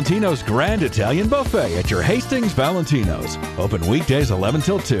Valentino's Grand Italian Buffet at your Hastings Valentino's. Open weekdays 11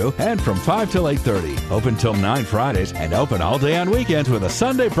 till 2 and from 5 till 8:30. Open till 9 Fridays and open all day on weekends with a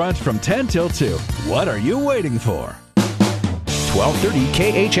Sunday brunch from 10 till 2. What are you waiting for? 1230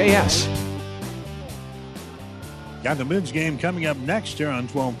 KHAS. Got the men's game coming up next here on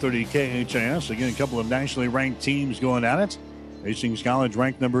 1230 KHAS. Again, a couple of nationally ranked teams going at it. Hastings College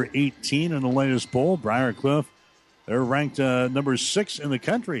ranked number 18 in the latest poll. Briar Cliff, they're ranked number 6 in the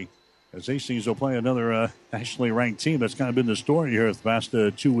country. As Hastings will play another nationally ranked team. That's kind of been the story here the past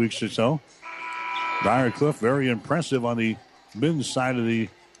 2 weeks or so. Briar Cliff, very impressive on the men's side of the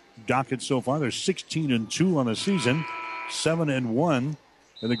docket so far. They're 16-2 on the season. 7-1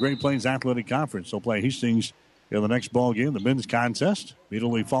 in the Great Plains Athletic Conference. They'll play Hastings in the next ball game, the men's contest.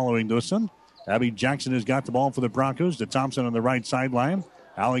 Immediately following this one, Abby Jackson has got the ball for the Broncos to Thompson on the right sideline.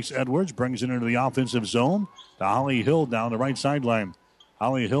 Alex Edwards brings it into the offensive zone to Holly Hill down the right sideline.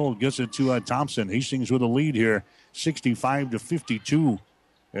 Holly Hill gets it to Thompson. Hastings with a lead here, 65-52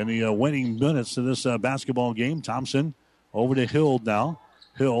 in the winning minutes of this basketball game. Thompson over to Hill now.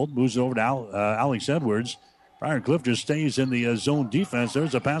 Hill moves it over to Alex Edwards. Briar Cliff just stays in the zone defense.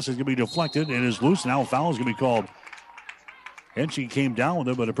 There's a pass that's going to be deflected. It is loose. Now a foul is going to be called. And she came down with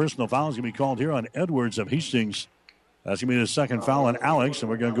it, but a personal foul is going to be called here on Edwards of Hastings. That's going to be the second foul on Alex,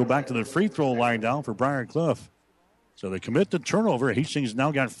 and we're going to go back to the free throw line now for Briar Cliff. So they commit the turnover. Hastings now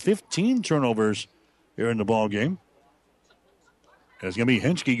got 15 turnovers here in the ball game. It's going to be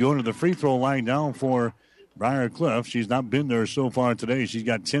Henschke going to the free throw line now for Briar Cliff. She's not been there so far today. She's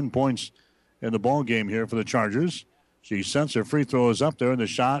got 10 points in the ball game here for the Chargers. She sends her free throws up there, and the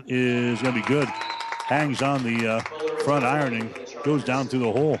shot is going to be good. Hangs on the front iron and goes down through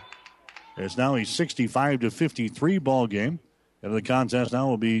the hole. It's now a 65-53 ball game. And the contest now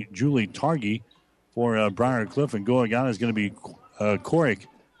will be Julie Targy for Briar Cliff, and going out is going to be Korik.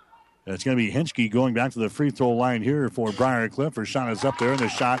 It's going to be Henschke going back to the free throw line here for Briar Cliff. Her shot is up there, and the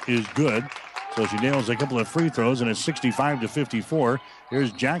shot is good. So she nails a couple of free throws, and it's 65-54.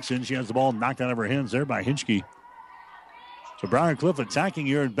 Here's Jackson. She has the ball knocked out of her hands there by Henschke. So Briar Cliff attacking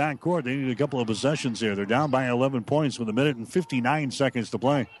here in backcourt. They need a couple of possessions here. They're down by 11 points with 1 minute and 59 seconds to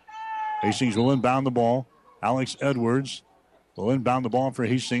play. Hastings will inbound the ball. Alex Edwards will inbound the ball for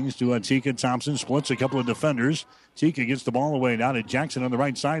Hastings to Tika Thompson. Splits a couple of defenders. Tika gets the ball away now to Jackson on the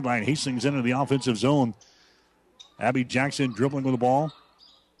right sideline. Hastings into the offensive zone. Abby Jackson dribbling with the ball.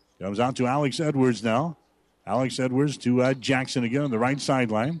 Comes out to Alex Edwards now. Alex Edwards to Jackson again on the right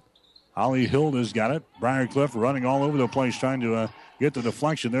sideline. Holly Hill has got it. Briar Cliff running all over the place trying to get the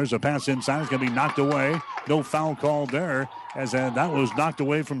deflection. There's a pass inside. It's going to be knocked away. No foul called there as that was knocked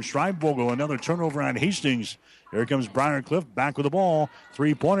away from Schreibvogel. Another turnover on Hastings. Here comes Briar Cliff back with the ball.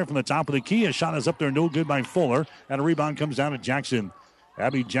 Three-pointer from the top of the key. A shot is up there, no good by Fuller. And a rebound comes down to Jackson.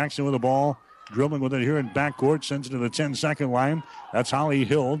 Abby Jackson with the ball. Dribbling with it here in backcourt. Sends it to the 10-second line. That's Holly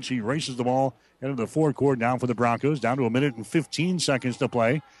Hill. She races the ball into the forecourt now for the Broncos. Down to 1 minute and 15 seconds to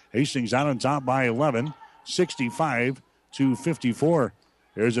play. Hastings out on top by 11. 65-54.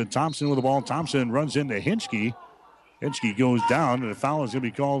 There's a Thompson with the ball. Thompson runs into Henschke. Henschke goes down, and a foul is going to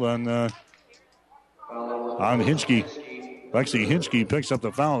be called on Henschke. Lexi Henschke picks up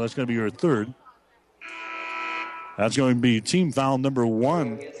the foul. That's going to be her third. That's going to be team foul number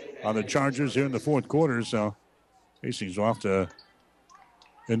 1 on the Chargers here in the fourth quarter. So Hastings will have to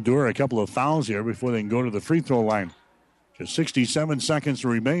endure a couple of fouls here before they can go to the free throw line. Just 67 seconds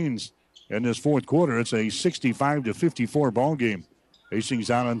remains in this fourth quarter. It's a 65-54 ball game. Hastings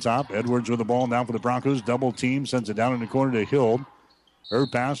out on top. Edwards with the ball now for the Broncos. Double team, sends it down in the corner to Hill. Her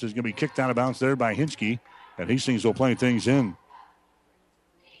pass is going to be kicked out of bounds there by Henschke, and Hastings will play things in.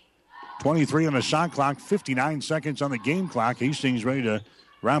 23 on the shot clock, 59 seconds on the game clock. Hastings ready to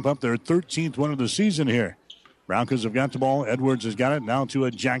wrap up their 13th win of the season here. Broncos have got the ball. Edwards has got it now to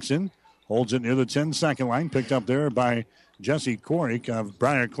Jackson. Holds it near the 10-second line. Picked up there by Jesse Korik of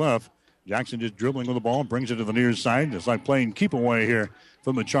Briar Cliff. Jackson just dribbling with the ball, brings it to the near side. It's like playing keep away here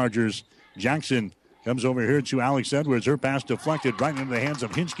from the Chargers. Jackson comes over here to Alex Edwards. Her pass deflected right into the hands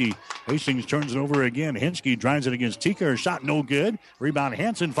of Hinchke. Hastings turns it over again. Hinchke drives it against Tika. Her shot no good. Rebound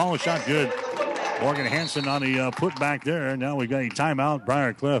Hansen. Follow shot good. Morgan Hansen on the putback there. Now we've got a timeout.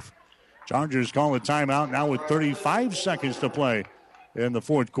 Briar Cliff. Chargers call a timeout now with 35 seconds to play in the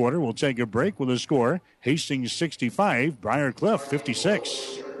fourth quarter. We'll take a break with a score. Hastings 65, Briar Cliff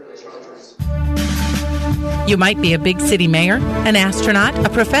 56. You might be a big city mayor, an astronaut, a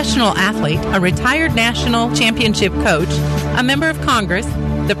professional athlete, a retired national championship coach, a member of Congress,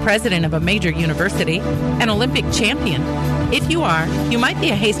 the president of a major university, an Olympic champion. If you are, you might be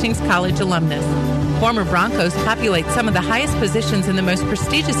a Hastings College alumnus. Former Broncos populate some of the highest positions in the most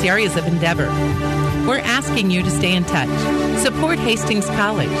prestigious areas of endeavor. We're asking you to stay in touch. Support Hastings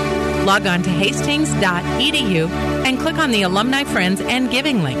College. Log on to hastings.edu and click on the Alumni Friends and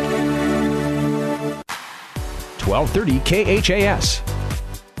Giving link. 1230 KHAS.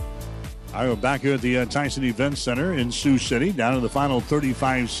 All right, we're back here at the Tyson Event Center in Sioux City. Down to the final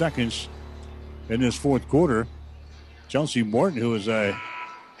 35 seconds in this fourth quarter. Chelsea Morton, who was hit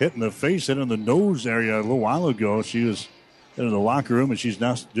in the face, hit in the nose area a little while ago. She was in the locker room, and she's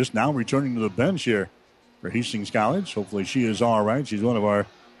just now returning to the bench here for Hastings College. Hopefully she is all right. She's one of our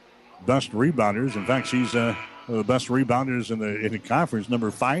best rebounders. In fact, she's one of the best rebounders in the conference,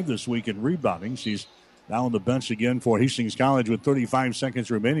 number 5 this week in rebounding. She's now on the bench again for Hastings College with 35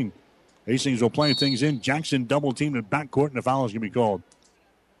 seconds remaining. Hastings will play things in. Jackson double-teamed at backcourt, and a foul is going to be called.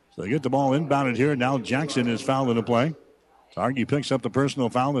 So they get the ball inbounded here. Now Jackson is fouled into play. Targi picks up the personal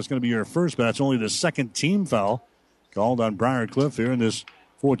foul. That's going to be her first, but that's only the second team foul called on Briar Cliff here in this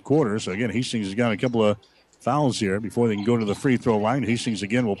fourth quarter. So, again, Hastings has got a couple of fouls here before they can go to the free throw line. Hastings,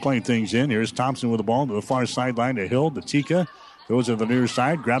 again, will play things in. Here's Thompson with the ball to the far sideline to Hill. To Tika. Goes to the near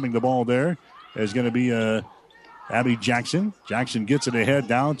side. Grabbing the ball there is going to be Abby Jackson. Jackson gets it ahead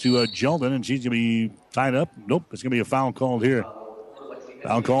down to Jeldon, and she's going to be tied up. Nope, it's going to be a foul called here.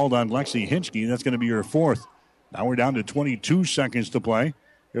 Foul called on Lexi Hinchke. That's going to be her fourth. Now we're down to 22 seconds to play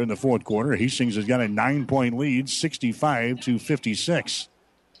here in the fourth quarter. Hastings has got a 9-point lead, 65-56.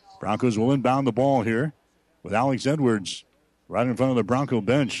 Broncos will inbound the ball here with Alex Edwards right in front of the Bronco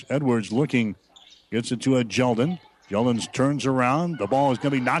bench. Edwards looking, gets it to Jeldon. Jeldon turns around. The ball is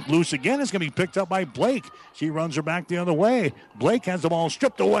going to be knocked loose again. It's going to be picked up by Blake. She runs her back the other way. Blake has the ball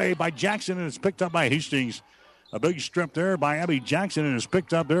stripped away by Jackson, and it's picked up by Hastings. A big strip there by Abby Jackson, and it's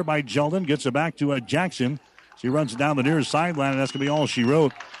picked up there by Jeldon. Gets it back to Jackson. She runs down the near sideline, and that's going to be all she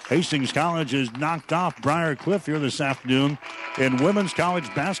wrote. Hastings College has knocked off Briar Cliff here this afternoon in women's college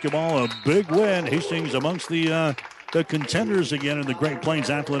basketball. A big win. Hastings amongst the contenders again in the Great Plains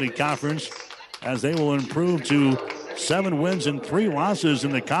Athletic Conference as they will improve to 7 wins and 3 losses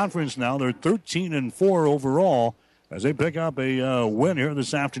in the conference now. They're 13-4 overall as they pick up a win here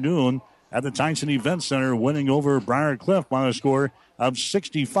this afternoon at the Tyson Event Center, winning over Briar Cliff by a score of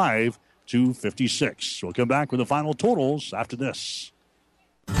 65-56. We'll come back with the final totals after this.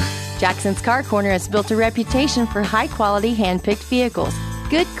 Jackson's Car Corner has built a reputation for high-quality hand-picked vehicles.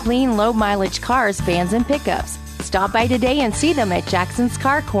 Good, clean, low-mileage cars, vans, and pickups. Stop by today and see them at Jackson's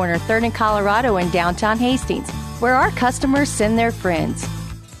Car Corner, 3rd and Colorado in downtown Hastings, where our customers send their friends.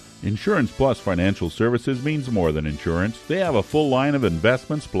 Insurance Plus Financial Services means more than insurance. They have a full line of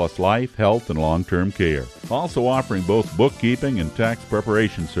investments plus life, health, and long-term care. Also offering both bookkeeping and tax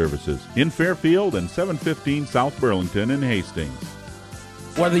preparation services in Fairfield and 715 South Burlington in Hastings.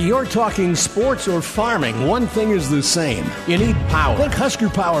 Whether you're talking sports or farming, one thing is the same. You need power. Think Husker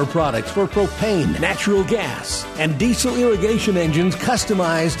Power products for propane, natural gas, and diesel irrigation engines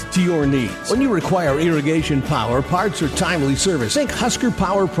customized to your needs. When you require irrigation power, parts, or timely service, think Husker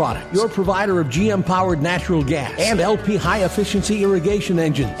Power products, your provider of GM-powered natural gas and LP high-efficiency irrigation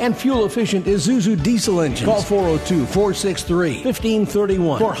engines and fuel-efficient Isuzu diesel engines. Call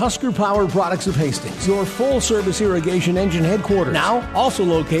 402-463-1531 for Husker Power products of Hastings, your full-service irrigation engine headquarters. Now, also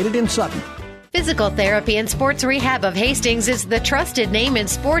located in Sutton. Physical Therapy and Sports Rehab of Hastings is the trusted name in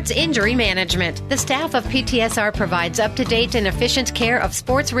sports injury management. The staff of PTSR provides up-to-date and efficient care of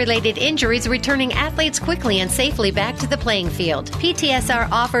sports-related injuries, returning athletes quickly and safely back to the playing field. PTSR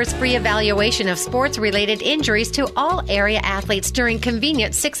offers free evaluation of sports-related injuries to all area athletes during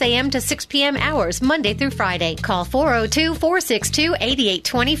convenient 6 a.m. to 6 p.m. hours, Monday through Friday. Call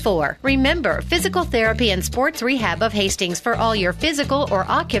 402-462-8824. Remember, Physical Therapy and Sports Rehab of Hastings for all your physical or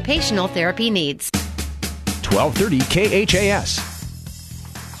occupational therapy needs. 1230 KHAS.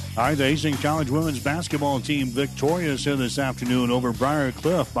 All right, the Hastings College women's basketball team victorious here this afternoon over Briar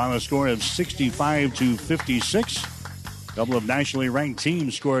Cliff by a score of 65-56. A couple of nationally ranked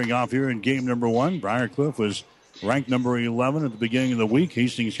teams scoring off here in game number 1. Briar Cliff was ranked number 11 at the beginning of the week.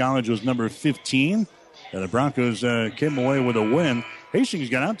 Hastings College was number 15. And the Broncos came away with a win. Hastings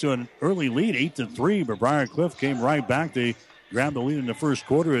got out to an early lead, 8-3, but Briar Cliff came right back. They grabbed the lead in the first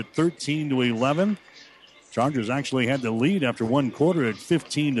quarter at 13-11. Chargers actually had the lead after one quarter at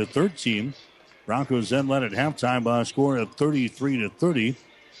 15-13. Broncos then led at halftime by a score of 33-30.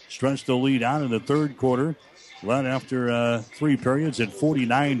 Stretched the lead out in the third quarter. Led after 3 periods at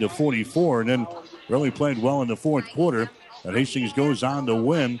 49-44, and then really played well in the fourth quarter. And Hastings goes on to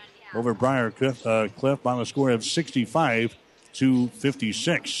win over Briar Cliff by a score of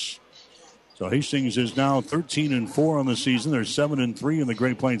 65-56. So Hastings is now 13-4 on the season. They're 7-3 in the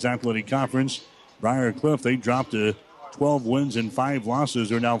Great Plains Athletic Conference. Briar Cliff, they dropped to 12 wins and 5 losses.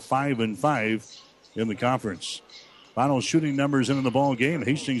 They're now 5-5 in the conference. Final shooting numbers into the ball game.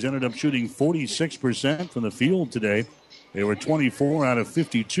 Hastings ended up shooting 46% from the field today. They were 24 out of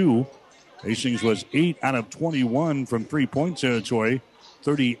 52. Hastings was 8 out of 21 from three-point territory,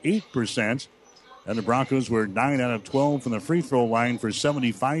 38%. And the Broncos were 9 out of 12 from the free throw line for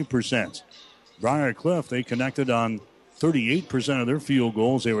 75%. Briar Cliff, they connected on 38% of their field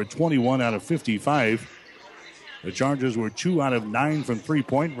goals. They were 21 out of 55. The Chargers were 2 out of 9 from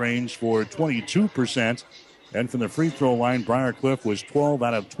three-point range for 22%. And from the free throw line, Briar Cliff was 12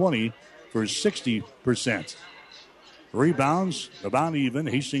 out of 20 for 60%. Rebounds, about even.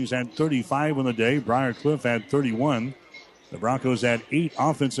 Hastings had 35 on the day. Briar Cliff had 31. The Broncos had 8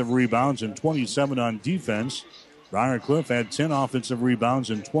 offensive rebounds and 27 on defense. Briar Cliff had 10 offensive rebounds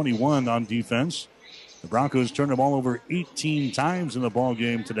and 21 on defense. The Broncos turned the ball over 18 times in the ball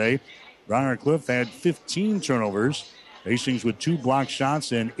game today. Briar Cliff had 15 turnovers. Hastings with 2 block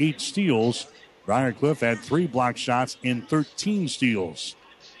shots and 8 steals. Briar Cliff had 3 block shots and 13 steals.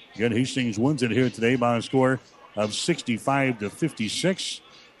 Again, Hastings wins it here today by a score of 65-56.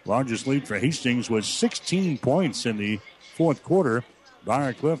 Largest lead for Hastings was 16 points in the fourth quarter.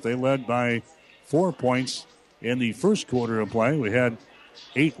 Briar Cliff, they led by 4 points in the first quarter of play. We had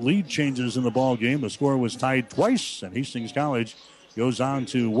 8 lead changes in the ball game. The score was tied twice, and Hastings College goes on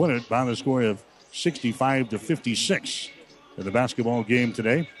to win it by the score of 65-56 in the basketball game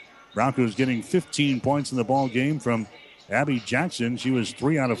today. Broncos getting 15 points in the ball game from Abby Jackson. She was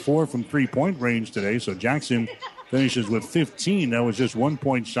 3 out of 4 from three-point range today, so Jackson finishes with 15. That was just 1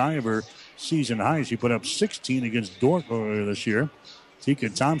 point shy of her season high. She put up 16 against Dordt earlier this year. Tika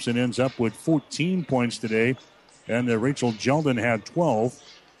Thompson ends up with 14 points today, and Rachel Jeldon had 12.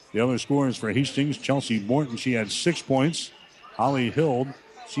 The other scorers for Hastings, Chelsea Morton, she had 6 points. Holly Hild,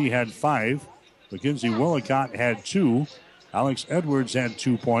 she had 5. Mackenzie Willicott had 2. Alex Edwards had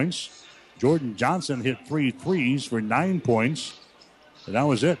 2 points. Jordan Johnson hit 3 threes for 9 points. And that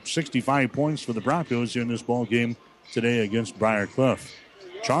was it. 65 points for the Broncos here in this ball game today against Briar Cliff.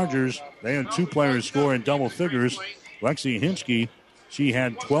 Chargers, they had 2 players score in double figures. Lexi Hinchke, she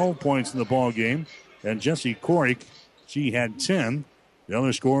had 12 points in the ball game. And Jessie Korick, she had 10. The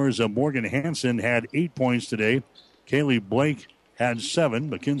other scorers, Morgan Hansen had 8 points today. Kaylee Blake had 7.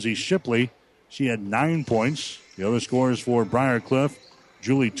 Mackenzie Shipley, she had 9 points. The other scorers for Briar Cliff,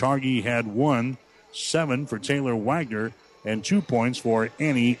 Julie Targy had 1, 7 for Taylor Wagner, and 2 points for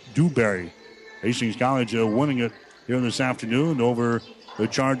Annie Dewberry. Hastings College winning it here this afternoon over the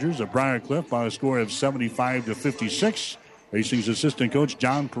Chargers of Briar Cliff by a score of 75-56. Hastings assistant coach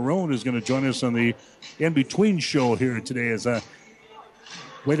John Perrone is going to join us on the in-between show here today as a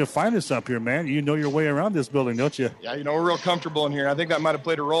way to find us up here, man. You know your way around this building, don't you? Yeah, we're real comfortable in here. I think that might have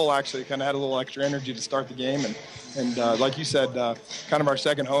played a role, actually. Kind of had a little extra energy to start the game. And like you said, kind of our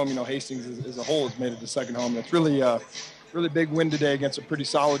second home. Hastings as a whole has made it the second home. And it's really big win today against a pretty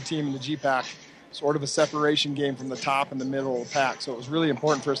solid team in the GPAC. Sort of a separation game from the top and the middle of the pack. So it was really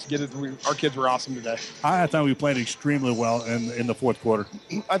important for us to get it. Our kids were awesome today. I thought we played extremely well in the fourth quarter.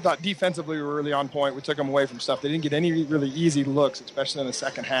 I thought defensively we were really on point. We took them away from stuff. They didn't get any really easy looks, especially in the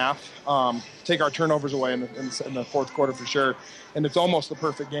second half. Take our turnovers away in the fourth quarter for sure. And it's almost the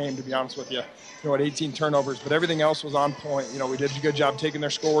perfect game, to be honest with you. At 18 turnovers, but everything else was on point. We did a good job taking their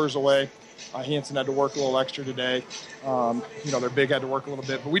scorers away. Hansen had to work a little extra today. Their big had to work a little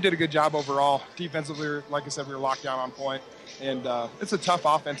bit, but we did a good job overall. Defensively, like I said, we were locked down on point. And it's a tough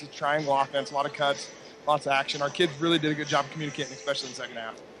offense. It's a triangle offense, a lot of cuts, lots of action. Our kids really did a good job communicating, especially in the second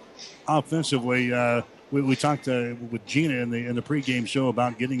half. Offensively, we talked with Gina in the pregame show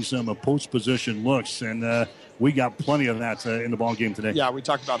about getting some post position looks, and we got plenty of that in the ball game today. Yeah, we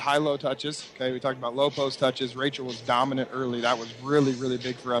talked about high-low touches. Okay, we talked about low post touches. Rachel was dominant early. That was really, really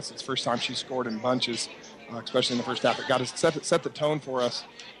big for us. It's the first time she scored in bunches. especially in the first half. It got us set the tone for us.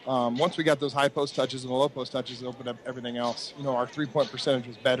 Once we got those high post touches and the low post touches, it opened up everything else. Our 3-point percentage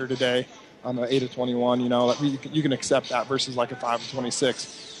was better today on the 8 of 21. You can accept that versus like a 5 of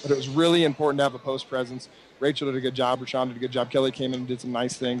 26. But it was really important to have a post presence. Rachel did a good job. Rashawn did a good job. Kelly came in and did some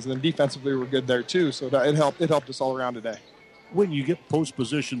nice things. And then defensively, we were good there too. So it helped us all around today. When you get post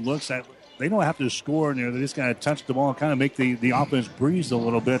position looks, they don't have to score in there. They just got to touch the ball and kind of make the offense breathe a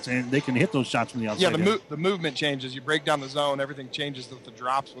little bit, and they can hit those shots from the outside. Yeah, the movement changes. You break down the zone, everything changes with the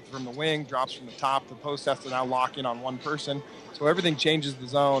drops from the wing, drops from the top. The post has to now lock in on one person. So everything changes the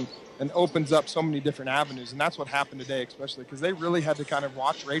zone and opens up so many different avenues. And that's what happened today, especially because they really had to kind of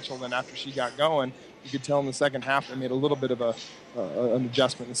watch Rachel then after she got going. You could tell in the second half they made a little bit of an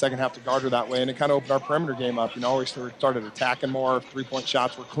adjustment in the second half to guard her that way, and it kind of opened our perimeter game up. We started attacking more. 3-point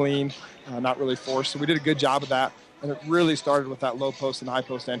shots were clean, not really forced. So we did a good job of that, and it really started with that low post and high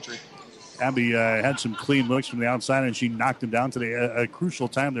post entry. Abby had some clean looks from the outside, and she knocked them down today. A crucial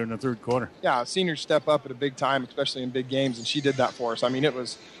time there in the third quarter. Yeah, seniors step up at a big time, especially in big games, and she did that for us. I mean, it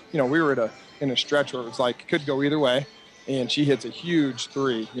was, we were in a stretch where it was like it could go either way. And she hits a huge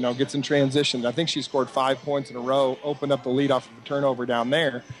three, gets in transition. I think she scored 5 points in a row, opened up the lead off of a turnover down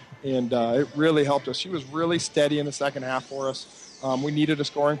there, and it really helped us. She was really steady in the second half for us. We needed a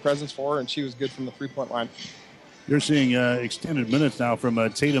scoring presence for her, and she was good from the 3-point line. You're seeing extended minutes now from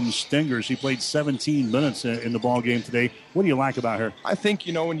Tatum Stenger. She played 17 minutes in the ball game today. What do you like about her? I think,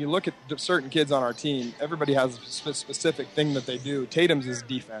 when you look at certain kids on our team, everybody has a specific thing that they do. Tatum's is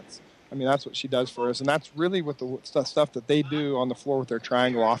defense. I mean, that's what she does for us, and that's really what the stuff that they do on the floor with their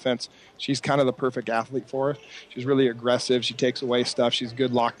triangle offense. She's kind of the perfect athlete for us. She's really aggressive. She takes away stuff. She's a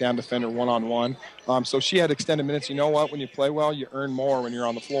good lockdown defender one-on-one. So she had extended minutes. You know what? When you play well, you earn more when you're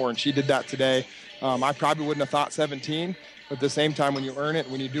on the floor, and she did that today. I probably wouldn't have thought 17, but at the same time, when you earn it,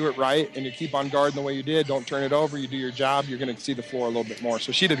 when you do it right, and you keep on guarding the way you did, don't turn it over, you do your job, you're going to see the floor a little bit more.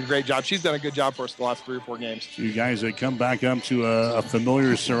 So she did a great job. She's done a good job for us the last 3 or 4 games. So you guys come back up to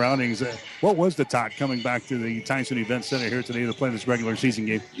familiar surroundings. What was the talk coming back to the Tyson Event Center here today to play this regular season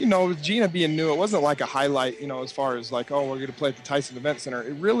game? With Gina being new, it wasn't like a highlight, as far as like, oh, we're going to play at the Tyson Event Center.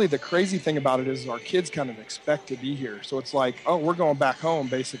 It really, the crazy thing about it is our kids kind of expect to be here. So it's like, oh, we're going back home,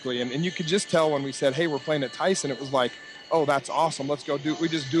 basically. And you could just tell when we said, hey, we're playing at Tyson, it was like, oh, that's awesome. Let's go do it. We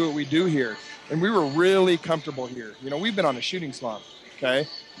just do what we do here. And we were really comfortable here. We've been on a shooting slump, okay?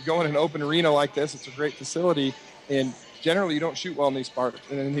 You go in an open arena like this, it's a great facility, and generally you don't shoot well in these parts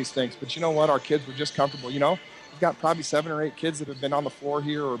and in these things. But you know what? Our kids were just comfortable. We've got probably 7 or 8 kids that have been on the floor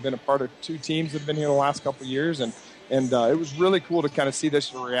here or been a part of 2 teams that have been here the last couple of years. And it was really cool to kind of see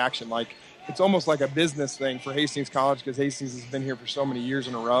this reaction. Like, it's almost like a business thing for Hastings College because Hastings has been here for so many years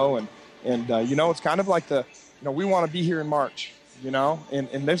in a row. And it's kind of like we want to be here in March, and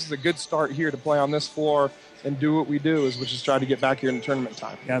this is a good start here to play on this floor and do what we do, which is try to get back here in the tournament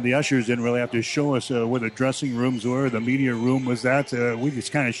time. Yeah, the ushers didn't really have to show us where the dressing rooms were, the media room was that. We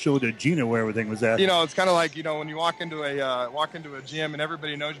just kind of showed Gina where everything was at. It's kind of like, when you walk into a gym and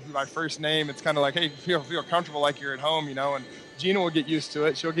everybody knows you by first name, it's kind of like, hey, feel comfortable like you're at home, and Gina will get used to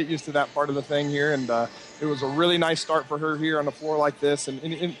it. She'll get used to that part of the thing here, and it was a really nice start for her here on the floor like this.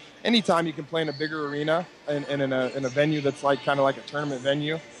 And anytime you can play in a bigger arena and in a venue that's kind of like a tournament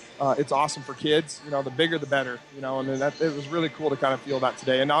venue, it's awesome for kids. The bigger the better. And it was really cool to kind of feel that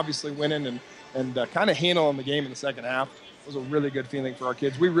today. And obviously winning and kind of handling the game in the second half was a really good feeling for our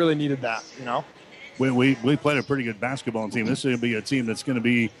kids. We really needed that. We played a pretty good basketball team. This is going to be a team that's going to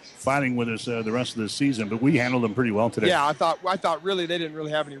be fighting with us the rest of the season, but we handled them pretty well today. Yeah, I thought really they didn't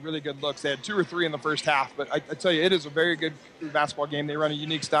really have any really good looks. They had 2 or 3 in the first half, but I tell you, it is a very good basketball game. They run a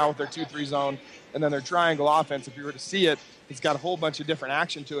unique style with their 2-3 zone, and then their triangle offense. If you were to see it, it's got a whole bunch of different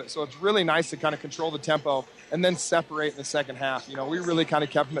action to it. So it's really nice to kind of control the tempo and then separate in the second half. We really kind of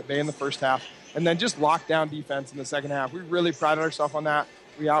kept them at bay in the first half and then just locked down defense in the second half. We really prided ourselves on that.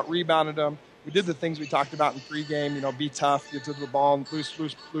 We out-rebounded them. We did the things we talked about in pregame, be tough, get to the ball, and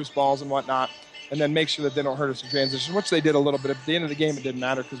loose balls and whatnot, and then make sure that they don't hurt us in transition, which they did a little bit. At the end of the game, it didn't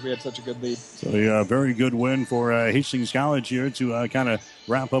matter because we had such a good lead. So a very good win for Hastings College here to kind of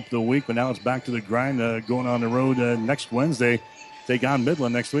wrap up the week, but now it's back to the grind, going on the road next Wednesday, take on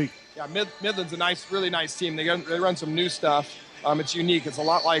Midland next week. Yeah, Midland's a really nice team. They run some new stuff. It's unique. It's a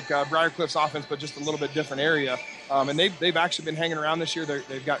lot like Briar Cliff's offense, but just a little bit different area. And they've actually been hanging around this year.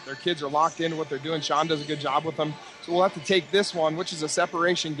 They've got their kids are locked into what they're doing. Sean does a good job with them. So we'll have to take this one, which is a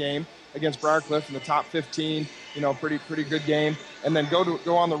separation game, against Briarcliff in the top 15, pretty good game, and then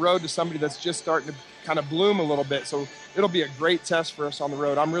go on the road to somebody that's just starting to kind of bloom a little bit. So it'll be a great test for us on the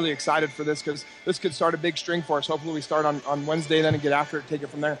road. I'm really excited for this because this could start a big string for us. Hopefully we start on Wednesday then and get after it, take it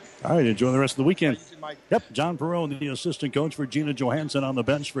from there. All right, enjoy the rest of the weekend. Yep, John Perone, the assistant coach for Gina Johansson on the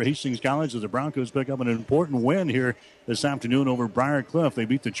bench for Hastings College as the Broncos pick up an important win here this afternoon over Briarcliff. They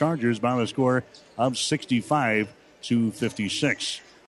beat the Chargers by the score of 65-56.